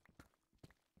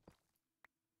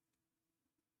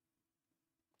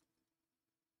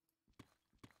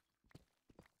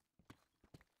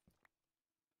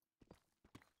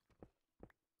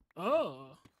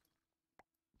 Oh.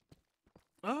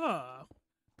 Ah.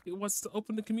 He wants to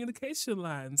open the communication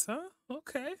lines, huh?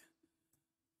 Okay.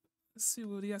 Let's see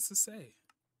what he has to say.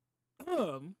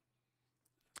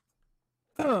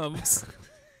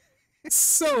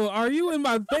 So are you in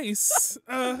my base?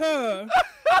 Uh-huh.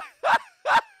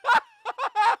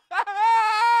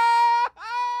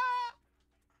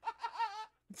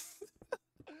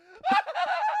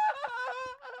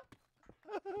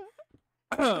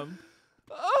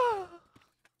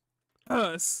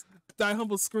 Die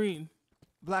humble screen.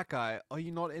 Black Guy, are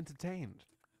you not entertained?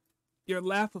 Your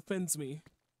laugh offends me.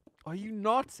 Are you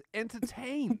not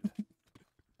entertained?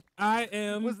 I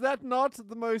am. Was that not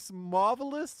the most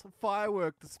marvelous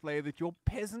firework display that your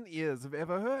peasant ears have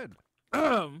ever heard?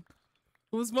 It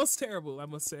was most terrible, I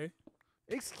must say.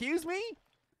 Excuse me?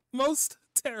 Most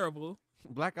terrible.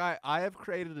 Black Eye, I have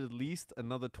created at least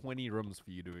another 20 rooms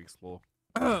for you to explore.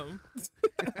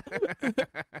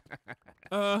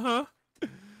 Uh-huh.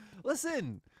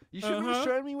 Listen, you should have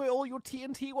shown me where all your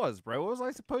TNT was, bro. What was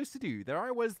I supposed to do? There I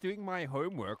was doing my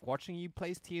homework, watching you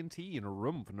place TNT in a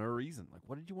room for no reason. Like,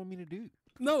 what did you want me to do?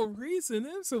 No reason.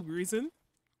 There's a reason.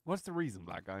 What's the reason,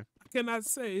 Black Guy? I cannot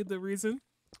say the reason.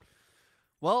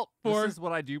 Well, this is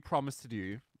what I do promise to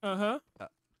do. Uh-huh.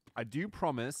 I do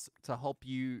promise to help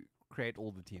you create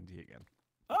all the TNT again.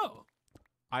 Oh.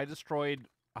 I destroyed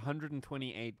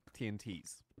 128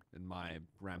 TNTs in my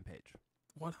rampage.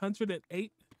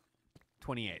 108?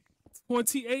 28.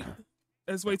 28?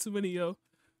 That's way too many, yo.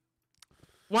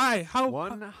 Why? How?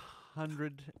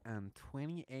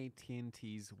 128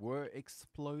 TNTs were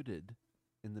exploded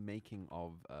in the making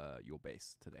of your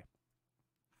base today.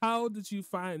 How did you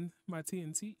find my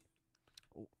TNT?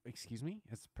 Oh, excuse me?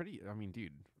 It's pretty. I mean,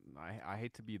 dude, I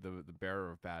hate to be the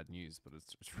bearer of bad news, but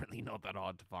it's really not that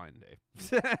hard to find, Dave.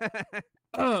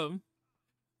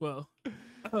 Well,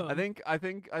 I think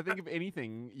if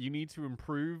anything, you need to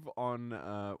improve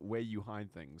on where you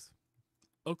hide things.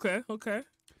 Okay.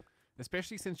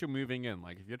 Especially since you're moving in.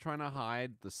 Like, if you're trying to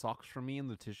hide the socks from me and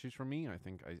the tissues from me, I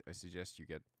think I suggest you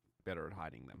get better at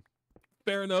hiding them.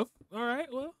 Fair enough. All right.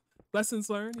 Well, lessons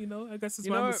learned. I guess it's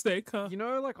my mistake, huh? You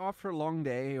know, like after a long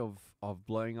day of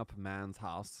blowing up a man's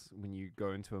house, when you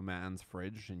go into a man's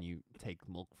fridge and you take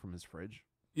milk from his fridge.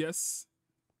 Yes.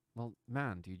 Well,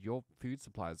 man, dude, your food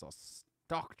supplies are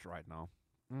stocked right now.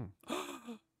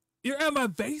 You're at my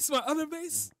base, my other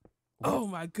base. Oh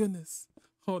my goodness.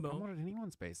 Hold I'm on. not at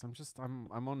anyone's base. I'm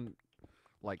on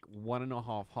like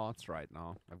 1.5 hearts right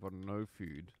now. I've got no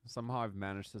food. Somehow I've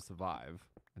managed to survive.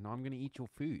 And now I'm going to eat your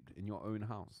food in your own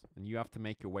house. And you have to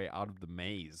make your way out of the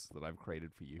maze that I've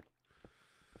created for you.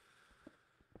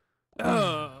 Yes.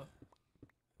 Oh,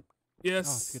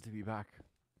 it's good to be back.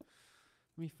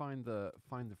 Let me find the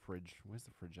fridge. Where's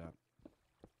the fridge at?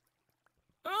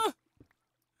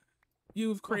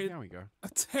 You've created there we go. a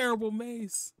terrible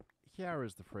maze. Here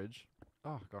is the fridge.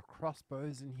 Oh, got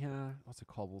crossbows in here. Lots of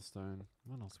cobblestone.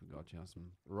 What else we got here?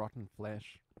 Some rotten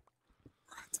flesh.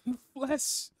 Rotten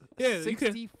flesh. Yeah, you can.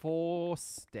 64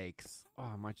 steaks. Oh,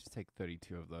 I might just take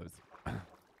 32 of those.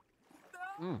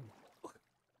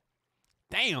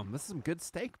 Damn, this is some good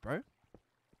steak, bro.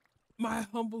 My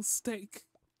humble steak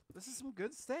This is some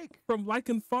good steak. from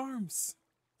Lycan Farms.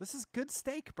 This is good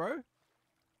steak, bro.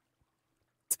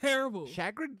 Terrible.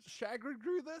 Shagrid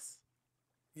grew this?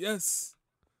 Yes.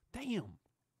 Damn.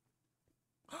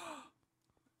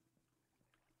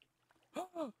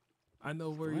 I know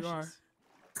where you are. Delicious.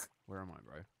 Where am I,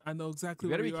 bro? I know exactly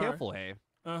You where better you be careful, hey.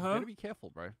 are. You better be careful,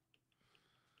 bro.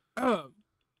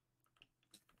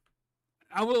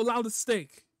 I will allow the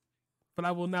steak, but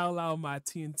I will not allow my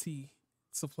TNT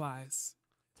supplies.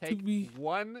 Take be-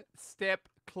 one step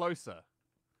closer.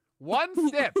 One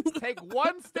step. Take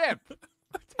one step.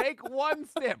 Take one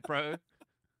step, bro.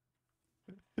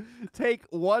 Take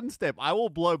one step. I will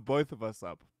blow both of us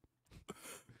up.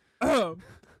 All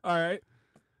right.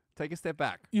 Take a step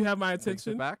back. You have my Take a step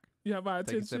attention. back. You have my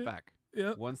Take attention. a step back.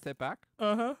 Yep. One step back.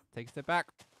 Uh-huh. Take a step back.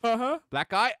 Uh-huh. Black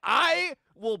guy, I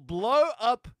will blow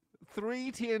up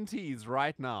 3 TNTs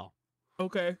right now.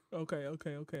 Okay.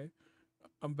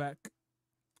 I'm back.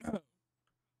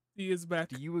 He is back.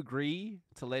 Do you agree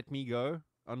to let me go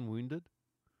unwounded?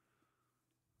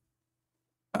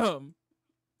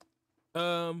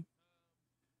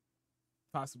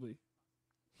 Possibly.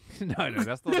 No,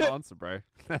 that's not the answer, bro.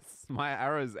 That's my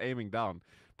arrow's aiming down.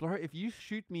 Bro, if you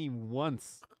shoot me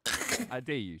once, I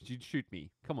dare you. You'd shoot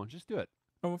me. Come on, just do it.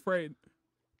 I'm afraid.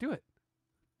 Do it.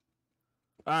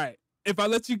 All right. If I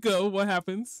let you go, what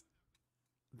happens?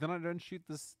 Then I don't shoot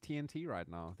this TNT right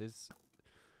now. There's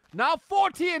now 4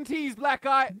 TNTs, black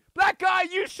guy. Black guy,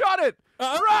 you shot it.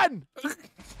 Run!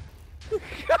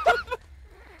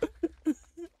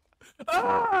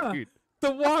 Ah! Dude.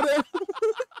 The water.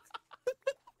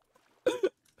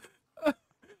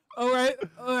 All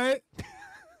right.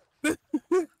 This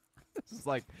is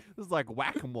like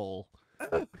whack-a-mole.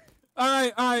 All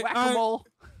right. Whack-a-mole.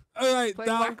 All right.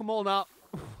 Playing whack-a-mole now.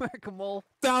 Whack-a-mole.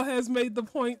 Thou has made the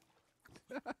point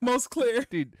most clear.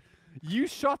 Dude, you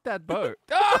shot that boat.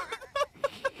 Ah!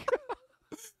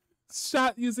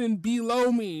 Shot using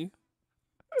below me.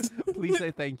 Please say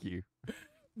thank you.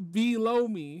 Below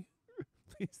me.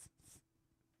 Please.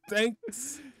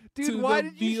 Thanks. Dude, to why the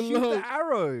did you shoot below. the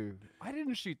arrow? I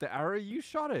didn't shoot the arrow. You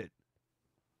shot it.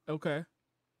 Okay.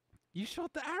 You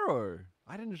shot the arrow.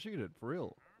 I didn't shoot it, for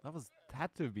real.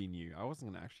 Had to have been you. I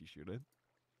wasn't gonna actually shoot it.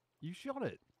 You shot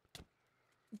it.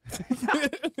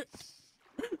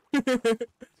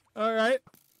 All right.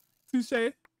 Touche.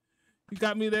 You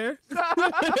got me there.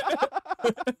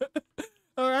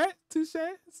 All right. Touche.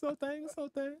 So thing. All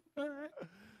right.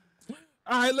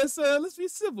 All right. Let's be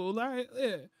civil. All right.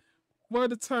 Yeah. What are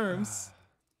the terms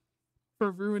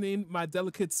for ruining my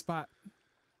delicate spot?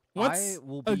 Once I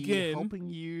will be again, helping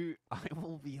you. I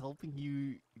will be helping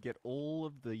you get all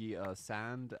of the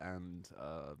sand and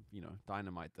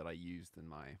dynamite that I used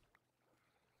in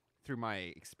through my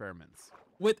experiments.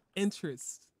 with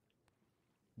interest.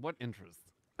 What interest?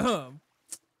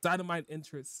 Dynamite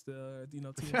interest.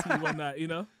 TNT, whatnot.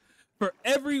 For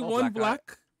every Oh, one black guy.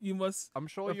 block, you must. I'm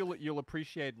sure you'll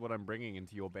appreciate what I'm bringing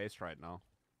into your base right now.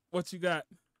 What you got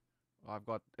I've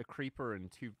got a creeper and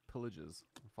 2 pillagers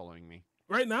following me.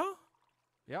 right now?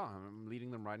 Yeah, I'm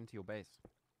leading them right into your base.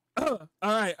 All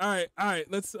right.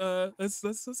 Let's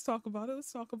talk about it.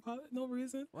 Let's talk about it. No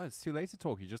reason. Well, it's too late to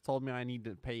talk. You just told me I need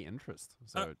to pay interest.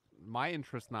 So my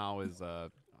interest now is I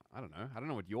don't know. I don't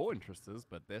know what your interest is,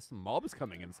 but there's some mobs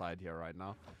coming inside here right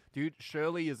now. Dude,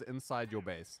 Shirley is inside your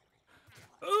base.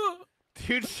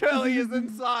 Dude, Shirley is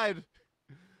inside.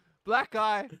 Black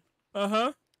guy.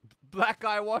 Uh-huh. Black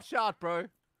guy, watch out, bro.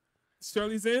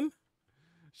 Shirley's in.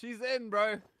 She's in,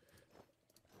 bro.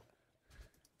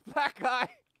 Black guy.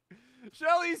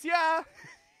 Shirley's here.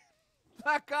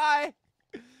 Black guy.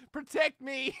 Protect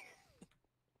me.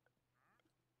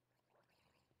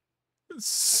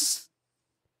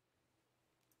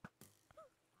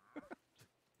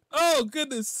 Oh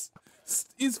goodness.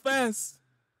 He's fast.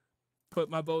 But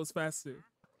my bow's faster.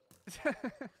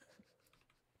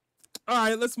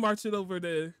 Alright, let's march it over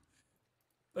there.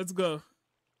 Let's go.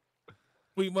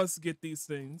 We must get these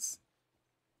things.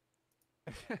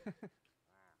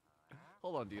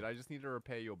 Hold on, dude. I just need to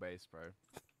repair your base, bro.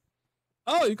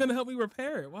 Oh, you're gonna help me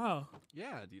repair it. Wow.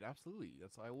 Yeah, dude. Absolutely.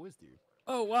 That's what I always do.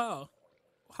 Oh wow.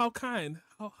 How kind.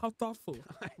 How thoughtful.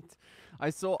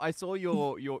 I saw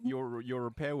your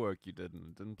repair work you did, and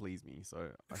it didn't please me.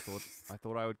 So I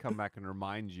thought I would come back and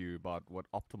remind you about what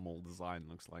optimal design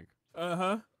looks like.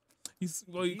 Uh-huh.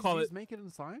 What do you call it? Make it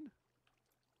inside?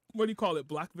 What do you call it?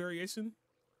 Black variation?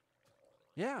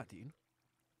 Yeah, dude.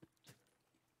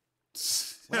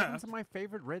 What happened to my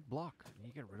favorite red block? Can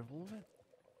you get rid of all of it?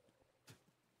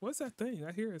 What's that thing?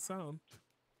 I hear a sound.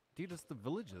 Dude, it's the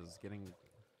villagers getting...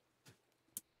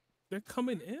 They're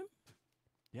coming in?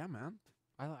 Yeah, man.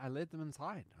 I led them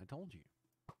inside. I told you.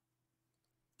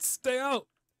 Stay out.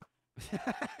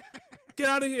 Get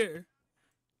out of here.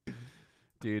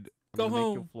 Dude, I'm Go gonna home.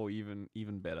 make your floor even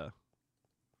better.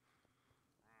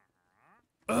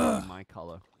 Ugh. My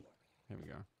color. Here we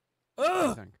go.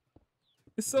 Ugh. Think.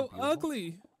 It's so Beautiful.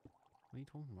 ugly. What are you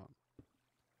talking about?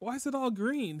 Why is it all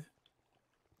green?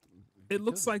 It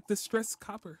looks Because like distressed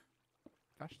copper.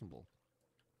 fashionable.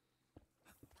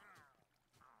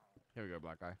 Here we go,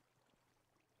 black guy.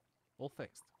 All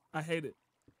fixed. I hate it.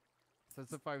 It's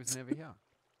as if I was never here.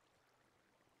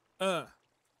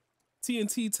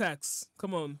 TNT tax.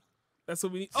 Come on. That's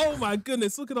what we need. Oh my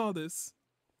goodness, look at all this.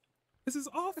 This is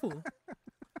awful.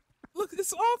 Look,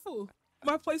 it's awful.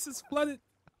 My place is flooded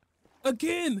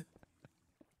again.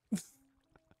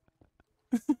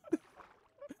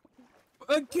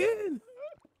 Again.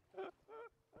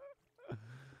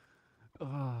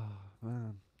 Oh,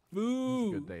 man. It was Boo.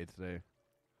 a good day today.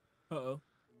 Uh-oh.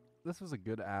 This was a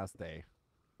good ass day.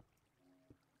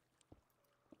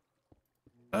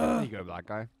 There you go, black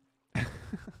guy.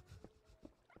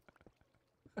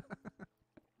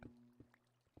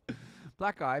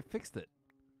 Black guy fixed it.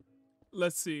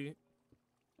 Let's see.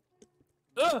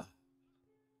 Ugh.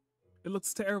 It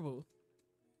looks terrible.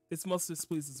 It most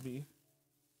displeases me.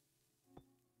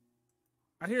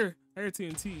 I hear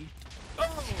TNT.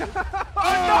 Oh!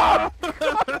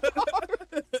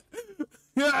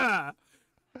 Yeah.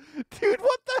 Dude,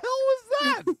 what the hell was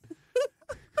that?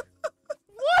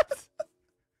 What?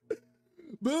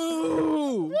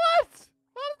 Boo! What?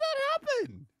 How did that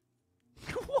happen?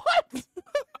 What?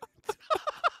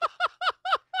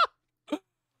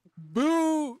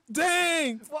 Boo!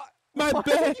 Dang! What? My Why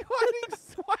bed. Were you hiding?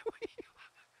 Why were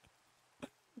you?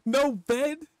 No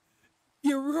bed?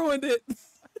 You ruined it.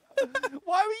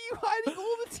 Why were you hiding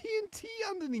all the TNT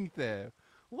underneath there?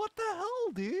 What the hell,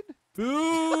 dude?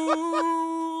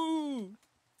 Boo!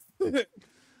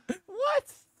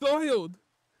 What? Soiled.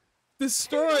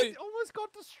 Destroyed. It almost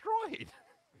got destroyed.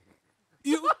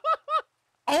 You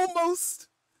almost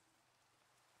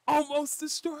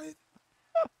destroyed.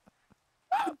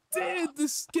 You did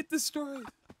this get destroyed.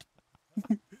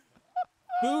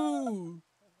 Boo.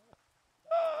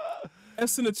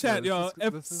 F's in the chat, Yeah,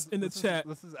 y'all. F's in the chat.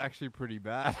 This is actually pretty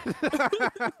bad.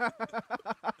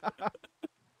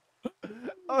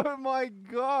 Oh my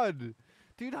god.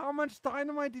 Dude, how much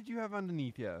dynamite did you have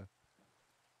underneath here?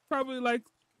 Probably like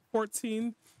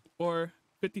 14 or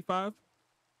 55.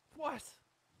 What?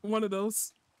 One of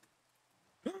those.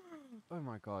 Oh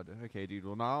my god. Okay, dude.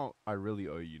 Well, now I really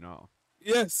owe you now.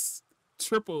 Yes.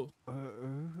 Triple.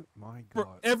 Oh my For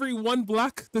god. every one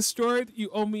block destroyed, you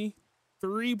owe me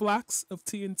 3 blocks of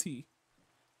TNT.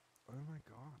 Oh my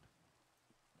god.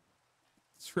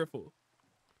 Triple.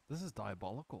 This is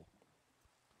diabolical.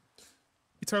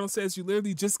 Eternal says you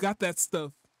literally just got that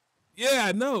stuff. Yeah,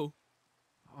 I know.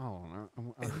 Oh no.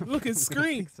 Look at I'm gonna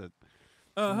screen. Fix it.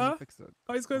 Uh huh. Fix it.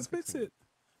 Oh, he's gonna I'm fix fixing it.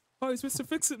 Oh, he's Mr.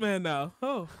 Fix It Man now.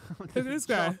 Oh, look at this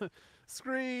guy.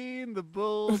 Screen the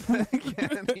boulder.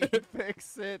 Can he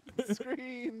fix it?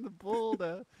 Screen the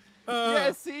boulder.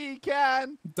 Yes, he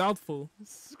can. Doubtful.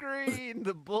 Screen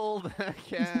the bull.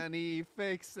 Can he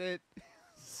fix it?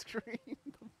 Screen.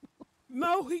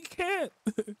 No, he can't.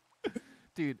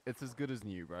 Dude, it's as good as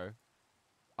new, bro.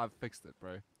 I've fixed it,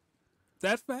 bro.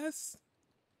 That fast?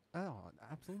 Oh,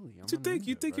 absolutely. What you think?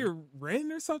 You think you're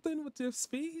Ren or something with your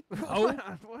speed? Oh,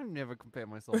 Oh. I never compare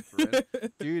myself to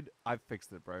Ren. Dude, I've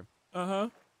fixed it, bro. Uh-huh.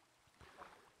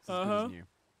 It's as good as new.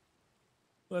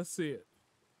 Let's see it.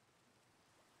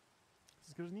 It's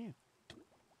as good as new.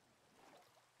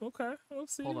 Okay. I'll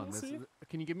see Hold it. on. I'll see it.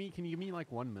 Can you give me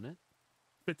like 1 minute?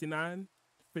 59,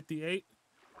 58,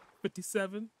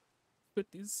 57,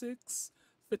 56,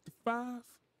 55,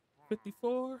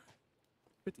 54,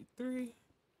 53.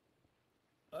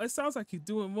 It sounds like you're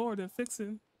doing more than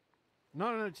fixing.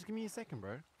 No. Just give me a second,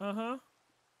 bro. Uh-huh.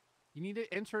 You need to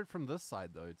enter it from this side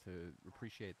though to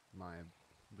appreciate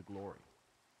the glory.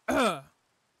 Uh.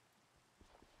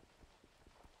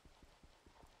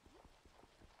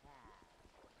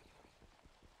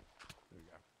 There we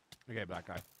go. Okay, black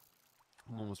guy.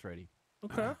 I'm almost ready.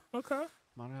 Okay. Okay. I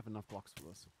don't have enough blocks for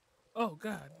this. Oh,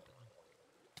 God.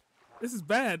 This is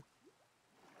bad.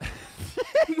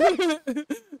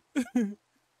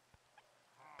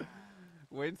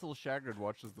 Wait until Shagrid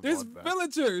watches the There's VOD back.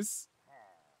 villagers.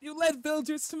 You led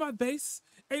villagers to my base,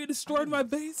 and you destroyed my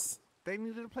base. They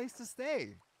needed a place to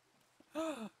stay.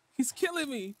 He's killing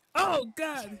me. Oh,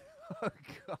 God. Oh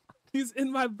god. He's in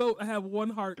my boat. I have 1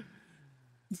 heart.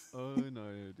 Oh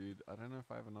no, dude. I don't know if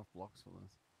I have enough blocks for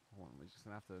this. Hold on, we're just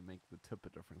gonna have to make the tip a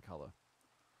different color.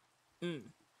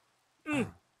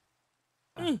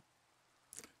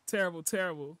 Terrible,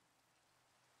 terrible.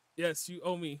 Yes, you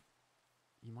owe me.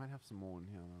 You might have some more in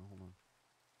here though. Hold on.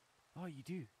 Oh, you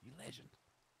do. You legend.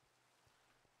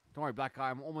 Don't worry, black guy.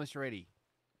 I'm almost ready.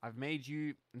 I've made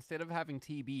you, instead of having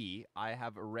TB, I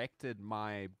have erected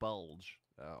my bulge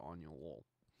on your wall.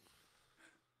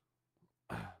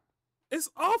 It's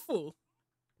awful.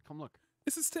 Come look.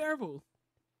 This is terrible.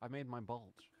 I made my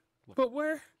bulge. Look. But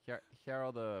where? Here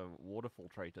are the water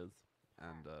filtrators,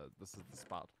 and this is the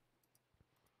spout.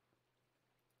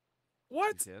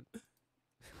 What? You see it?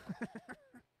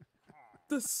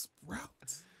 The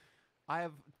sprout. I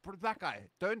have black guy.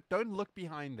 Don't look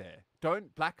behind there.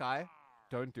 Black guy.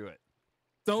 Don't do it.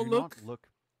 Don't Do look. not look.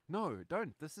 No,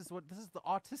 don't. This is the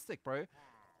artistic, bro.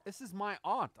 This is my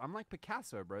art. I'm like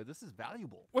Picasso, bro. This is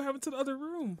valuable. What happened to the other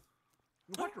room?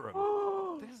 What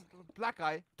room? There's black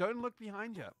guy. Don't look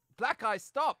behind you. Black guy,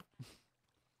 stop.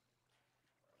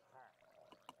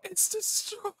 It's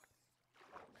destroyed.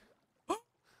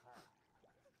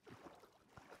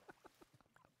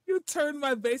 You turned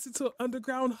my base into an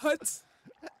underground hut.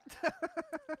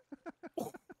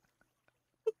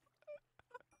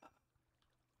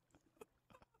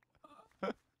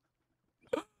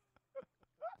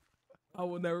 I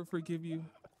will never forgive you.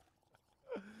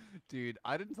 Dude,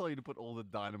 I didn't tell you to put all the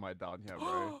dynamite down here,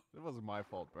 bro. That wasn't my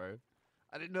fault, bro.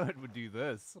 I didn't know it would do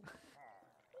this.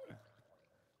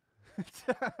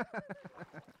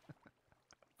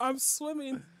 I'm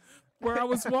swimming where I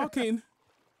was walking.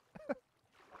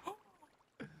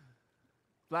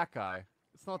 Black guy.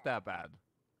 It's not that bad.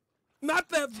 Not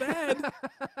that bad.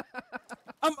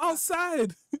 I'm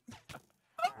outside.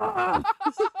 Oh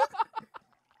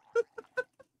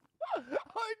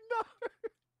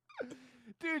no!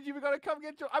 Dude, you gotta come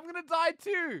get your. I'm gonna die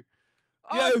too!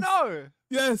 Oh Yes. no!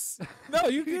 Yes. No,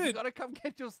 you Dude, you good. gotta come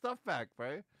get your stuff back,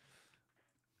 bro.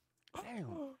 Damn.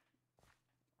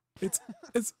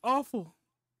 It's awful.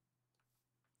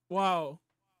 Wow.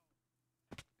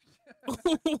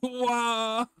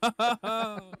 Wow.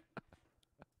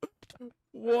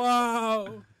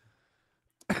 Wow.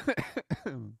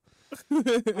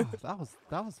 Oh,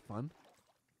 that was fun.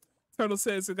 Turtle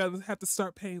says you're gonna have to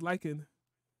start paying Lycan.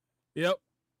 Yep.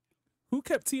 Who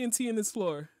kept TNT in this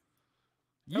floor?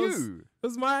 You. It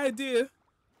was my idea.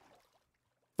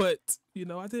 But, you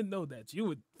know, I didn't know that you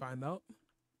would find out.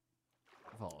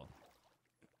 Oh.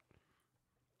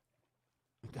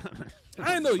 I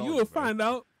didn't know you would find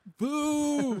out.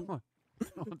 Boo. I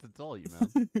don't know what to tell you,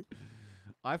 man.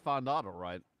 I found out all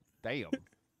right. Damn.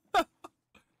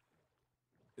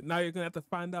 Now you're gonna have to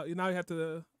find out. Now you have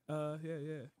to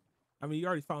yeah. I mean you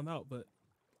already found out, but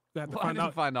you have to Well, I find didn't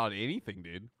out. find out anything,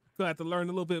 dude. Gonna have to learn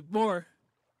a little bit more.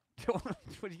 What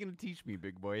are you gonna teach me,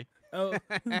 big boy? Oh,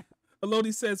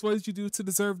 Elodie says, "What did you do to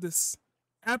deserve this?"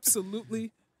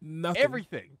 Absolutely nothing.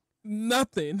 Everything.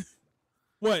 Nothing.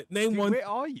 What? Name Dude, one. where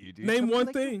are you, dude? Name Come one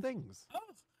collect your thing. Things.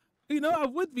 You know, I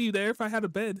would be there if I had a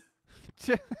bed.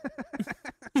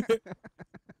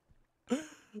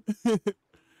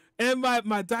 And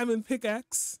my diamond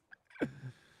pickaxe.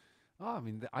 Oh, I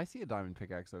mean, I see a diamond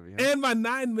pickaxe over here. And my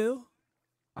 9 mil.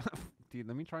 Dude,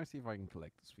 let me try and see if I can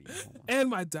collect this for you. Hold on. And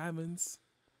my diamonds.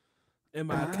 And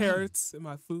my carrots and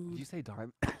my Did food. you say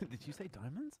Did you say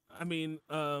diamonds? I mean,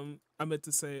 I meant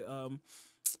to say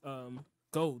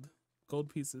gold. Gold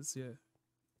pieces, yeah.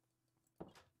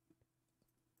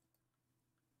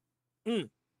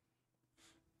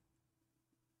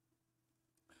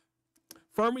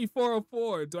 Fermi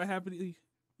 404. Do I have any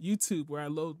YouTube where I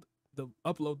upload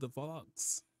the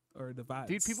vlogs or the vibes?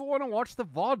 Dude, people want to watch the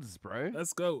VODs, bro.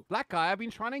 Let's go. Black guy, I've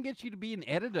been trying to get you to be an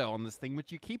editor on this thing,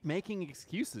 but you keep making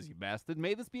excuses, you bastard.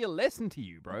 May this be a lesson to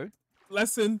you, bro.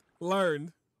 Lesson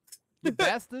learned. You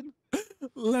bastard.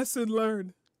 Lesson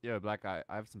learned. Yo, black guy,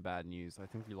 I have some bad news. I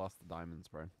think we lost the diamonds,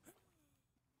 bro.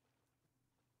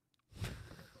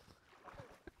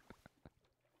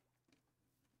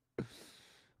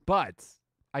 But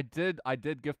I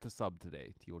did gift a sub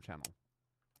today to your channel.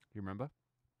 You remember?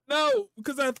 No,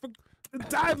 because the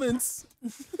diamonds.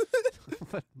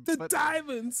 but, The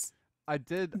diamonds. I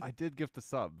did gift a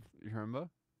sub. You remember?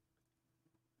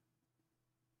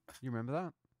 You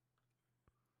remember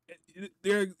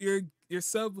that? Your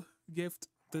sub gift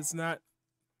does not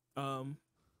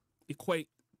equate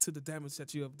to the damage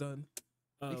that you have done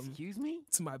Excuse me?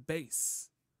 to my base.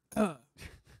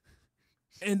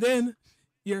 And then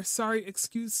your sorry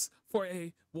excuse for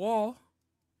a wall.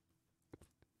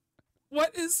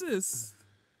 What is this?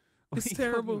 What It's are you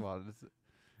talking terrible. about?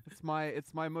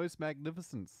 It's my most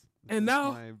magnificence. And It's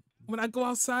now- my- When I go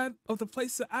outside of the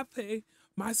place that I pay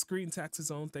my screen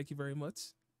taxes on, thank you very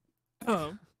much.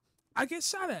 I get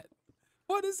shot at.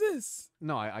 What is this?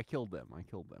 no, I killed them. I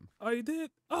killed them. Oh, you did?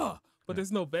 Oh, but Yeah.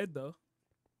 there's no bed though.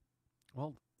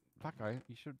 Well, black guy,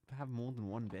 you should have more than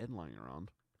one bed lying around.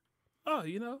 Oh,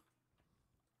 you know.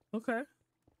 Okay.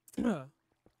 I'm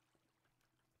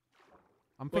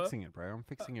What? fixing it, bro. I'm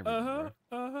fixing everything, Uh-huh.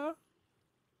 bro. Uh-huh.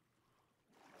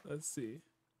 Let's see.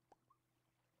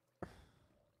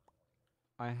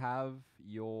 I have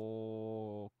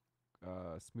your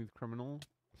smooth criminal,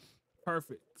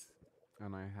 Perfect.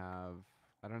 and I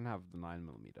don't have the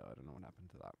 9mm. I don't know what happened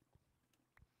to that.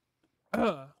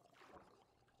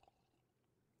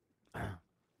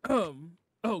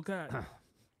 Oh god.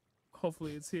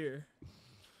 Hopefully it's here.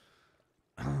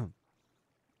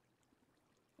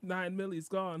 9 milli's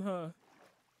gone, huh?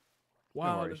 Wow.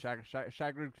 Wow. No worries,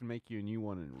 Shagrid can make you a new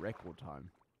one in record time.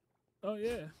 Oh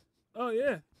yeah. Oh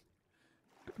yeah.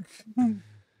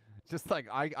 Just like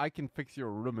I can fix your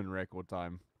room in record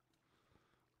time.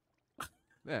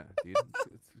 Yeah, dude.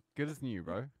 It's good as new,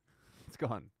 bro. It's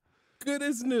gone. Good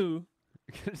as new.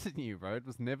 Good as new, bro. It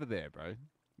was never there, bro.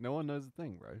 No one knows a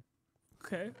thing, bro.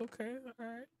 Okay, all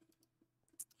right.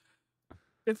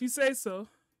 If you say so.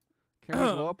 Can we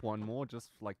blow up one more just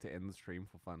like to end the stream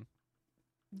for fun?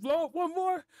 Blow up one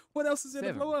more? What else is there to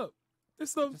 7. blow up?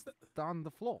 There's no Just down the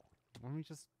floor. Why don't we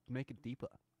just make it deeper?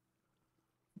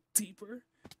 deeper.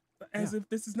 As Yeah. if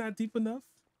this is not deep enough.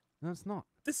 No, it's not.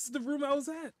 This is the room I was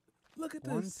at. Look at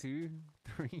 1, this. 2,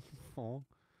 3, 4,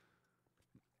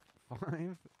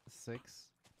 5, 6.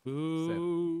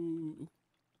 Boo.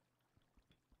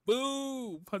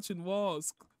 Boo. Punching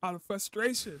walls out of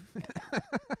frustration.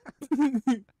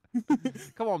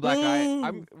 Come on, black guy.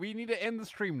 Ooh. We need to end the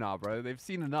stream now, bro. They've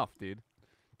seen enough, dude.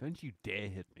 Don't you dare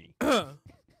hit me.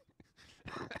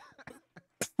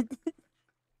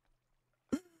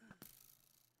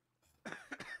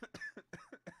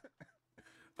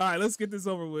 All right, let's get this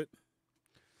over with.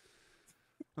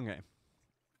 Okay.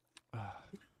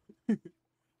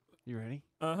 You ready?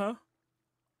 Uh-huh.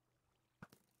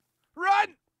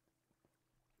 Run!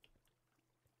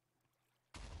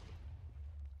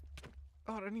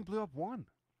 Oh, it only blew up one.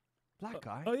 Black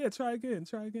guy. Oh yeah, try again.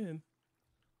 Try again.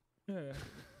 Yeah.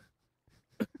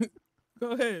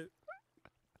 Go ahead.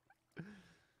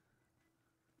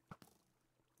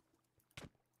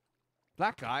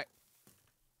 Black guy.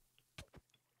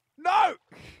 No!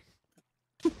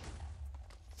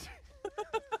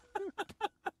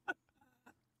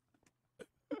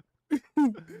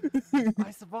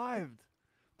 I survived.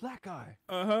 Black guy.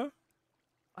 Uh-huh.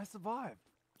 I survived.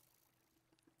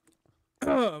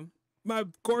 My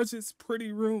gorgeous,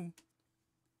 pretty room.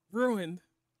 Ruined.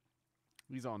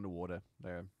 These are underwater.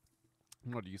 They're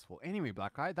not useful. Anyway,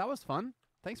 Black guy, that was fun.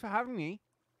 Thanks for having me.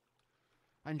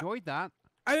 I enjoyed that.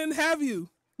 I didn't have you.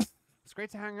 It's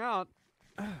great to hang out.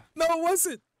 No, it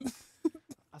wasn't.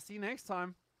 I'll see you next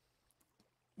time.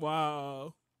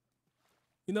 Wow.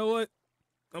 You know what?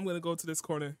 I'm going to go to this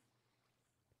corner.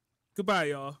 Goodbye,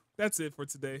 y'all. That's it for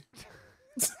today.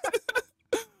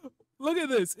 Look at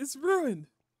this. It's ruined.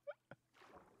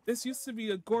 This used to be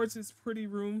a gorgeous, pretty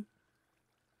room.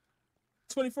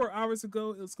 24 hours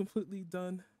ago, it was completely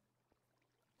done.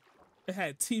 It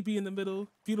had TV in the middle,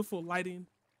 beautiful lighting,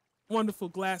 wonderful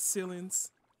glass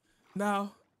ceilings.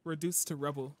 Now reduced to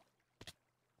rubble.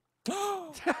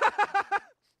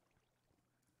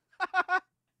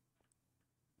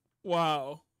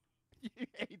 Wow. You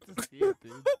hate to see it,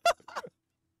 dude.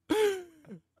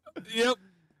 Yep.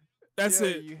 That's Yeah,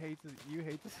 it. You hate to.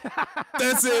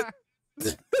 That's it.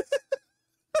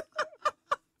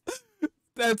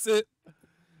 That's it.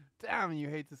 Damn, you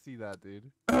hate to see that,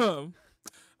 dude. All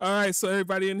right, so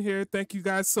everybody in here, thank you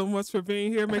guys so much for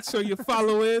being here. Make sure you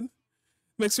follow in.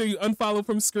 Make sure you unfollow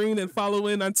from screen and follow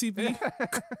in on TV.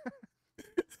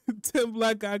 Tim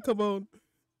Black Guy, come on.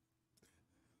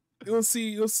 You'll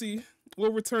see.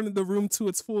 We'll return the room to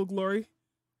its full glory.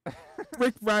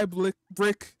 Brick by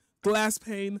brick, glass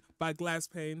pane by glass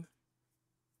pane,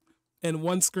 and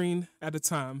one screen at a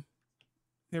time.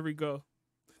 Here we go.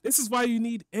 This is why you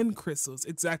need end crystals.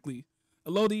 Exactly.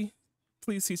 Elodie,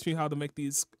 please teach me how to make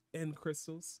these end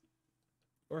crystals,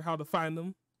 or how to find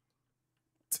them.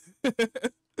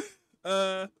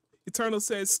 Eternal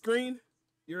says, "Screen,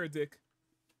 you're a dick."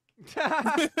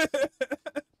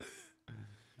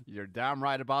 You're damn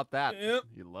right about that. Yep.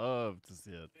 You love to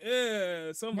see it.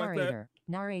 Yeah, something like that. Narrator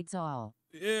narrates all.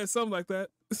 Yeah, something like that.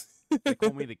 They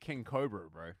call me the King Cobra,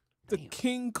 bro. The Damn.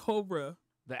 King Cobra.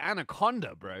 The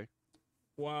Anaconda, bro.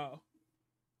 Wow.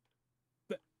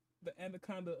 The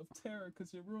Anaconda of Terror,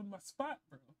 because you ruined my spot,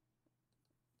 bro.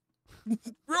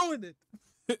 Ruined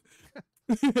it.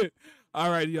 All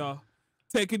right, y'all.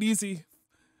 Take it easy.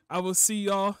 I will see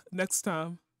y'all next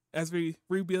time as we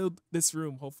rebuild this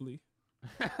room, hopefully.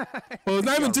 Well, it's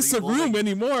not even just a room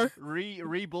anymore.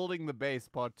 Rebuilding the base,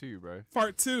 part 2, bro.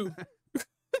 Part 2.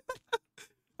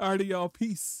 Alrighty, y'all.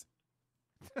 Peace.